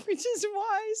 which is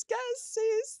why Scaz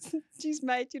says, geez,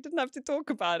 mate, you didn't have to talk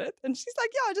about it. And she's like,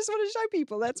 yeah, I just want to show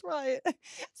people. That's why.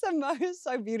 So Mo is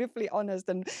so beautifully honest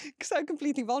and so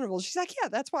completely vulnerable. She's like, yeah,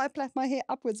 that's why I plait my hair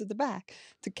upwards at the back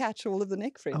to catch all of the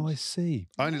neck fringe. Oh, I see.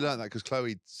 I only learned that because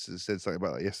Chloe said something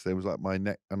about that yesterday. It was like my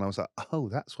neck, and I was like, oh,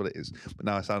 that's what it is. But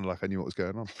now I sounded like I knew what was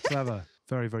going on. Clever.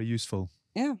 Very, very useful.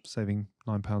 Yeah. Saving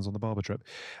 £9 on the barber trip.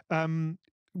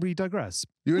 We digress.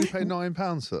 You only paid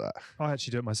 £9 for that? I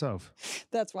actually do it myself.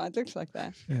 That's why it looks like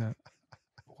that. Yeah.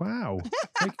 Wow.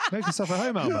 Make yourself at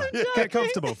home, Elma. Get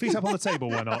comfortable. Feet up on the table,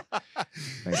 why not?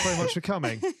 Thanks very much for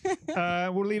coming.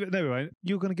 We'll leave it there. We won't.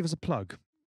 You're going to give us a plug.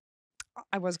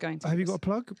 I was going to. Have you got a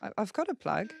plug? I've got a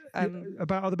plug.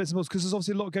 About other bits and bobs? Because there's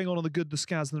obviously a lot going on the Good, the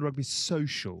Scaz and the Rugby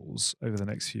socials over the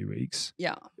next few weeks.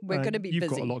 Yeah, we're going to be You've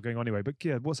busy. got a lot going on anyway, but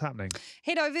yeah, what's happening?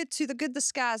 Head over to the Good, the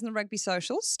Scaz and the Rugby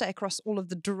socials. Stay across all of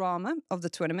the drama of the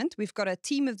tournament. We've got a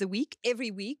team of the week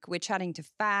every week. We're chatting to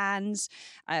fans.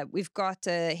 We've got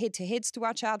head-to-heads to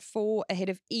watch out for ahead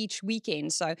of each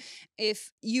weekend. So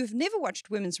if you've never watched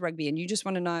women's rugby and you just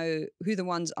want to know who the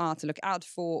ones are to look out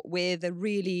for, where the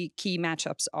really key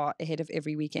matchups are ahead of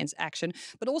every weekend's action.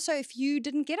 But also, if you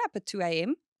didn't get up at 2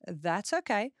 a.m., that's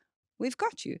okay. We've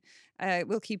got you.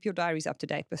 We'll keep your diaries up to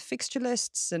date with fixture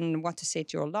lists and what to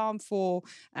set your alarm for,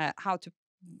 how to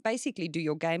basically do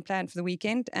your game plan for the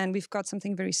weekend. And we've got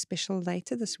something very special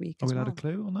later this week Are as we allowed well.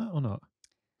 a clue on that or not?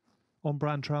 On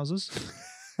brand trousers?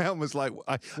 Elma's like,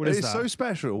 What is it's that? so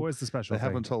special. What is the special They thing?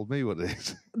 haven't told me what it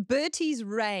is. Bertie's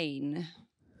reign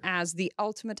as the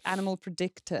ultimate animal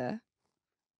predictor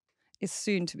is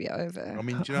soon to be over. I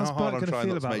mean, do you know How's how hard Bert I'm gonna trying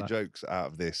feel not to about make that? jokes out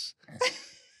of this?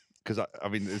 Because I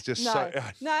mean, it's just No, so.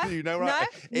 no, you know, right?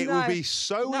 no, It no, would be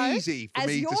so no. easy for As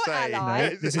me your to say. ally,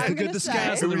 No, this is I'm the Good, gonna the say-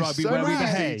 Scaz It and would the be Rugby so where we easy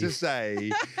behave. to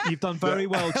say. You've done very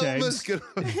well, Elma's James. going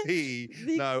to be.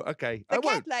 No, okay. The I cat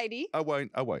won't. lady. I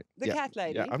won't. The Yeah, cat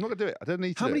lady. Yeah, I'm not going to do it. I don't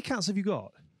need to. How do many it. cats have you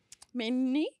got?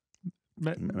 Many?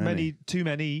 Many, too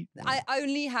many. I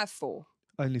only have 4.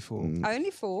 Only 4. Mm. Only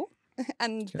 4.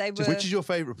 And they were. Which is your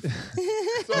favourite?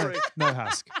 Sorry. No,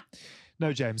 Hask.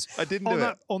 No, James. I didn't on do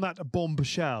that, it. On that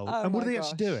bombshell. Oh And what are my they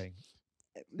actually gosh. doing?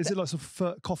 Is it like sort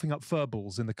of coughing up fur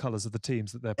balls in the colours of the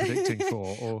teams that they're predicting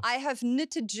for? Or I have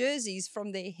knitted jerseys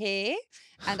from their hair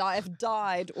and I have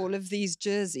dyed all of these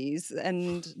jerseys,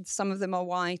 and some of them are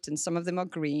white and some of them are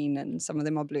green and some of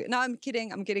them are blue. No, I'm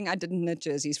kidding. I didn't knit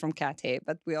jerseys from cat hair,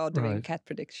 but we are doing Right. cat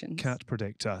predictions. cat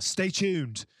predictor? Stay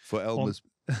tuned. For Elma's.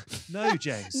 No,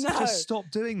 James. No. Just stop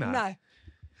doing that. No,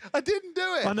 I didn't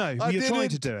do it. I know. I You're trying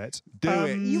to didn't do it. do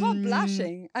it. you are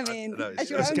blushing. I mean, no, at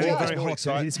your it's own It's getting Well, very judge. more hot.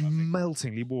 exciting, It's I think.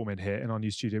 meltingly warm in here in our new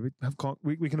studio.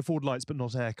 We can afford lights, but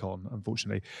not aircon,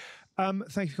 unfortunately.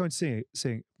 Thank you for coming to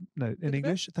see. No, in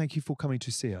English. Thank you for coming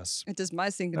to see us. It is my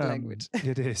single language.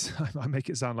 It is. I make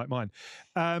it sound like mine.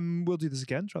 We'll do this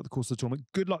again throughout the course of the tournament.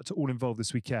 Good luck to all involved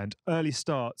this weekend. Early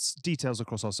starts, details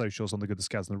across our socials on the Good, the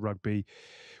Scaz and the Rugby.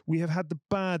 We have had the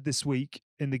bad this week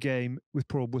in the game with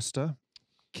poor Worcester.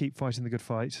 Keep fighting the good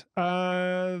fight.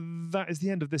 That is the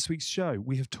end of this week's show.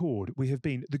 We have toured. We have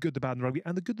been the Good, the Bad and the Rugby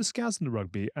and the Good, the Scaz and the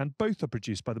Rugby, and both are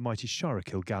produced by the mighty Shara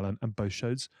Kilgallen, and both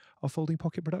shows are Folding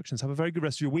Pocket Productions. Have a very good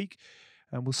rest of your week,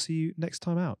 and we'll see you next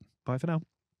time out. Bye for now.